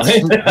final you boss.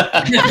 go.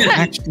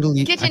 I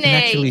can KitchenAid.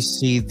 actually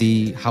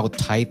see how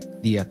tight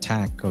the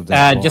attack of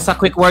the. Just a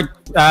quick word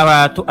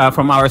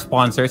from our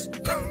sponsors.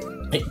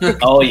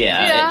 Oh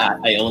yeah. Yeah.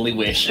 I only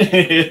wish.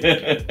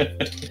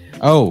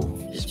 Oh,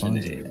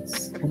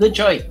 Good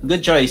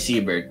choice,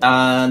 Seabird.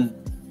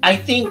 I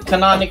think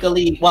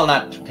canonically, well,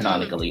 not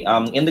canonically.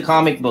 In the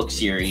comic book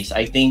series,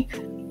 I think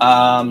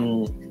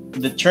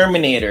the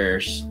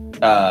Terminators,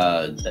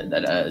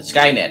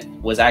 Skynet,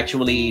 was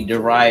actually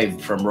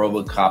derived from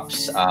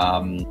RoboCop's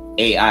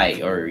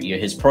AI or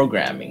his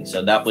programming.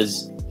 So that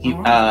was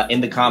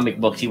in the comic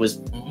books.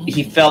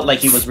 He felt like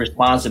he was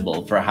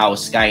responsible for how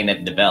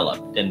Skynet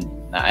developed, and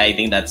I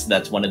think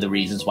that's one of the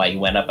reasons why he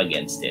went up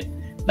against it.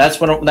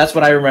 That's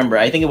what I remember.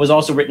 I think it was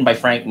also written by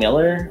Frank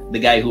Miller, the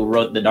guy who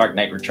wrote The Dark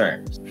Knight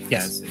Returns.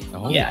 Yes.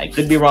 Oh. Yeah, I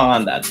could be wrong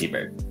on that,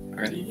 Seabird.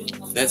 Alright.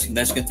 That's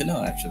good to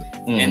know, actually.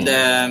 Mm.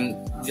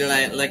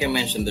 And like I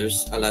mentioned,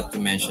 there's a lot to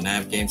mention. I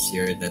have games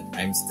here that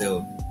I'm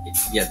still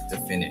yet to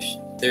finish.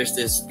 There's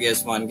this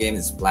PS1 game,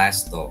 it's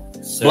Blasto.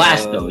 So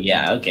Blasto,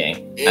 yeah,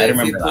 okay. I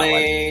remember that If one.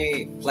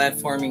 you play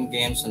platforming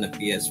games on the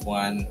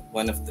PS1,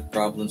 one of the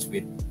problems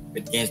with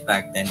games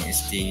back then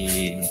is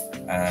the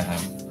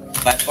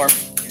platform.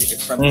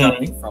 From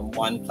jumping from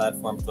one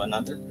platform to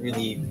another,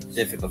 really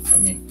difficult for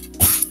me.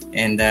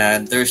 And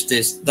there's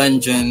this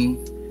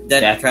dungeon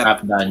Death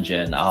Trap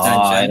Dungeon. Oh,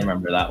 I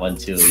remember that one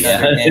too. Yeah,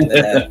 another game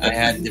that I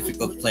had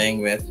difficult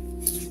playing with.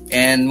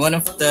 And one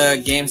of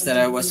the games that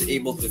I was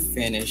able to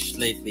finish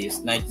lately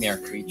is Nightmare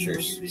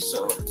Creatures.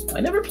 So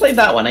I never played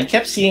that one. I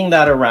kept seeing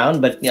that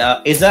around, but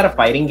is that a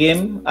fighting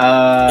game?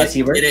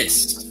 It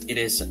is. It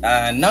is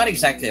not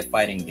exactly a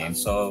fighting game.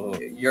 So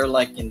you're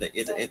like in the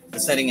the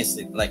setting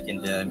is like in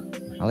the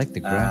I like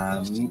the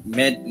graphics.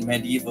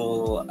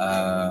 medieval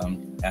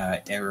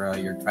era.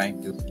 You're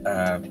trying to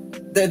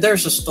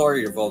there's a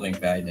story revolving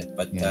behind it,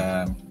 but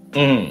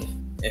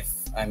if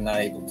I'm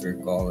not able to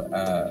recall,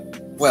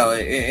 well,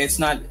 it's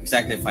not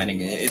exactly a fighting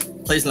game. It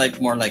plays like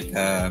more like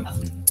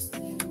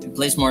it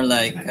plays more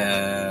like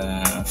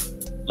a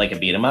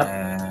beat 'em up.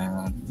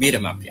 Beat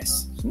 'em up,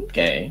 yes.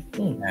 Okay.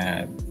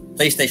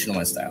 PlayStation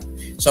 1 style.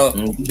 So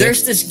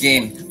there's this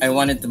game I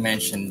wanted to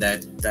mention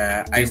that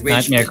I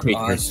raged on.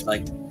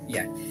 Like,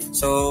 yeah.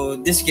 So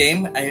this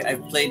game I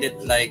played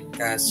it like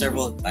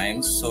several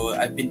times. So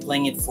I've been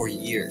playing it for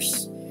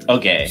years.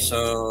 Okay.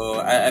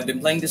 So I've been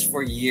playing this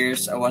for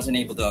years. I wasn't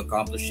able to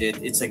accomplish it.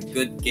 It's a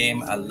good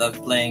game. I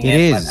love playing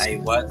it.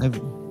 But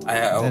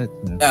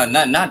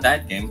not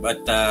that game,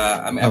 but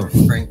I'm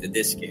referring to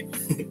this game.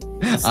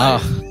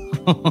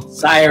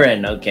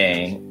 Siren.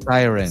 Okay.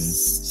 Siren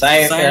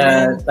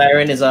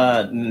is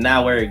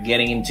now we're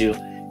getting into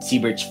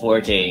Siebert's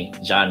forte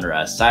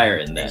genre.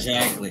 Siren. Then.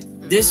 Exactly.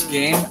 This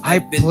game I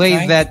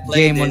played that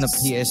game on the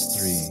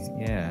PS3.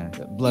 Yeah,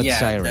 Blood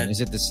Siren. Is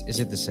it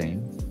the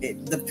same?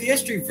 The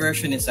PS3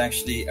 version is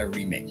actually a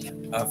remake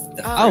of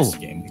the first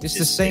game. It's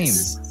the same.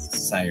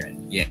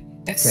 Siren. Yeah.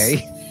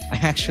 Okay. I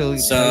actually.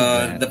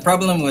 So the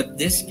problem with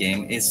this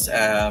game is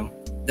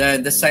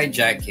the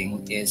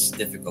sidejacking is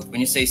difficult. When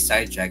you say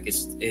sidejack,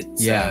 it's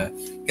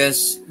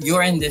because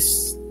you're in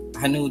this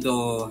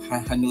Hanuda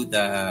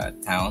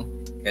town.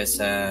 Because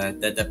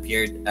that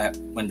appeared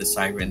when the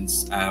siren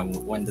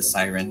when the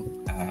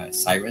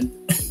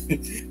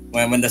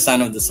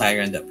son of the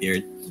siren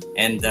appeared,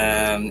 and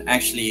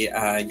actually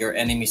your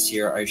enemies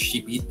here are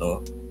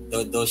Shibito.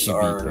 Those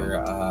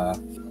are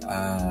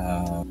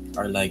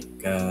like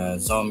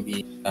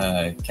zombie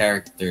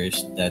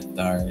characters that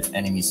are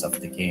enemies of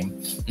the game.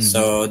 Mm-hmm.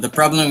 So the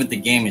problem with the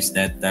game is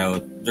that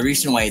the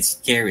reason why it's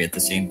scary at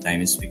the same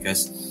time is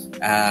because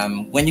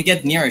when you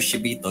get near a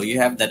Shibito, you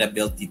have that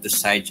ability to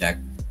sidejack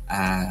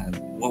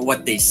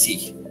what they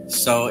see.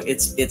 So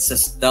it's a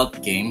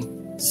stealth game.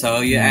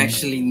 So you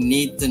actually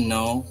need to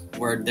know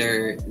where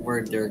they're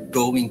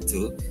going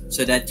to,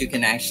 so that you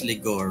can actually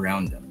go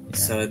around them. Yeah.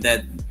 So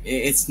that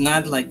it's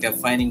not like a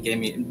fighting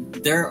game.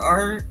 There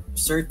are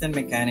certain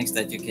mechanics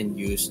that you can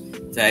use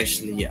to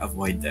actually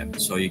avoid them.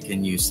 So you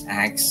can use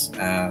axe,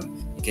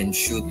 you can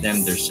shoot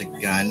them. There's a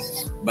gun,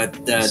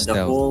 but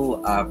the whole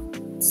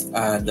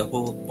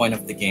point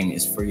of the game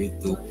is for you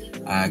to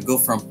go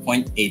from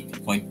point A to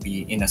point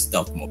B in a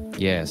stealth mode.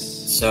 Yes.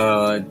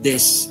 So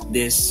this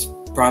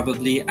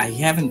probably, I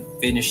haven't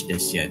finished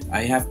this yet.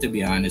 I have to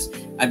be honest.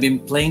 I've been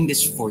playing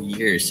this for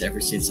years. Ever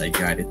since I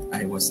got it,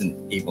 I wasn't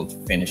able to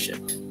finish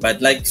it.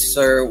 But like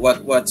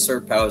what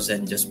Sir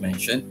Pausen just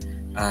mentioned,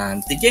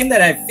 the game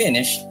that I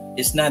finished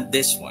is not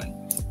this one,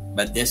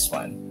 but this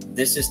one.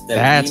 This is the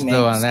That's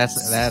the one. That's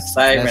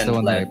the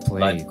one that I played.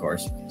 Blood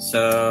Course.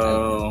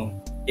 So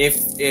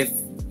if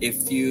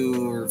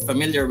you're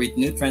familiar with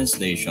New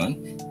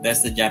Translation,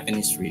 that's the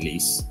Japanese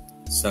release.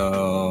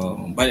 So,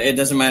 but it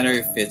doesn't matter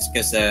if it's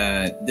because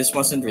this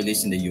wasn't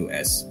released in the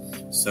US,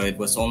 so it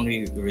was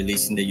only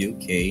released in the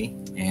UK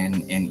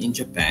and in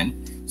Japan.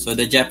 So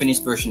the Japanese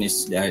version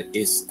is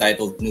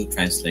titled New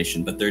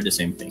Translation, but they're the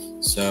same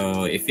thing.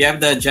 So if you have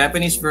the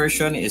Japanese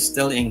version, it's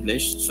still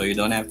English, so you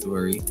don't have to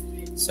worry.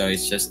 So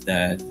it's just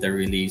that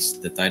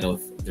the title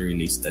of the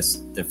release that's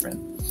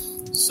different.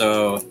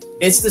 So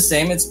it's the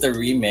same. It's the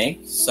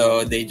remake.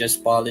 So they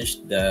just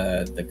polished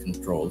the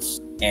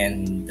controls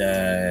and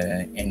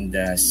the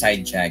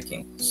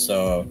sidejacking.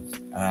 So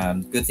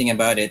good thing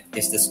about it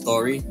is the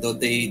story. Though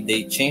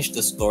they changed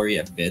the story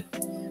a bit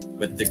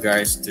with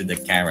regards to the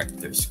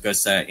characters,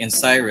 because in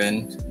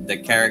Siren the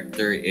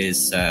character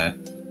is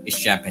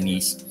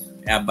Japanese,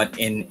 but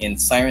in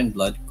Siren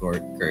Blood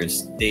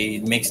Curse they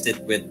mixed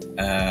it with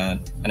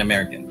an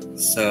American.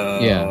 So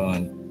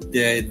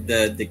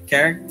the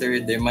character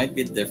there might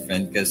be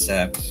different because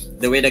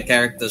the way the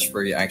characters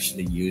were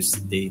actually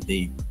used,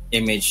 they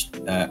imaged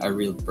a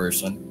real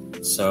person.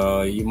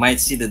 So you might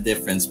see the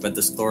difference, but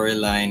the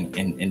storyline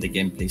and the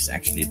gameplay is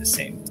actually the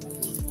same.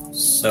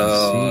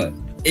 So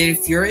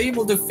if you're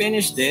able to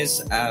finish this,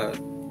 I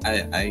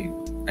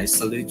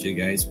salute you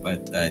guys.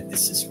 But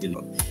this is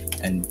really,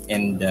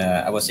 and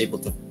I was able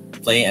to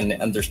play and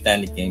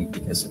understand the game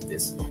because of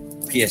this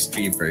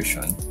PS3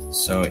 version.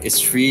 So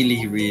it's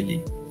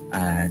really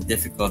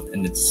difficult,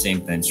 and at the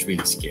same time it's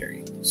really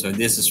scary. So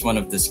this is one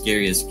of the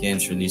scariest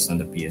games released on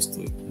the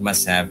PS2.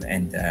 Must have,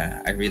 and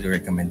I really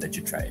recommend that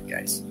you try it,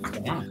 guys.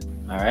 Yeah.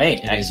 All right,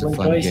 excellent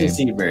choices,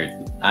 Siebert.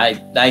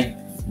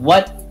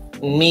 What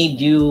made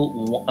you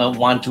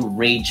want to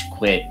rage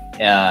quit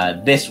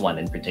this one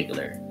in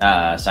particular,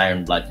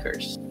 Siren Blood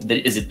Curse?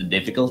 Is it the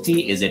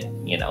difficulty? Is it,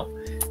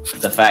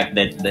 the fact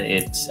that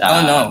it's...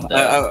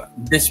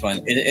 this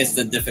one. It's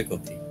the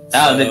difficulty.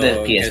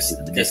 The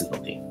PS2, the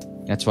difficulty.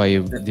 That's why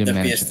you didn't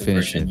manage to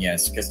finish version, it.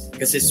 Yes,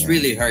 because it's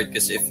really hard.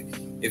 Because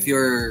if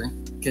you're...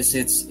 Because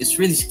it's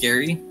really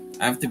scary.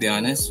 I have to be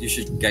honest. You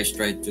should guys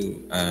try to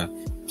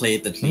play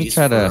it at Let me least.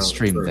 try to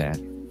stream that.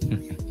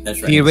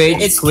 That's right. He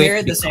rage It's quit scary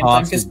at the same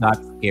time because because he's not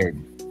scared.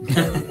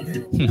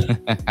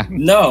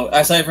 no,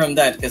 aside from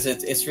that, because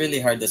it's really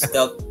hard. The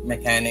stealth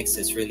mechanics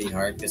is really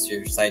hard because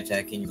you're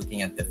sidejacking,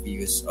 looking at the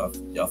views of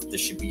the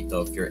Shibito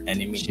of your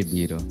enemy.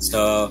 Shibito.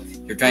 So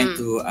you're trying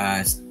to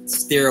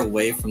steer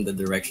away from the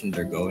direction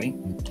they're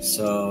going.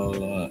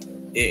 So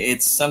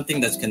it's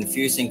something that's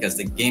confusing because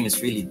the game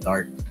is really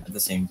dark at the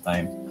same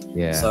time.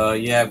 Yeah. So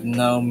you have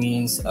no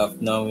means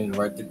of knowing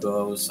where to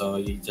go. So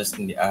you just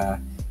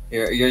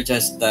you're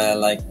just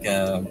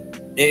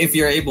if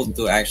you're able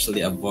to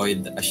actually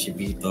avoid a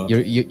Shibito,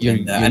 you're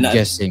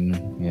guessing.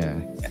 Yeah.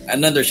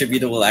 Another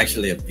Shibito will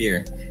actually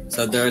appear.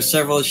 So there are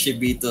several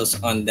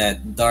Shibitos on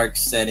that dark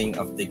setting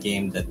of the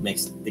game that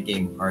makes the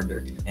game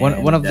harder.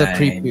 One of the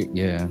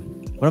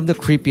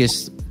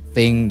creepiest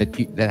thing that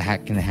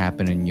can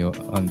happen in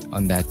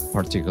on that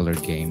particular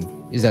game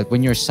is that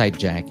when you're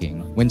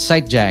sidejacking,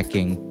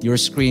 your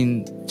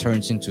screen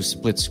turns into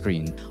split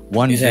screen.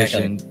 One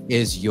vision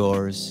is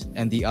yours,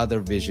 and the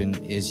other vision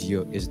is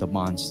the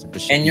monster.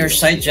 And you're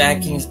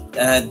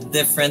sidejacking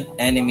different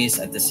enemies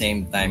at the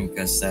same time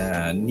because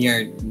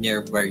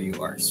near where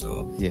you are.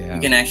 So you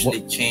can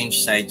actually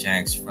change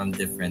sidejacks from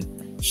different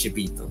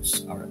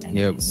Shibitos or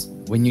enemies. Yeah,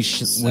 when you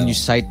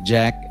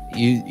sidejack,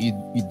 you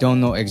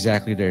don't know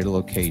exactly their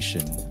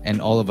location,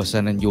 and all of a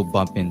sudden you'll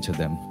bump into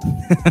them.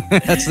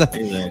 That's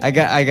I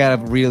got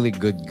a really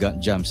good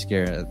jump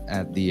scare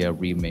at the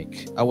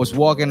remake. I was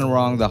walking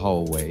along the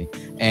hallway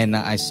and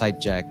I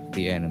sidejacked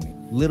the enemy.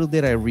 Little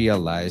did I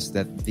realize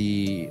that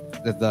the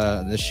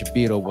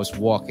Shibito was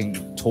walking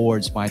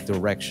towards my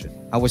direction.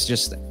 I was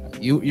just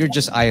you're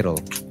just idle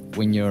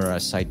when you're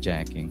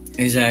sidejacking.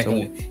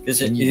 Exactly.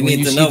 So you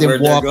need to know where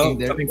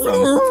they're coming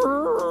from.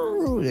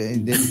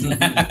 And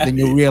then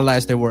you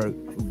realize they were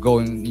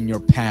going in your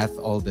path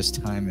all this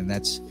time, and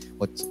that's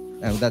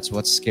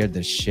what scared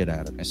the shit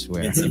out of me, I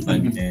swear. It's a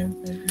fun game.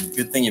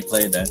 Good thing you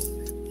played that.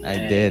 I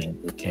did.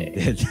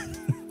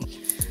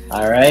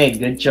 All right,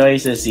 good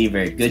choices,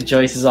 Seaver. Good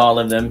choices, all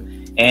of them,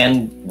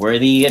 and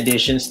worthy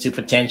additions to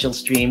potential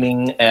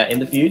streaming in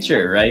the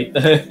future, right?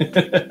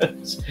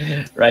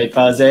 Right,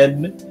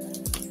 Fawzed?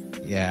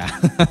 Yeah.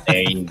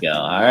 There you go.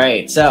 All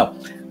right, so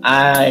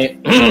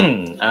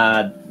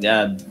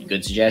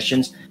good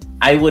suggestions.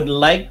 I would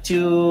like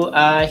to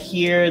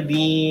hear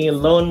the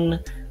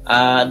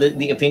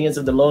the opinions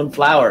of the lone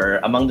flower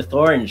among the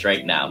thorns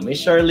right now,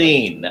 Miss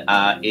Charlene.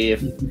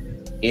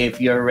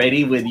 If you're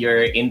ready with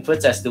your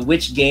inputs as to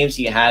which games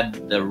you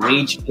had the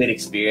rage quit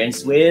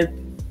experience with,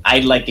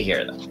 I'd like to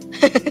hear them.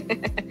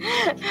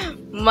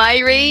 My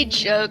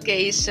rage.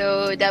 Okay,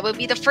 so that would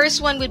be the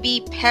first one would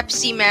be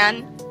Pepsi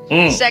Man.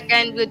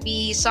 Second would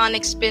be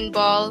Sonic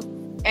Spinball.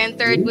 And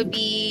third would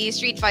be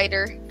Street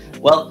Fighter.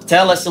 Well,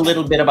 tell us a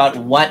little bit about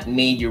what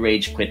made you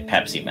rage quit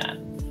Pepsi Man.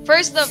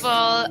 First of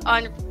all,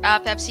 on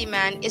Pepsi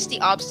Man is the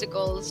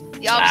obstacles.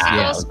 The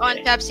obstacles on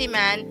Pepsi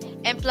Man,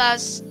 and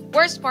plus,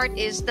 worst part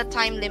is the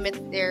time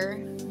limit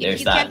there. If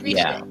you can't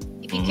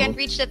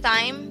reach the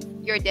time,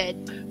 you're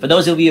dead. For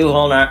those of you who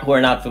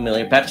are not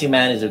familiar, Pepsi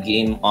Man is a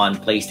game on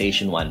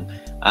PlayStation 1,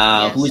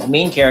 whose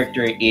main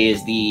character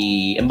is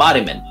the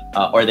embodiment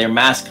or their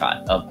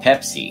mascot of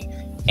Pepsi.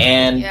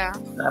 And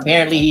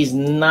apparently he's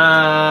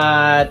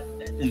not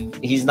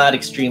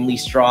extremely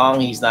strong.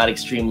 He's not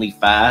extremely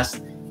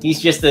fast. He's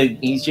just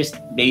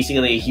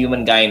basically a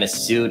human guy in a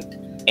suit,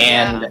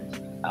 and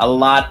a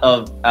lot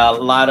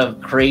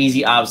of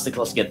crazy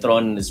obstacles get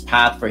thrown in his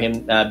path for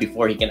him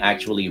before he can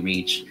actually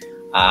reach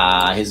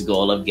his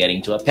goal of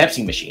getting to a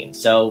Pepsi machine.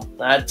 So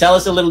tell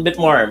us a little bit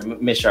more,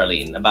 Miss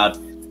Charlene, about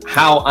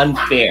how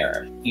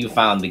unfair you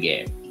found the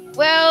game.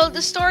 Well,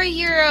 the story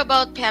here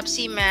about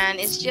Pepsi Man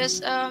is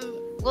just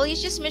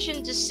he's just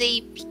missioned to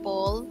save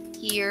people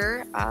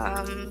here,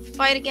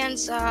 fight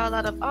against a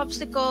lot of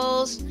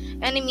obstacles,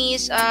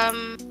 enemies.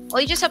 All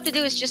you just have to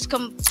do is just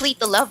complete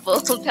the level.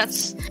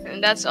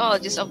 That's all.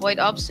 Just avoid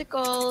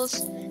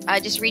obstacles.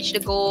 Just reach the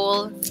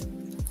goal.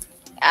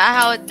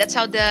 That's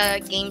how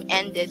the game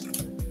ended,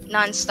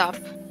 non-stop.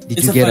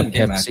 Did you get a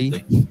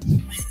Pepsi?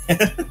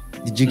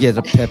 Did you get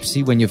a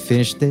Pepsi when you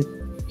finished it?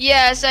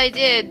 Yes, I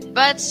did,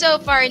 but so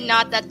far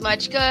not that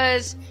much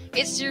because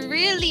it's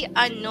really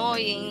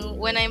annoying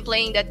when I'm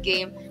playing that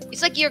game.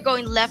 It's like you're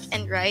going left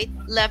and right,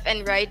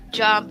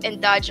 jump and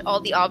dodge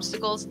all the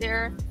obstacles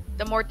there.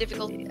 The more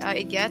difficult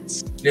it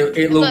gets.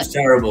 It looks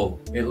terrible.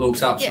 It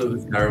looks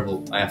absolutely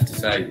terrible, I have to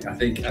say. I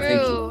think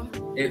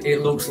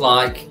it looks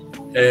like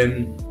there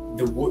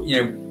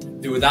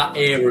was that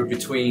era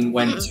between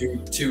when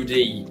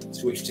 2D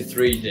switched to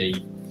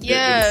 3D.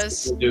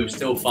 Yes. They're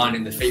still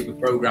finding the feet with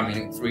programming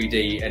in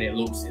 3D, and it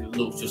looks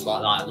just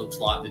like that. It looks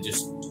like they're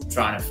just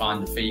trying to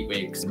find the feet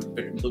with,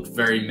 but it looks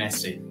very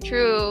messy.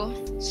 True.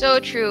 So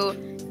true.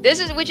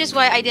 Which is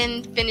why I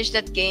didn't finish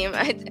that game.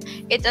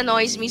 It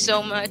annoys me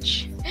so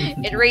much.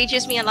 It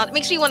rages me a lot. It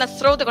makes me want to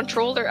throw the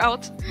controller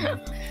out.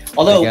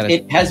 Although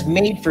it has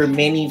made for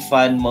many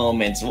fun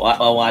moments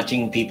while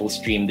watching people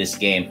stream this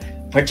game,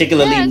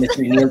 particularly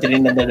Mr. Neil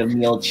Trinidad of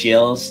Neil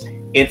Chills.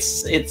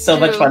 It's so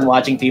much fun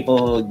watching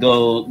people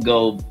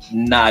go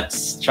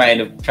nuts trying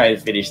to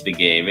finish the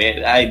game.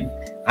 I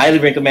highly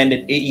recommend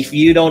it. If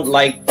you don't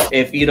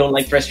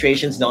like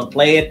frustrations, don't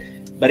play it.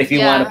 But if you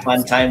want a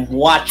fun time,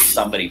 watch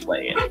somebody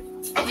play it.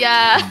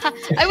 Yeah,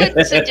 I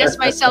would suggest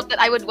myself that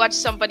I would watch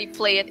somebody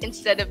play it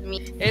instead of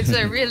me.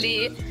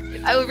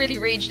 I would really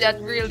rage that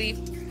really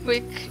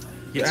quick.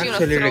 You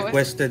actually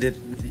requested it.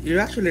 You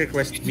actually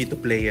requested me to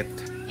play it.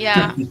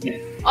 Yeah.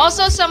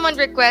 Also, someone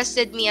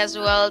requested me as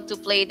well to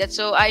play that,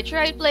 so I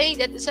tried playing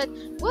that. And said,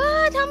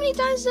 "What? How many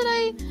times did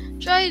I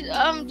try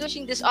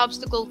doing this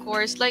obstacle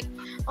course? Like,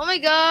 oh my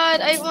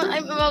god,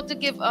 I'm about to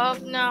give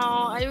up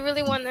now. I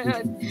really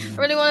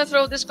wanna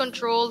throw this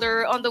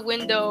controller on the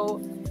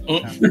window."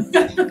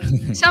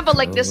 Example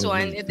like this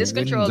one, this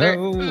controller.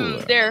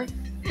 There.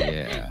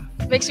 Yeah.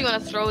 Makes you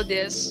want to throw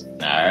this.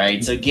 All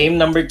right. So game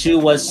number 2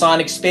 was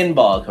Sonic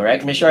Spinball,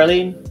 correct, Miss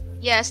Charlene?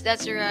 Yes,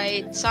 that's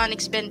right. Sonic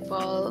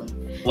Spinball.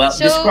 Well,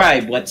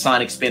 describe what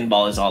Sonic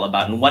Spinball is all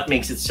about and what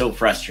makes it so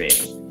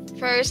frustrating.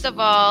 First of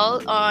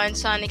all, on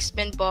Sonic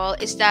Spinball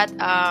is that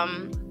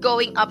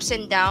going ups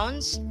and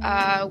downs.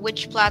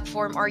 Which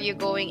platform are you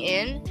going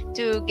in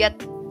to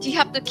get? You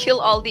have to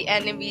kill all the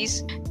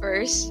enemies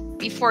first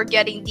before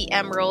getting the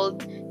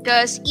emerald,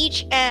 because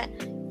each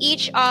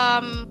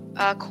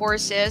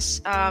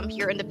courses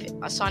here in the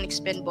Sonic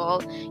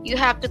Spinball, you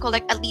have to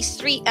collect at least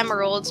 3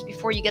 emeralds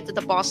before you get to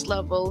the boss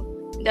level.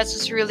 That's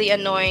just really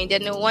annoying.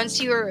 Then once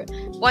you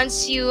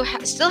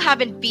still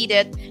haven't beat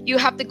it, you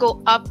have to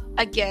go up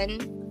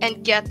again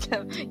and get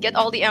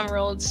all the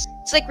emeralds.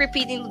 It's like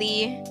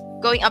repeatedly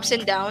going ups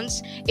and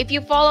downs. If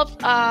you fall off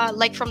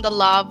like from the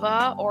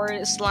lava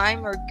or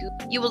slime or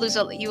goop, you will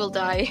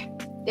die.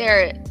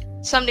 There,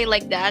 something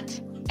like that.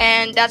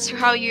 And that's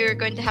how you're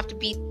going to have to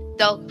beat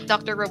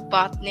Dr.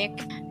 Robotnik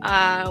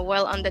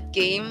while on that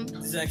game.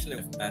 This is actually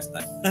a fast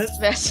time.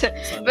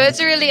 But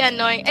it's really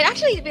annoying. And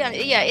actually, to be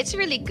honest, yeah, it's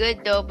really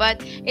good though,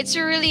 but it's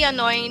really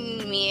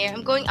annoying me.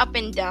 I'm going up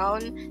and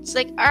down. It's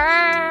like,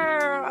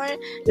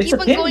 it's a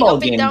pinball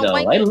game though.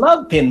 I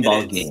love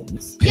pinball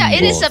games. Yeah,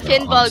 it is a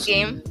pinball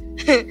game.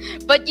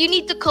 But you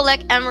need to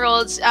collect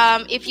emeralds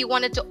if you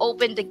wanted to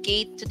open the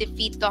gate to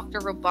defeat Dr.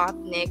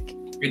 Robotnik.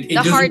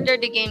 The harder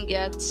the game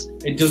gets.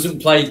 It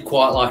doesn't play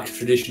quite like a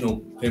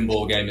traditional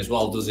pinball game as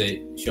well, does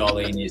it,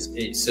 Charlene?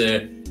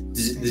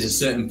 There's a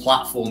certain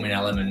platforming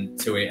element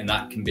to it, and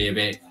that can be a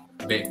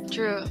bit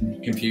True.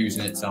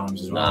 confusing at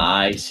times as well.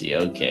 I see.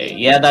 Okay,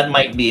 yeah, that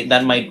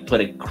might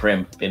put a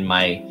crimp in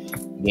my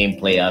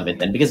gameplay of it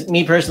then, because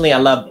me personally, I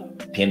love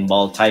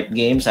pinball type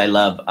games. I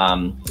love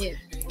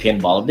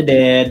Pinball of the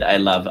Dead. I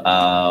love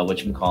a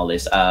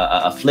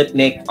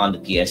Flipnik on the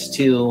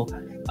PS2.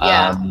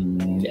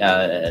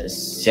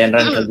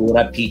 Senran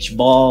Kagura Peach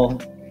Ball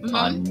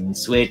on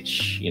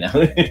Switch.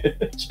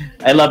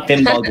 I love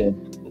pinball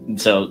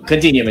games. So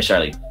continue, Miss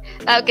Charlie.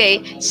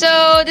 Okay,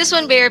 so this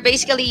one, Bear,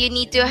 basically you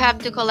need to have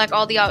to collect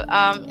all the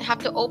have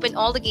to open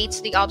all the gates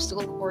to the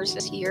obstacle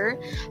courses here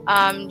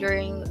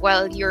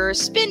while you're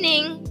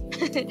spinning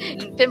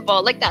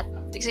pinball like that.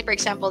 Say, for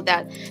example,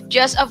 that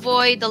just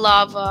avoid the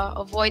lava,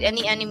 avoid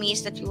any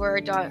enemies that you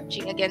are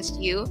dodging against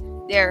you.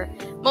 There,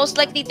 most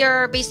likely there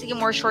are basically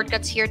more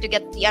shortcuts here to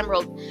get the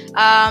emerald.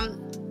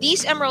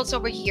 These emeralds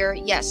over here,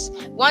 yes,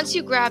 once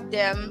you grab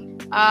them,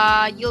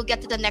 you'll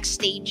get to the next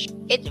stage.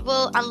 It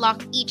will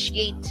unlock each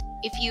gate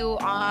if you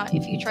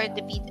try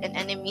to beat an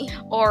enemy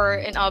or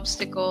an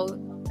obstacle.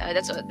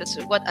 That's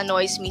what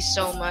annoys me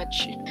so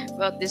much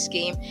about this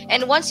game.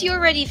 And once you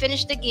already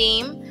finish the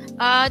game,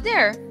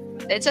 there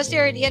it says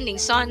there at the ending,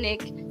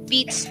 Sonic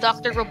beats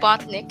Dr.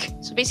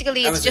 Robotnik. So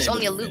basically, it's just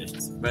only a loop.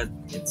 But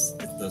it's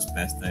those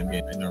pastime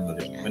games I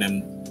normally when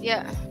I'm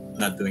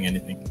not doing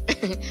anything.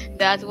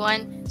 That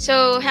one.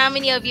 So how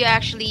many of you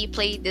actually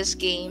played this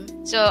game?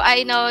 So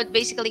I know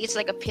basically it's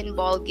like a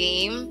pinball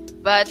game,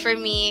 but for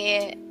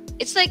me,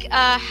 it's like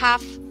a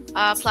half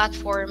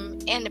platform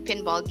and a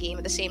pinball game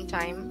at the same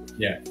time.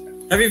 Yeah.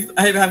 Have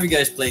you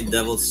guys played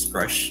Devil's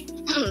Crush?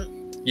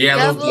 Yeah,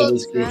 I love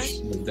Devil's Crush.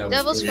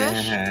 Devil's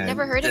Crush?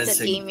 Never heard of that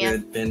game yet.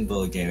 It's a good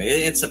pinball game.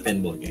 It's a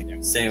pinball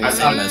game. Same as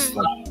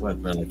what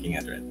we're looking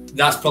at right.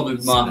 That's probably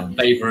my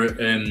favorite.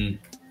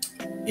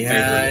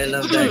 I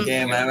love that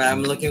game.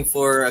 I'm looking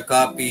for a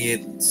copy.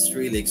 It's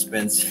really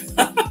expensive.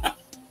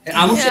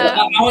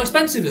 How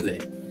expensive is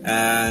it?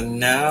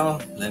 Now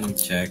let me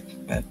check.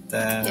 But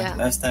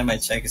last time I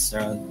checked, it's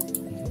around.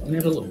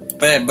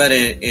 But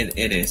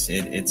it's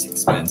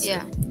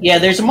expensive. Yeah,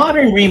 there's a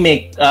modern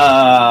remake.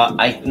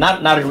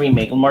 Not a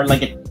remake, more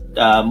like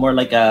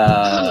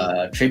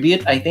a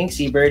tribute. I think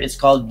Seabird. It's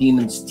called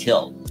Demon's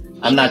Till.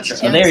 I'm not sure.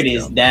 Oh, there it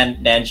is.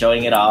 Dan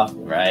showing it off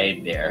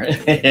right there.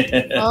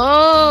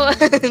 Oh,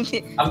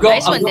 I've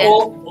got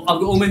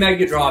all my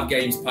Mega Drive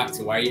games packed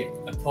away,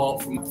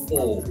 apart from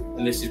 4,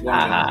 and this is one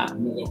of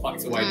them. I've got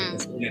packed away because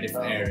it's in a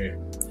different area.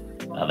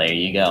 Well, there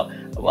you go.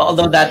 Well,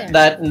 although that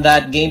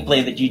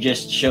gameplay that you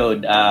just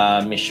showed,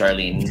 Miss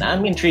Charlene,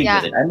 I'm intrigued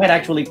with it. I might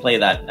actually play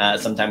that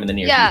sometime in the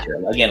near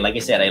future. Again, like I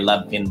said, I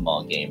love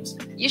pinball games.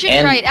 You should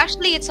try it.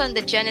 Actually, it's on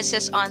the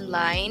Genesis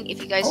Online.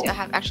 If you guys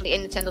have actually a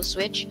Nintendo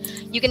Switch,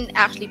 you can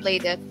actually play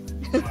that.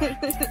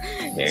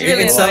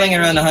 It's selling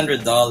around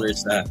 $100,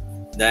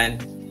 Dan,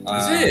 is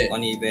it?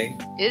 on eBay.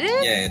 Is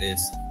it? Yeah, it is.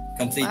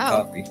 Complete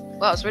copy.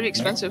 Wow, it's really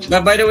expensive.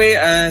 But by the way,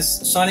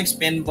 Sonic's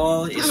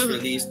Pinball is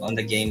released on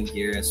the Game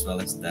Gear as well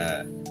as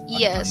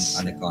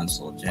on the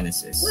console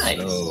Genesis. Nice.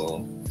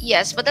 So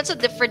Yes, but that's a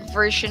different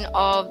version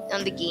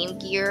on the Game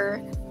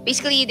Gear.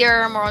 Basically,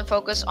 they're more on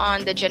focus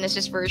on the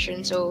Genesis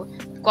version, so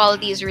the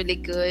quality is really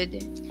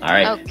good. All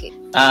right. Okay.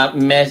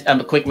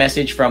 A quick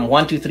message from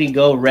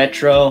 123Go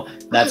Retro.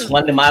 That's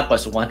Juan de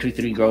Mapas,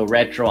 123Go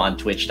Retro on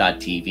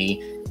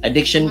Twitch.tv.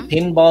 Addiction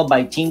Pinball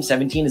by Team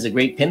 17 is a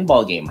great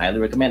pinball game. Highly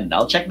recommended.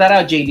 I'll check that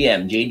out,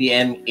 JDM.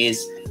 JDM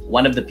is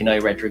one of the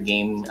Pinoy Retro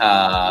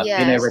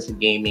Pinoy Retro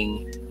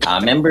Gaming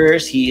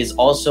members. He is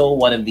also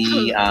one of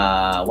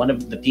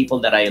the people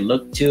that I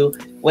look to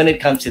when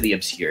it comes to the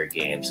obscure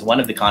games. One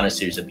of the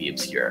connoisseurs of the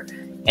obscure.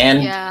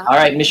 And all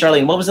right, Miss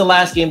Charlene, what was the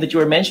last game that you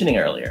were mentioning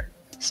earlier?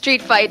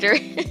 Street Fighter.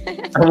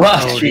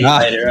 Street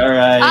Fighter. All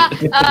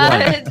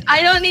right.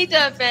 I don't need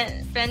to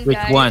offend Which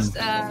guys. one?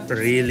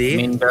 Really? I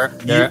mean,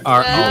 there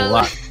are a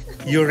lot.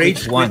 You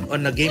rage quit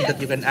on a game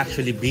that you can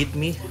actually beat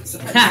me?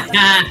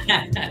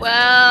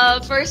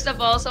 Well, first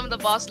of all, some of the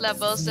boss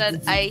levels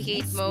that I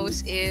hate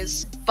most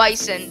is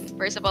Bison.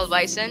 First of all,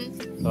 Bison.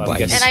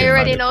 And I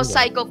already know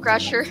Psycho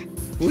Crusher.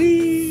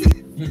 Whee!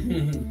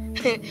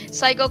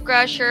 Psycho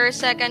Crusher.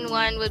 Second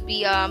one would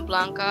be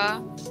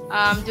Blanca.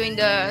 Doing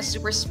the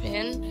super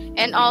spin.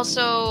 And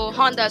also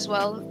Honda as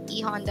well.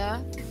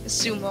 E-Honda.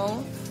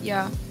 Sumo.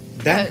 Yeah.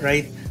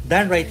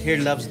 Dan right here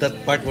loves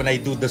that part when I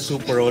do the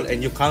super roll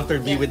and you counter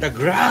me with a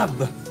grab.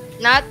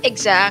 Not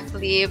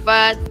exactly,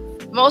 but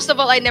most of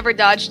all, I never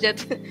dodged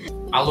it.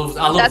 I love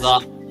that.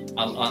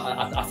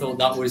 I thought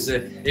that was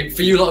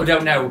for you lot who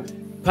don't know.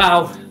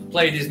 Pow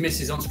played his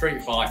missus on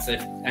Street Fighter,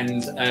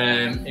 and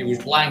it was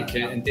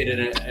Blanca and did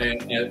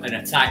an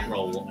attack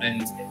roll.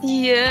 And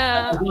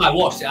when I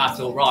watched it, I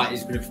thought, right,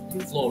 he's going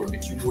to floor him,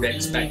 but you would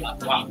expect that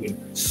to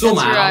happen.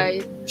 Somehow,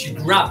 she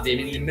grabbed him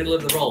in the middle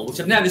of the roll, which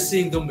I've never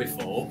seen done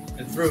before,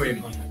 and threw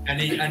him. And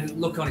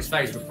look on his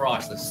face was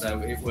priceless. So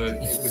it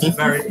was a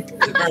very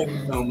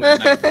good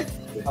moment.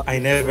 I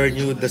never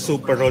knew the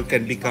super roll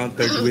can be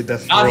countered with a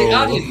throw.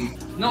 I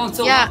didn't. Not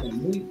until that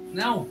one.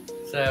 No.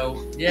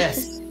 So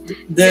yes.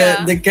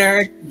 The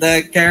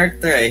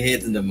character I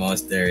hated the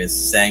most there is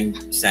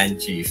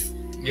Sanjeev.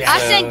 Yeah.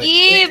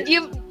 Sanjeev. Do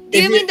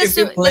you mean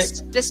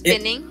the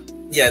spinning?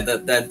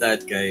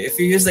 That guy. If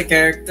you use the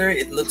character,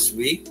 it looks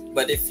weak,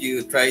 but if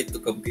you try to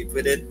compete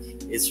with it,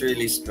 it's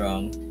really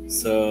strong.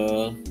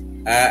 So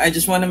I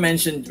just want to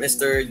mention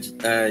Mr.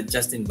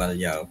 Justin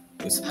Balyao,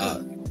 who's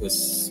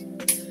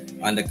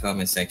on the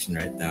comment section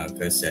right now,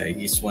 because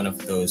he's one of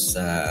those.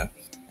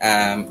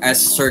 As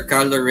Sir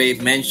Carlo Ray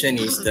mentioned,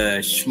 he's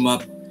the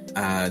shmup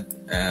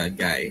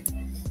guy.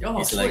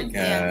 He's like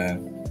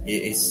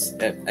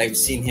I've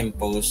seen him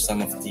post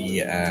some of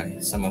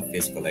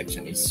his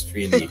collection. He's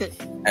really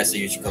has a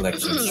huge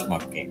collection of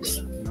shmup games.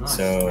 Nice.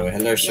 So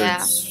hello,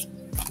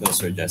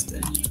 Sir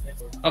Justin.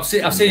 I've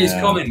seen his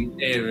comment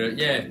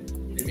here.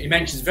 He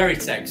mentions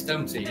Veritex,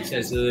 don't he? He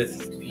says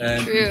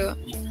true.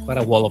 What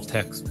a wall of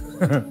text.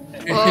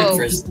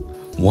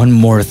 One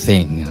more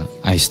thing,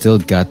 I still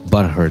got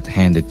Butthurt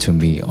handed to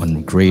me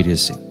on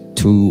Greatest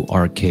 2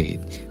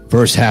 Arcade.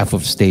 First half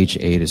of Stage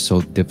 8 is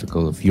so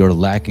difficult. If you're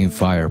lacking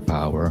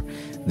firepower,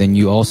 then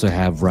you also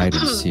have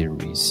Raiden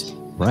Series.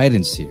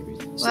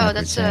 Wow,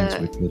 that's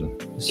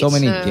so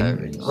many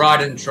games.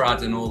 Raiden,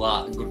 Trad, and all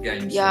that good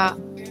games. Yeah,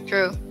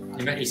 true.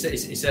 He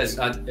says,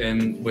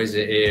 where's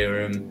it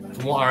here?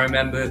 From what I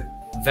remember,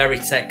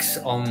 Veritex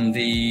on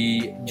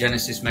the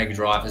Genesis Mega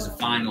Drive as a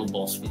final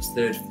boss from its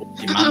third foot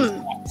demands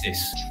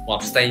practice while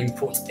staying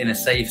put in a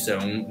safe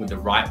zone with the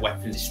right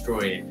weapon to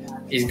destroy it.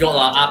 He's got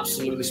that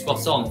absolutely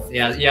spot on.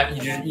 You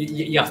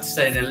have to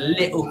stay in a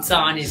little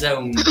tiny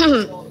zone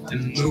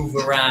and move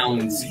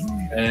around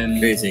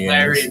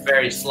very,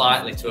 very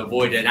slightly to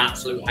avoid an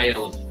absolute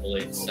hail of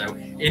bullets. So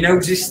he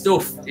knows his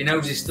stuff.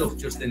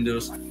 Justin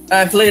does.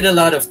 I played a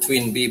lot of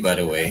Twin B, by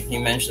the way. He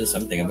mentioned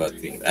something about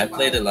Twin B. I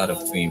played a lot of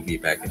Twin B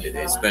back in the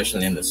day,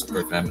 especially in the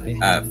Super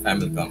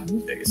Famicom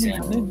days.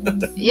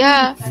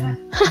 Yeah.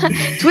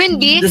 Twin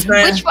B? Which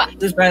Twin?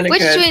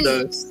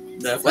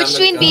 Which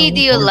Twin B do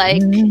you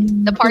like?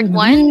 The part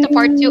 1, the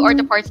part 2, or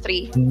the part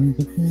 3?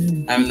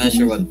 I'm not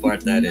sure what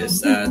part that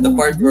is. The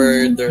part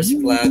where there's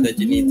a cloud that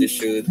you need to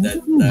shoot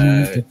that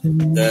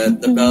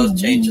the bell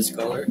changes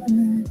color.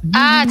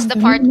 It's the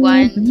part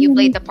 1. You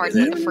played the part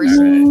 1, the first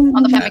on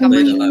the I Famicom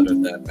played a version. lot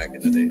of that back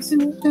in the days.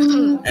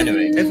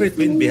 Anyway. Every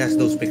Twinbee has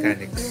those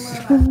mechanics.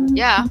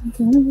 Yeah.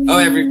 Oh,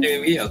 every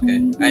TV?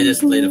 Okay. I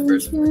just played the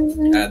first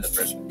one. The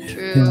first one.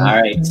 True.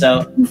 All right.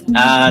 So,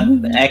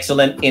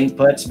 excellent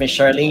inputs, Miss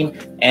Charlene.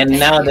 And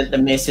now that the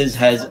missus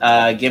has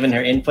given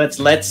her inputs,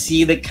 let's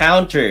see the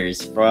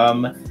counters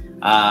from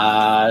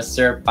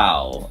Sir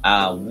Pao.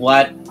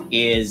 What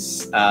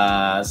is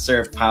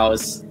Sir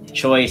Pao's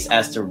choice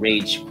as to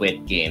rage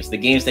quit games? The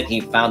games that he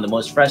found the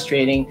most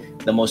frustrating,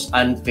 the most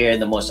unfair,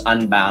 the most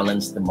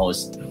unbalanced, the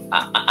most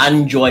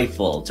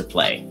unjoyful to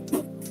play.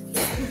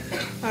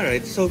 All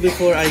right. So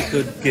before I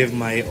could give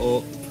my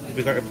own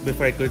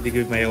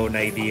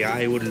idea,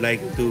 I would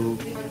like to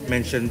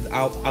mention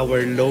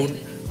our lone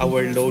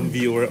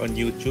viewer on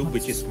YouTube,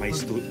 which is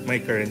my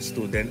current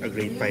student, a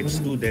grade 5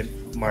 student,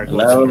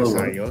 Margot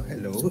Rosario.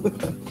 Hello.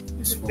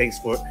 Thanks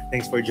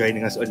for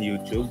joining us on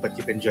YouTube, but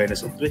you can join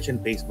us on Twitch and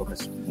Facebook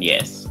as well.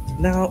 Yes.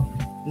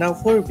 Now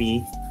for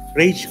me,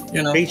 rage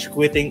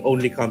quitting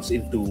only comes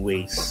in 2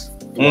 ways.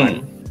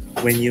 One,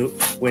 when you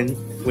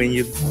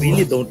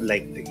really don't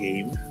like the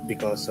game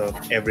because of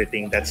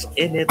everything that's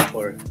in it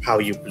or how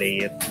you play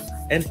it.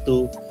 And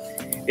 2,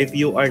 if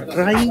you are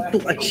trying to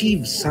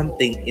achieve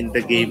something in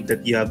the game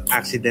that you have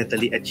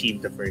accidentally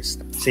achieved the first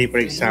time. Say for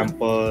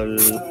example,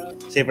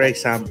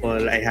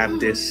 I have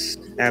this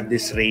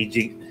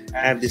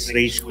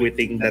rage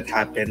quitting that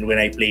happened when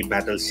I played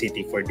Battle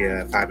City for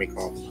the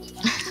Famicom.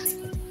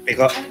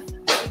 Because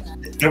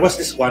there was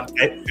this one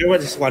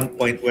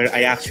point where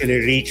I actually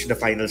reached the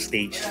final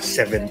stage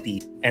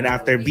 70, and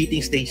after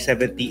beating stage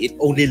 70, it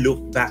only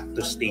looked back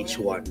to stage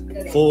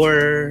 1.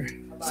 For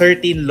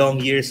 13 long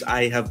years,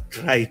 I have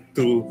tried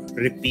to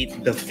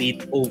repeat the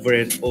feat over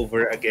and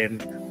over again,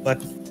 but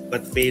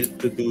failed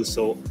to do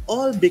so,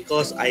 all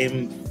because I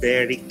am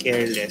very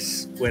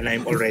careless when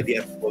I'm already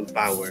at full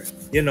power.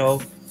 You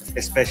know,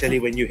 especially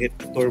when you hit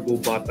the turbo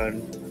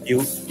button,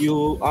 you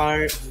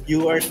are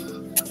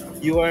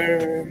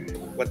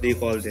what do you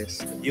call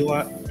this? You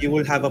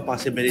will have a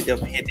possibility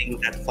of hitting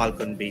that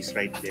Falcon base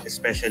right there,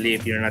 especially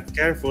if you're not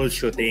careful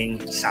shooting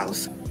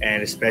south,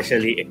 and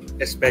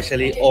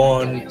especially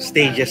on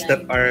stages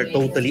that are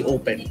totally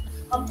open.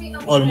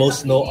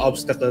 Almost no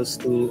obstacles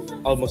to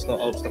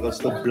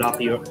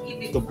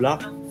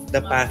block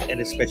the path,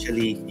 and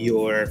especially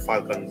your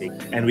Falcon base.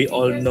 And we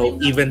all know,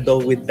 even though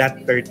with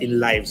that 13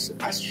 lives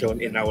as shown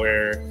in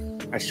our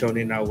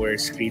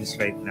screens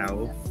right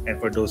now, and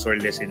for those who are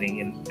listening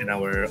in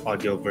our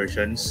audio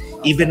versions,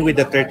 even with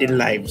the 13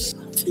 lives,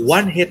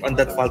 one hit on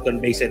that Falcon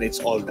base and it's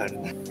all done.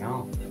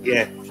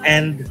 Yeah,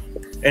 and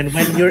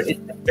when you're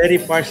in the very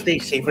far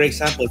stage, say for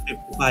example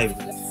 55,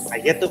 I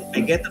get to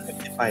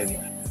 55,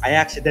 I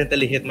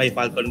accidentally hit my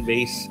Falcon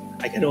base.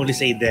 I can only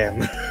say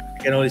damn.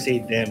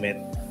 It.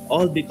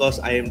 All because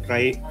I am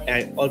trying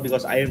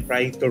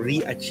to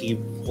re-achieve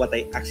what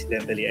I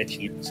accidentally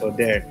achieved. So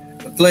there.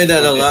 I played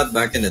that a lot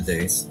back in the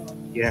days.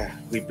 Yeah,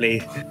 we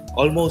played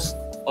almost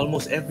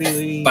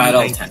every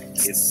Battle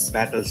City.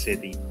 Battle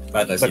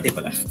City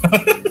pala.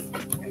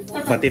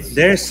 But if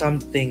there's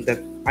something that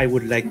I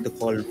would like to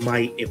call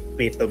my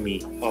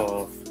epitome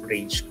of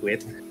rage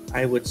quit,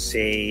 I would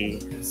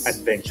say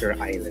Adventure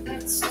Island.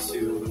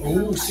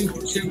 Oh,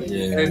 super.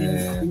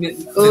 Yeah.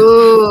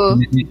 Ooh.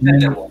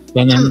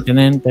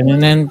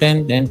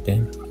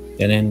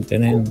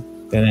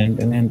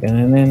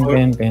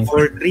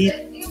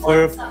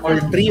 For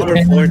 3 or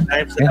 4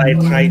 times that I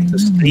tried to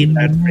stream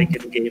that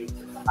freaking game,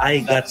 I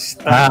got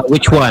stuck.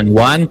 Which one?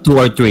 1, 2,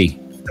 or 3?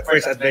 The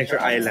first Adventure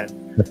Island.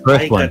 The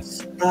first I one. got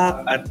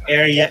stuck at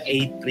Area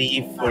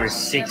A3 for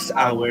 6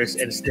 hours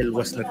and still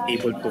was not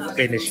able to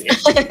finish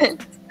it.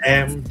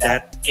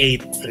 That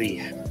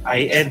A3.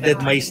 I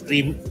ended my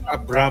stream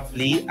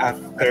abruptly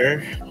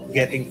after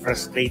getting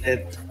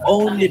frustrated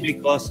only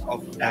because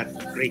of that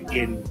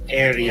freaking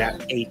Area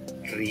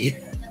A3.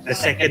 The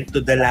second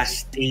to the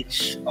last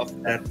stage of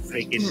that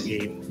freaking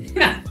game.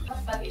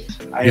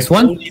 This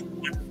one? Only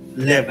one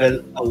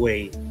level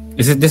away.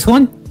 Is it this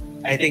one?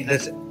 I think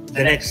that's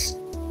the next.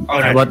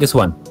 How about this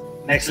one?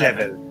 Next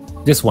level.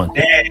 This one.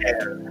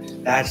 There.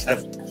 That's the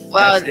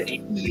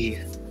A3.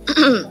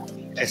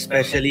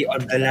 Especially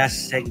on the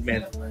last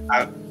segment.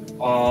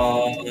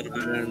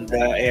 On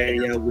the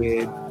area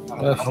with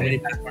how many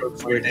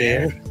platforms were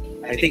there?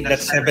 I think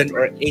that's 7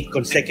 or 8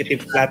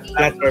 consecutive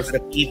platforms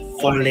that keep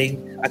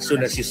falling as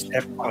soon as you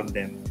step on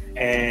them,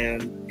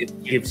 and it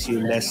gives you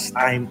less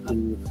time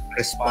to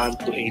respond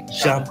to a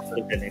jump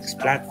to the next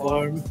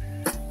platform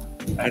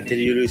until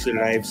you lose your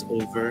lives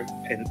over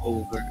and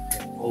over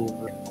and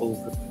over and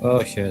over.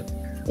 Oh shit.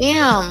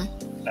 Damn.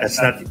 That's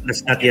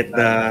not yet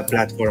the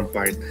platform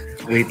part.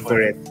 Wait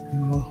for it.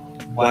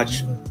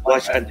 Watch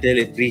until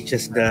it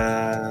reaches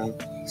the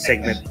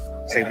segment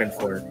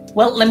 4.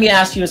 Well, let me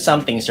ask you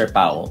something, Sir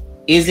Pao.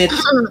 Is it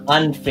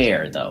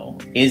unfair, though?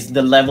 Is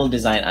the level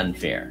design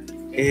unfair?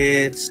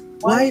 It's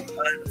quite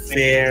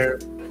unfair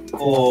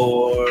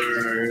for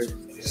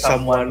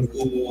someone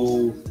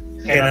who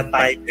cannot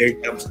time their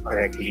jumps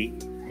correctly.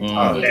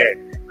 There.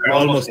 We're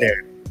almost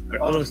there. We're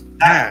almost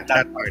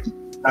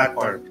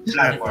platform,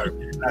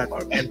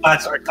 and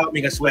paths are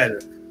coming as well.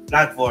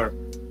 Platform,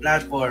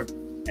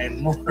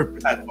 and more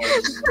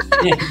platforms.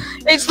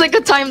 It's like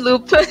a time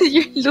loop.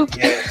 You're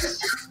looping. Yes.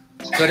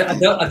 So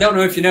I don't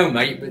know if you know,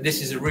 mate, but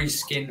this is a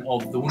reskin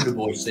of the Wonder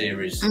Boy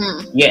series.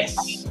 Yes.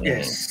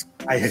 Yes.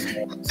 I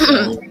agree.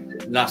 So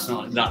that's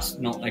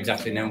not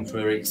exactly known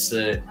for its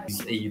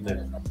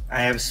either.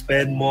 I have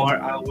spent more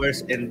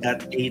hours in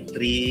that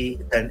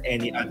A3 than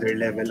any other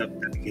level of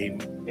that game.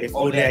 If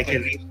only I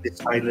can reach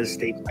this final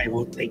stage, I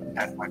will take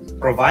that one,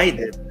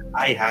 provided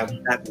I have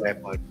that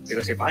weapon.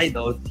 Because if I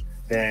don't,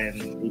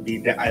 then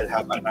maybe I'll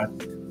have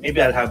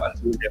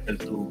until level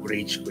 2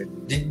 rage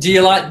quit. Did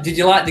you like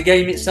the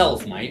game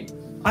itself, mate?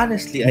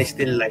 Honestly, I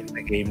still like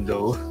the game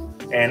though,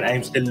 and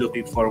I'm still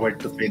looking forward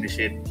to finish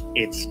it.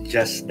 It's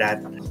just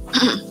that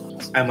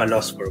I'm a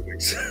loss for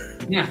words.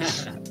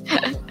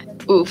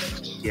 Oof.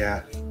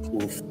 Yeah.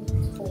 Oof.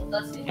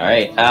 All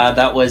right.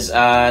 That was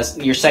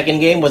your second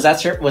game. Was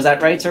that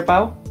right, Sir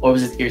Pao? Or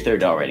was it your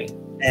third already?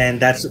 And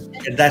that's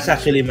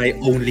actually my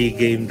only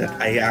game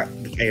that I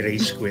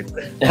rage quit.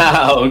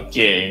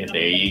 Okay,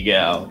 there you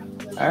go.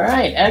 All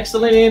right,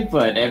 excellent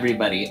input,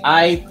 everybody.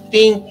 I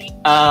think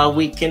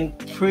we can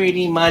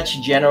pretty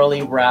much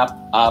generally wrap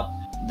up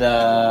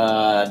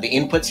the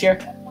inputs here.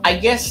 I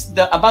guess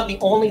about the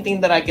only thing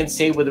that I can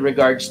say with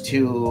regards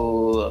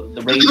to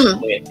the Rage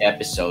Quit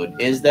episode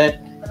is that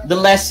the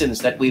lessons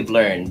that we've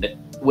learned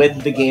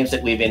with the games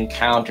that we've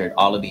encountered,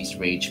 all of these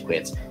Rage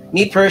Quits.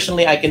 Me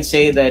personally, I can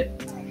say that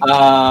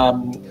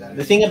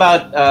the thing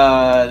about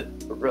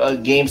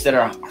games that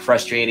are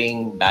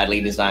frustrating,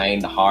 badly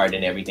designed, hard,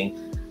 and everything,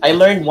 I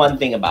learned one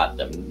thing about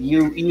them.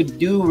 You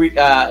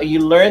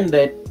learn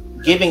that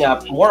giving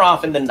up more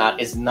often than not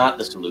is not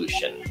the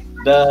solution.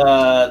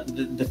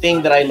 The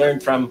thing that I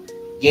learned from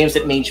games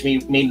that made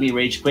me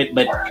rage quit,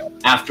 but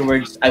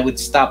afterwards I would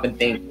stop and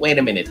think, wait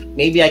a minute,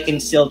 maybe I can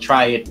still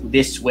try it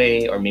this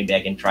way, or maybe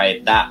I can try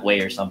it that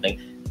way or something.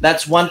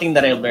 That's one thing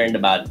that I learned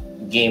about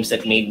games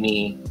that made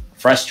me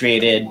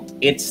frustrated.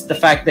 It's the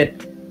fact that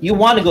you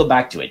want to go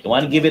back to it. You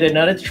want to give it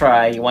another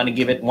try. You want to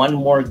give it one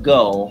more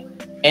go.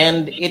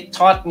 And it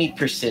taught me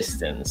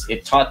persistence.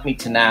 It taught me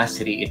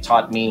tenacity. It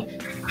taught me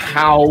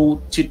how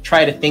to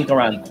try to think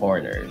around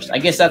corners. I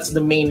guess that's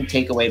the main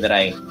takeaway that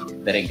I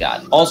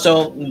got.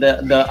 Also,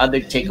 the other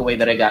takeaway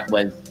that I got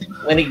was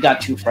when it got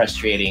too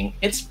frustrating,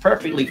 it's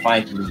perfectly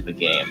fine to leave the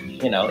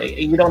game. You know,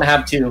 you don't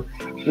have to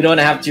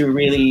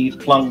really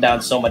plunk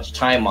down so much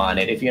time on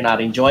it if you're not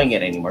enjoying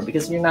it anymore,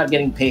 because you're not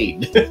getting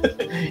paid.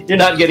 You're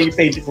not getting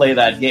paid to play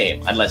that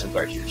game, unless of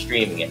course you're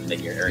streaming it and then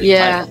you're earning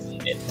money.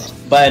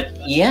 But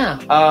yeah,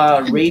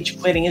 rage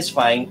quitting is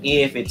fine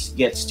if it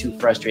gets too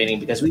frustrating,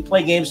 because we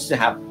play games to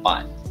have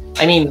fun.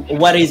 I mean,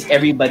 what is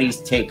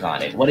everybody's take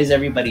on it? What is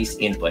everybody's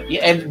input?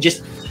 Yeah,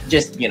 just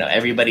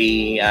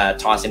everybody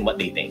toss in what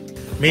they think.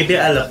 Maybe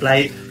I'll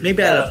apply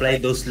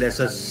those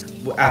lessons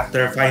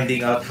after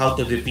finding out how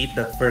to defeat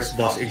that first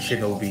boss in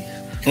Shinobi.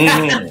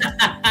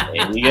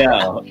 There you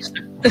go.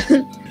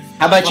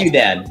 How about you,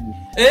 Dan?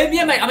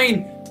 Yeah, mate. I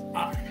mean,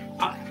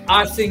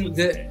 I think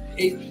that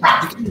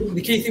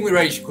the key thing with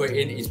rage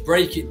quitting is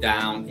break it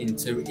down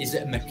into, is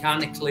it a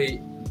mechanically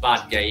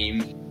bad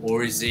game,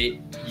 or is it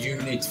you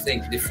need to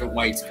think a different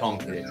way to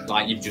conquer it,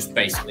 like you've just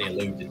basically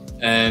alluded.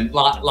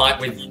 Like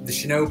with the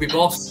Shinobi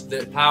boss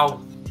that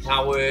Pao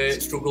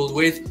struggled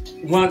with.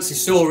 Once he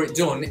saw it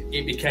done,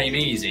 it became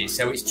easy.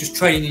 So it's just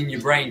training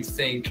your brain to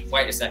think,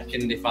 wait a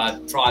second, if I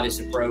try this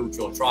approach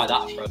or try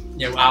that approach,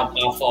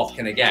 how far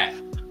can I get?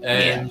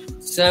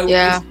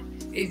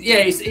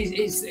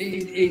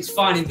 It's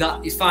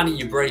finding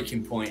your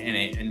breaking point in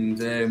it.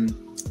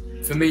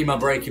 And for me, my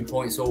breaking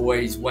point is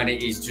always when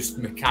it is just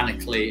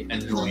mechanically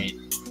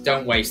annoying.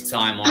 Don't waste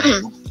time on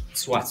it,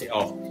 sweat it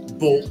off.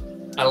 But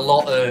a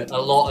lot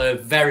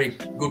of very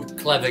good,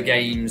 clever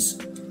games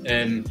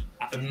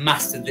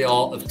mastered the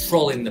art of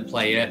trolling the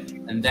player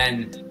and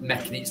then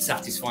making it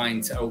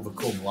satisfying to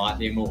overcome, like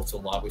the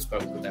Immortal, like we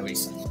spoke about.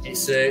 It's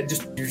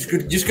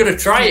just got to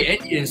try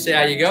it and see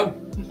how you go.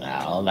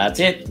 Well, that's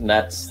it.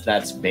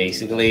 That's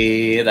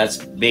basically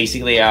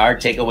our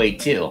takeaway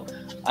too.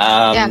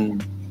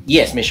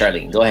 Yes, Miss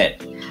Charlene, go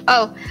ahead.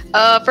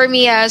 For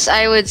me, as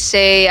I would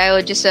say, I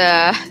would just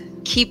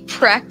keep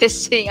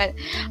practicing.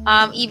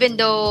 Even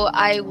though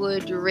I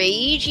would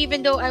rage,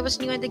 even though I was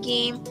new in the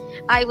game,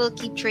 I will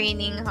keep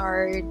training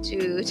hard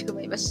to do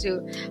my best to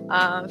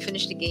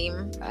finish the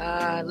game.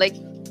 Like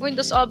win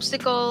those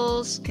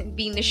obstacles,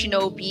 being the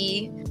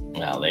Shinobi.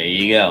 Well, there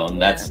you go.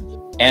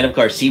 And of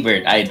course,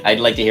 Siebert. I'd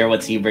like to hear what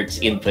Siebert's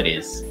input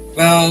is.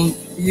 Well,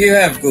 you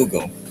have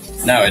Google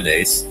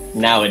nowadays.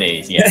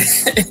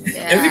 Yes.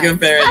 If you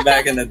compare it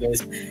back in the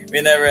days,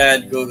 we never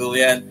had Google.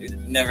 We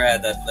never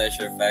had that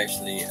pleasure of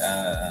actually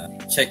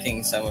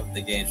checking some of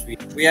the games.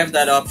 We have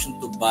that option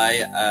to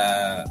buy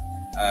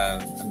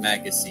a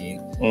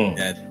magazine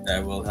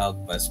that will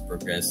help us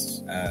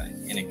progress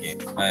in a game.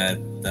 But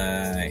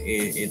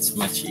it's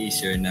much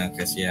easier now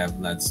because you have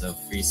lots of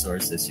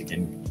resources you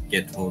can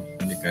get hold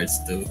in regards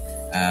to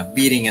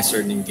beating a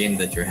certain game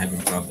that you're having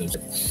problems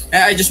with.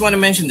 I just want to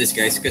mention this,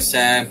 guys, because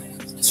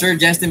Sir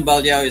Justin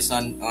Baljao is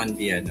on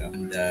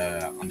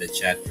the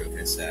chat group.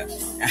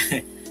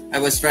 I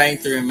was trying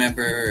to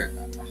remember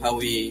how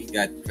we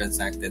got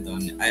transacted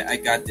on. I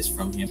got this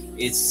from him.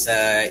 It's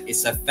a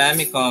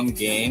Famicom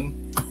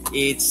game.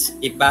 It's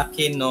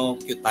Ibaki no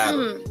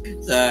Kyutaro.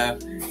 So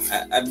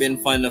I've been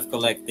fond of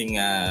collecting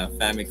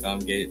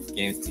Famicom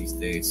games these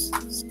days.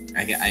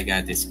 I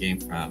got this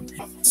game from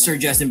Sir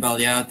Justin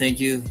Baljao.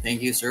 Thank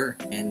you, sir.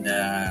 And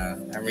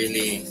I'm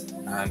really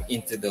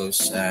into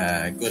those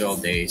good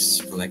old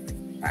days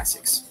collecting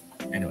classics.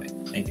 Anyway,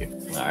 thank you.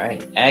 All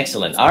right,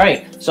 excellent. All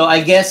right, so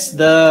I guess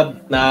the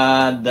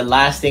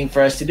last thing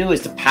for us to do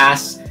is to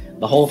pass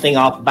the whole thing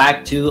off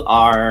back to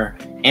our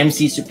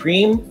MC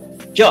Supreme,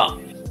 Joe.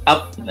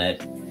 Up,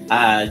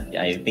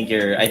 I think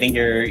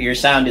your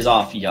sound is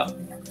off, Joe.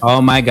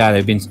 Oh my God,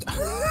 I've been.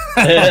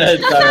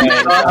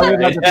 I would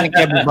like to thank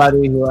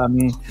everybody who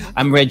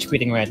I'm rage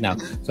quitting right now.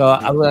 So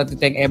I would like to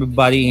thank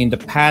everybody in the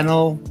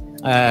panel.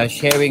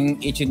 Sharing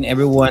each and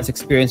everyone's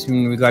experience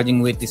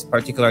regarding with this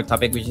particular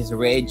topic, which is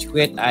rage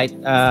quit.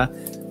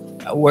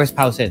 Where's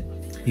Pausen?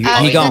 He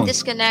gone.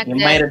 Disconnected.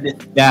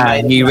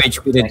 He rage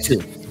quitted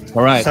too.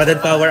 All right. Sudden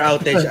power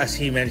outage, as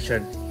he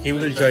mentioned. He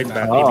will join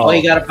back. Oh,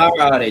 you got a power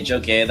outage.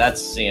 Okay,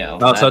 that's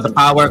so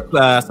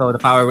the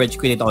power rage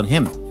quitted on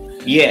him.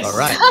 Yes. All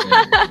right.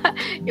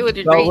 It would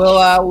be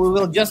so we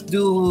will just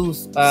do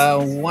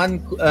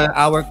 1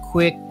 hour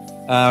quick.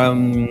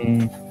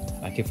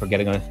 I keep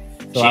forgetting it.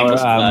 So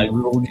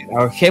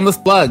our shameless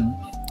plug.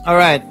 All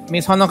right,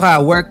 Miss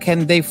Honoka, where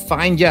can they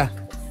find ya?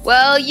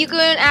 Well, you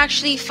can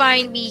actually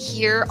find me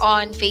here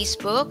on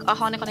Facebook,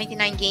 Honoka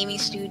 99 Gaming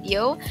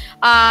Studio.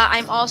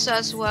 I'm also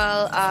as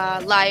well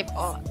live.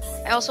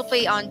 I also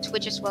play on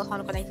Twitch as well,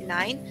 Honoka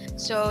 99.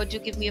 So do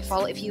give me a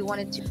follow if you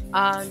wanted to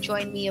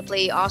join me and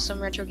play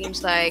awesome retro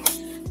games like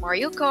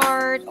Mario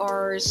Kart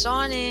or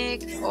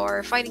Sonic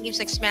or fighting games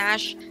like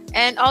Smash.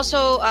 And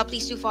also,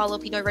 please do follow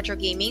Pinoy Retro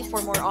Gaming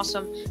for more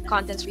awesome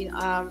contents,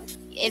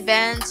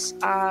 events,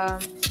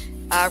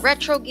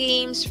 retro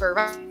games for.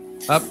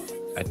 Up,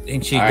 I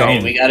think she's gone.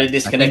 Right, we got to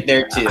disconnect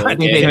there too. I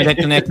think the internet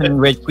connection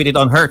rage quitted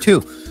on her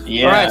too.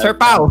 Yeah. All right, Sir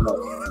Pao,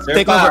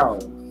 take Pao.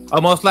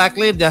 over. Most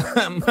likely,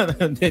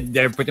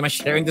 they're pretty much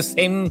sharing the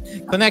same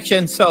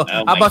connection. So,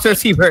 how about Sir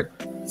Siebert?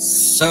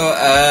 So,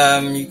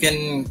 you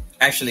can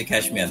actually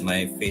catch me at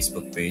my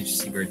Facebook page,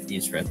 Siebert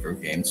Eats Retro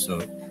Games.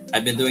 So,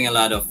 I've been doing a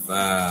lot of,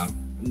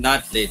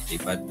 not lately,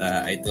 but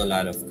I do a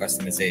lot of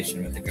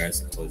customization with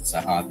regards to it's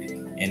a hobby.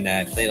 And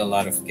I played a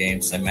lot of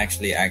games. I'm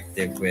actually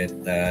active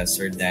with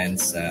Sir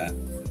Dan's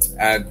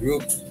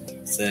group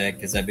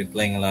because I've been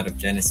playing a lot of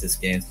Genesis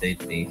games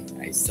lately.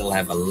 I still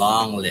have a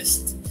long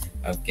list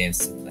of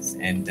games to play.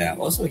 And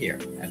also here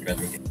at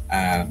Retro Game.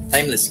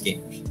 Timeless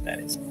Games, that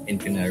is, in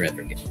Pinoy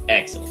Retro Game.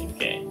 Excellent,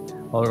 okay.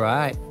 All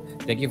right.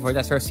 Thank you for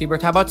that, Sir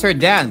Siebert. How about Sir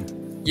Dan?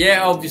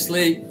 Yeah,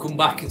 obviously, come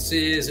back and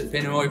see us at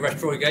Pinoy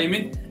Retro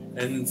Gaming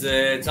and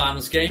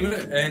Timeless Gamer.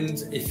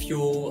 And if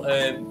you'll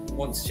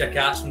want to check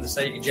out some of the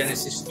Sega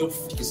Genesis stuff,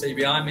 you can see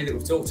behind me that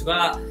we've talked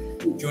about,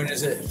 join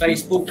us at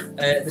Facebook,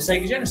 the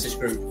Sega Genesis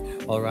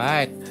group. All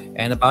right.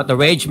 And about the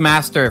Rage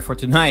Master for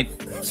tonight,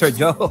 Sir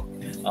Joe.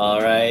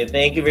 All right.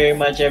 Thank you very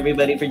much,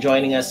 everybody, for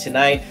joining us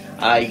tonight.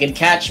 You can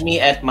catch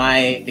me at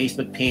my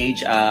Facebook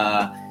page,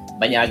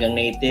 Banyagang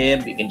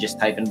Native. You can just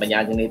type in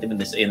Banyagang Native in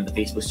the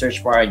Facebook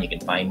search bar and you can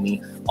find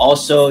me.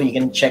 Also, you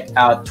can check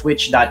out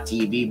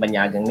twitch.tv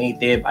Banyagang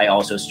Native. I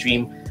also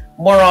stream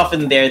more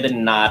often there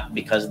than not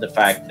because of the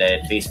fact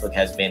that Facebook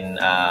has been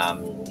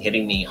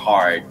hitting me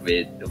hard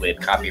with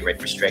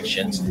copyright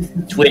restrictions.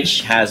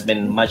 Twitch has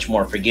been much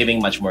more forgiving,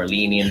 much more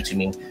lenient to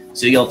me.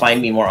 So you'll find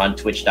me more on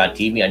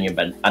twitch.tv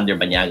under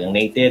Banyagang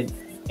Native.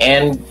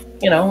 And,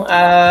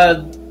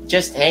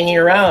 just hanging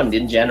around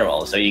in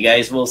general. So you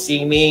guys will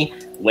see me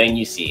when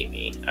you see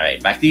me. All right,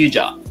 back to you,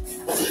 Joe.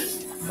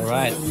 All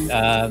right.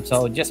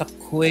 So just a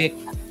quick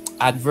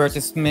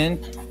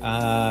advertisement.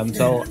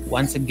 So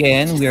once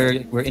again,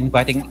 we're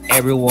inviting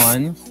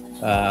everyone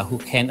who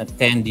can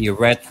attend the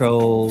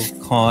Retro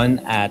Con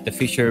at the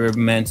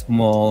Fisherman's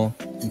Mall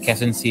in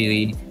Quezon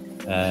City.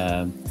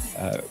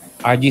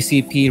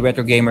 RGCP,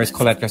 Retro Gamers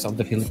Collectors of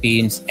the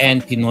Philippines,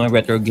 and Pinoy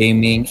Retro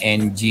Gaming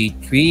and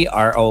G3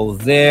 are all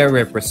there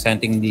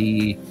representing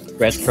the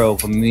retro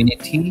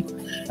community.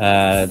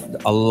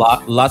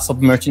 Lots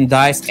of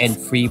merchandise and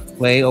free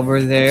play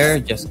over there.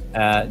 Just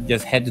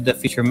head to the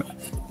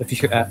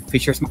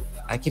Fisher's.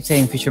 I keep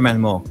saying Fisherman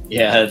Mall.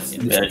 Yeah, it's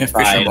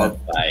fine.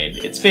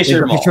 It's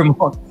Fisher Mall. Fisher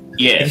Mall.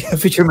 Yeah,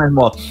 Fisherman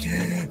Mall.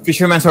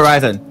 Fisherman's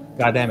Horizon.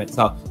 God damn it!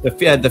 So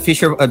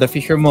the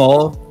Fisher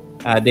Mall.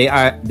 They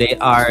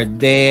are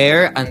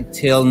there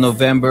until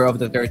November of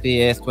the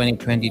 30th,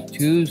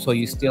 2022. So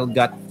you still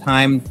got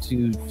time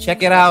to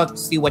check it out,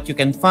 see what you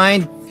can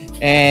find.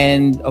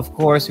 And of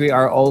course, we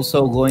are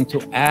also going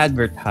to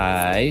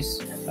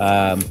advertise.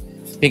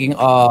 Speaking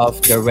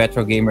of the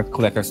Retro Gamer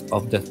Collectors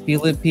of the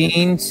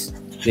Philippines,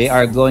 they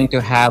are going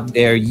to have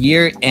their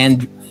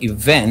year-end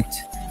event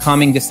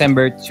coming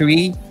December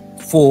 3,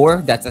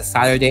 4. That's a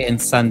Saturday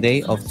and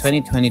Sunday of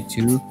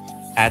 2022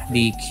 at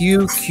the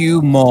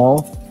QQ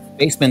Mall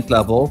basement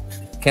level,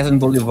 Quezon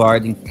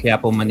Boulevard in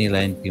Quiapo,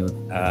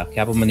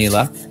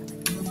 Manila.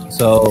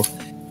 So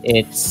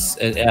it's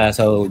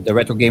so the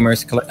Retro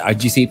Gamers,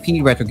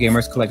 GCP Retro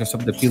Gamers Collectors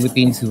of the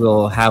Philippines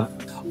will have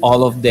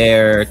all of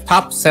their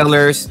top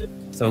sellers.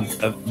 So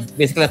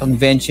basically a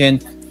convention.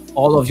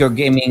 All of your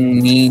gaming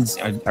needs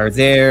are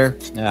there.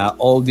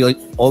 All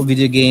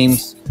video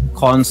games,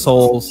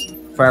 consoles,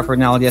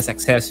 paraphernalias,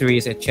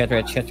 accessories, etc.,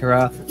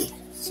 etc.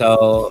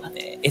 So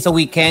it's a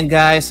weekend,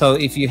 guys. So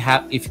if you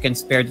can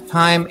spare the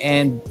time,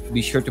 and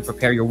be sure to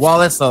prepare your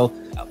wallet. So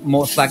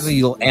most likely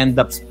you'll end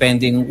up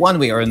spending one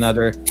way or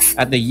another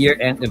at the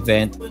year-end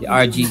event, the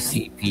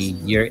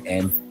RGCP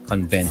year-end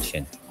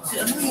convention.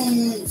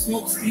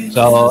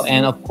 So,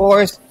 and of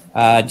course,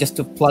 just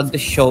to plug the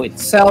show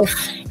itself,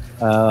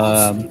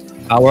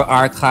 our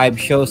archive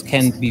shows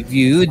can be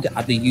viewed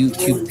at the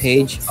YouTube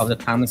page of the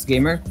Timeless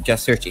Gamer.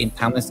 Just search in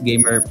Timeless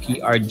Gamer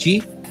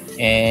PRG,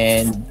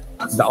 and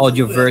the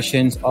audio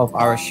versions of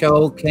our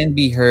show can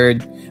be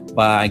heard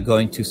by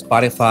going to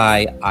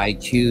Spotify,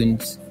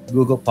 iTunes,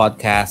 Google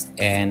Podcast,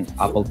 and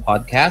Apple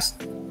Podcast.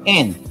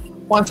 And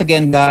once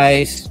again,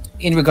 guys,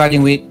 in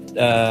regarding with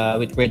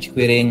rage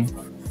quitting,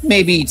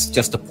 maybe it's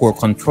just the poor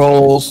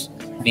controls,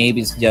 maybe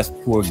it's just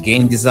poor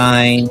game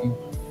design,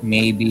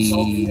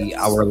 maybe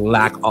our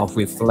lack of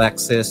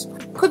reflexes,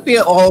 could be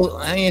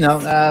all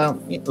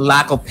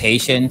lack of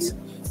patience.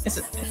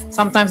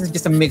 Sometimes it's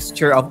just a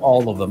mixture of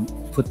all of them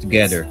put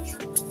together.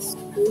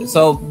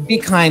 So be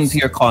kind to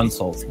your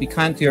consoles, be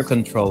kind to your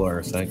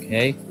controllers,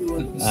 okay?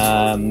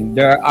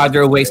 There are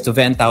other ways to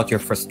vent out your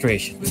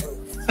frustration.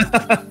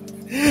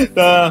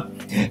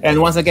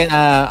 And once again,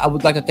 I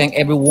would like to thank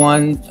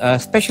everyone,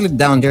 especially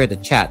down there at the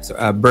chat.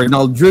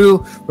 Bernal Drew,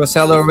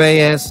 Rosello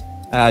Reyes,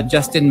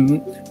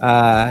 Justin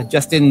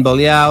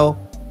Boliao,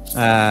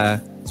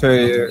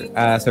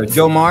 Sir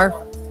Jomar,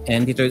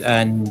 and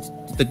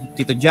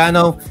Tito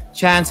Jano,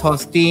 Chance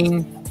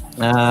Hostin,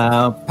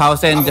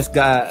 Pausen.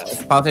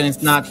 Pausen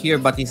is not here,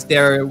 but he's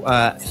there.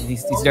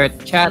 He's there at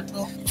the chat.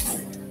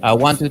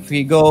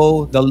 123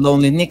 Go, The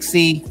Lonely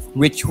Nixie,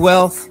 Rich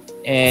Wealth,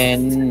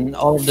 and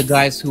all of the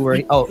guys who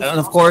were. Oh, and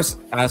of course,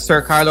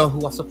 Sir Carlo, who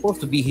was supposed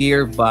to be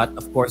here, but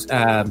of course,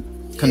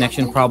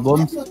 connection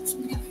problems.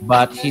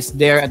 But he's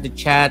there at the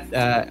chat,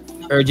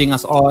 urging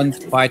us on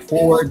to fight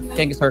forward.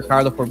 Thank you, Sir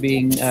Carlo, for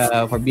being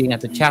at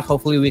the chat.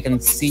 Hopefully, we can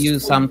see you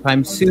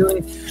sometime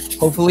soon.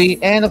 Hopefully,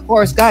 and of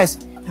course, guys,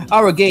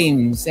 our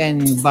games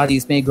and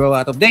bodies may grow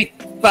out of date,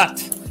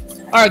 but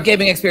our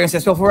gaming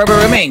experiences will forever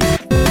remain.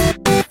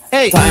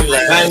 Hey,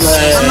 Timeless.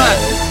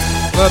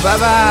 Bye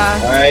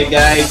bye. All right,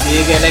 guys. See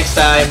you again next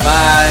time.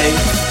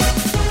 Bye.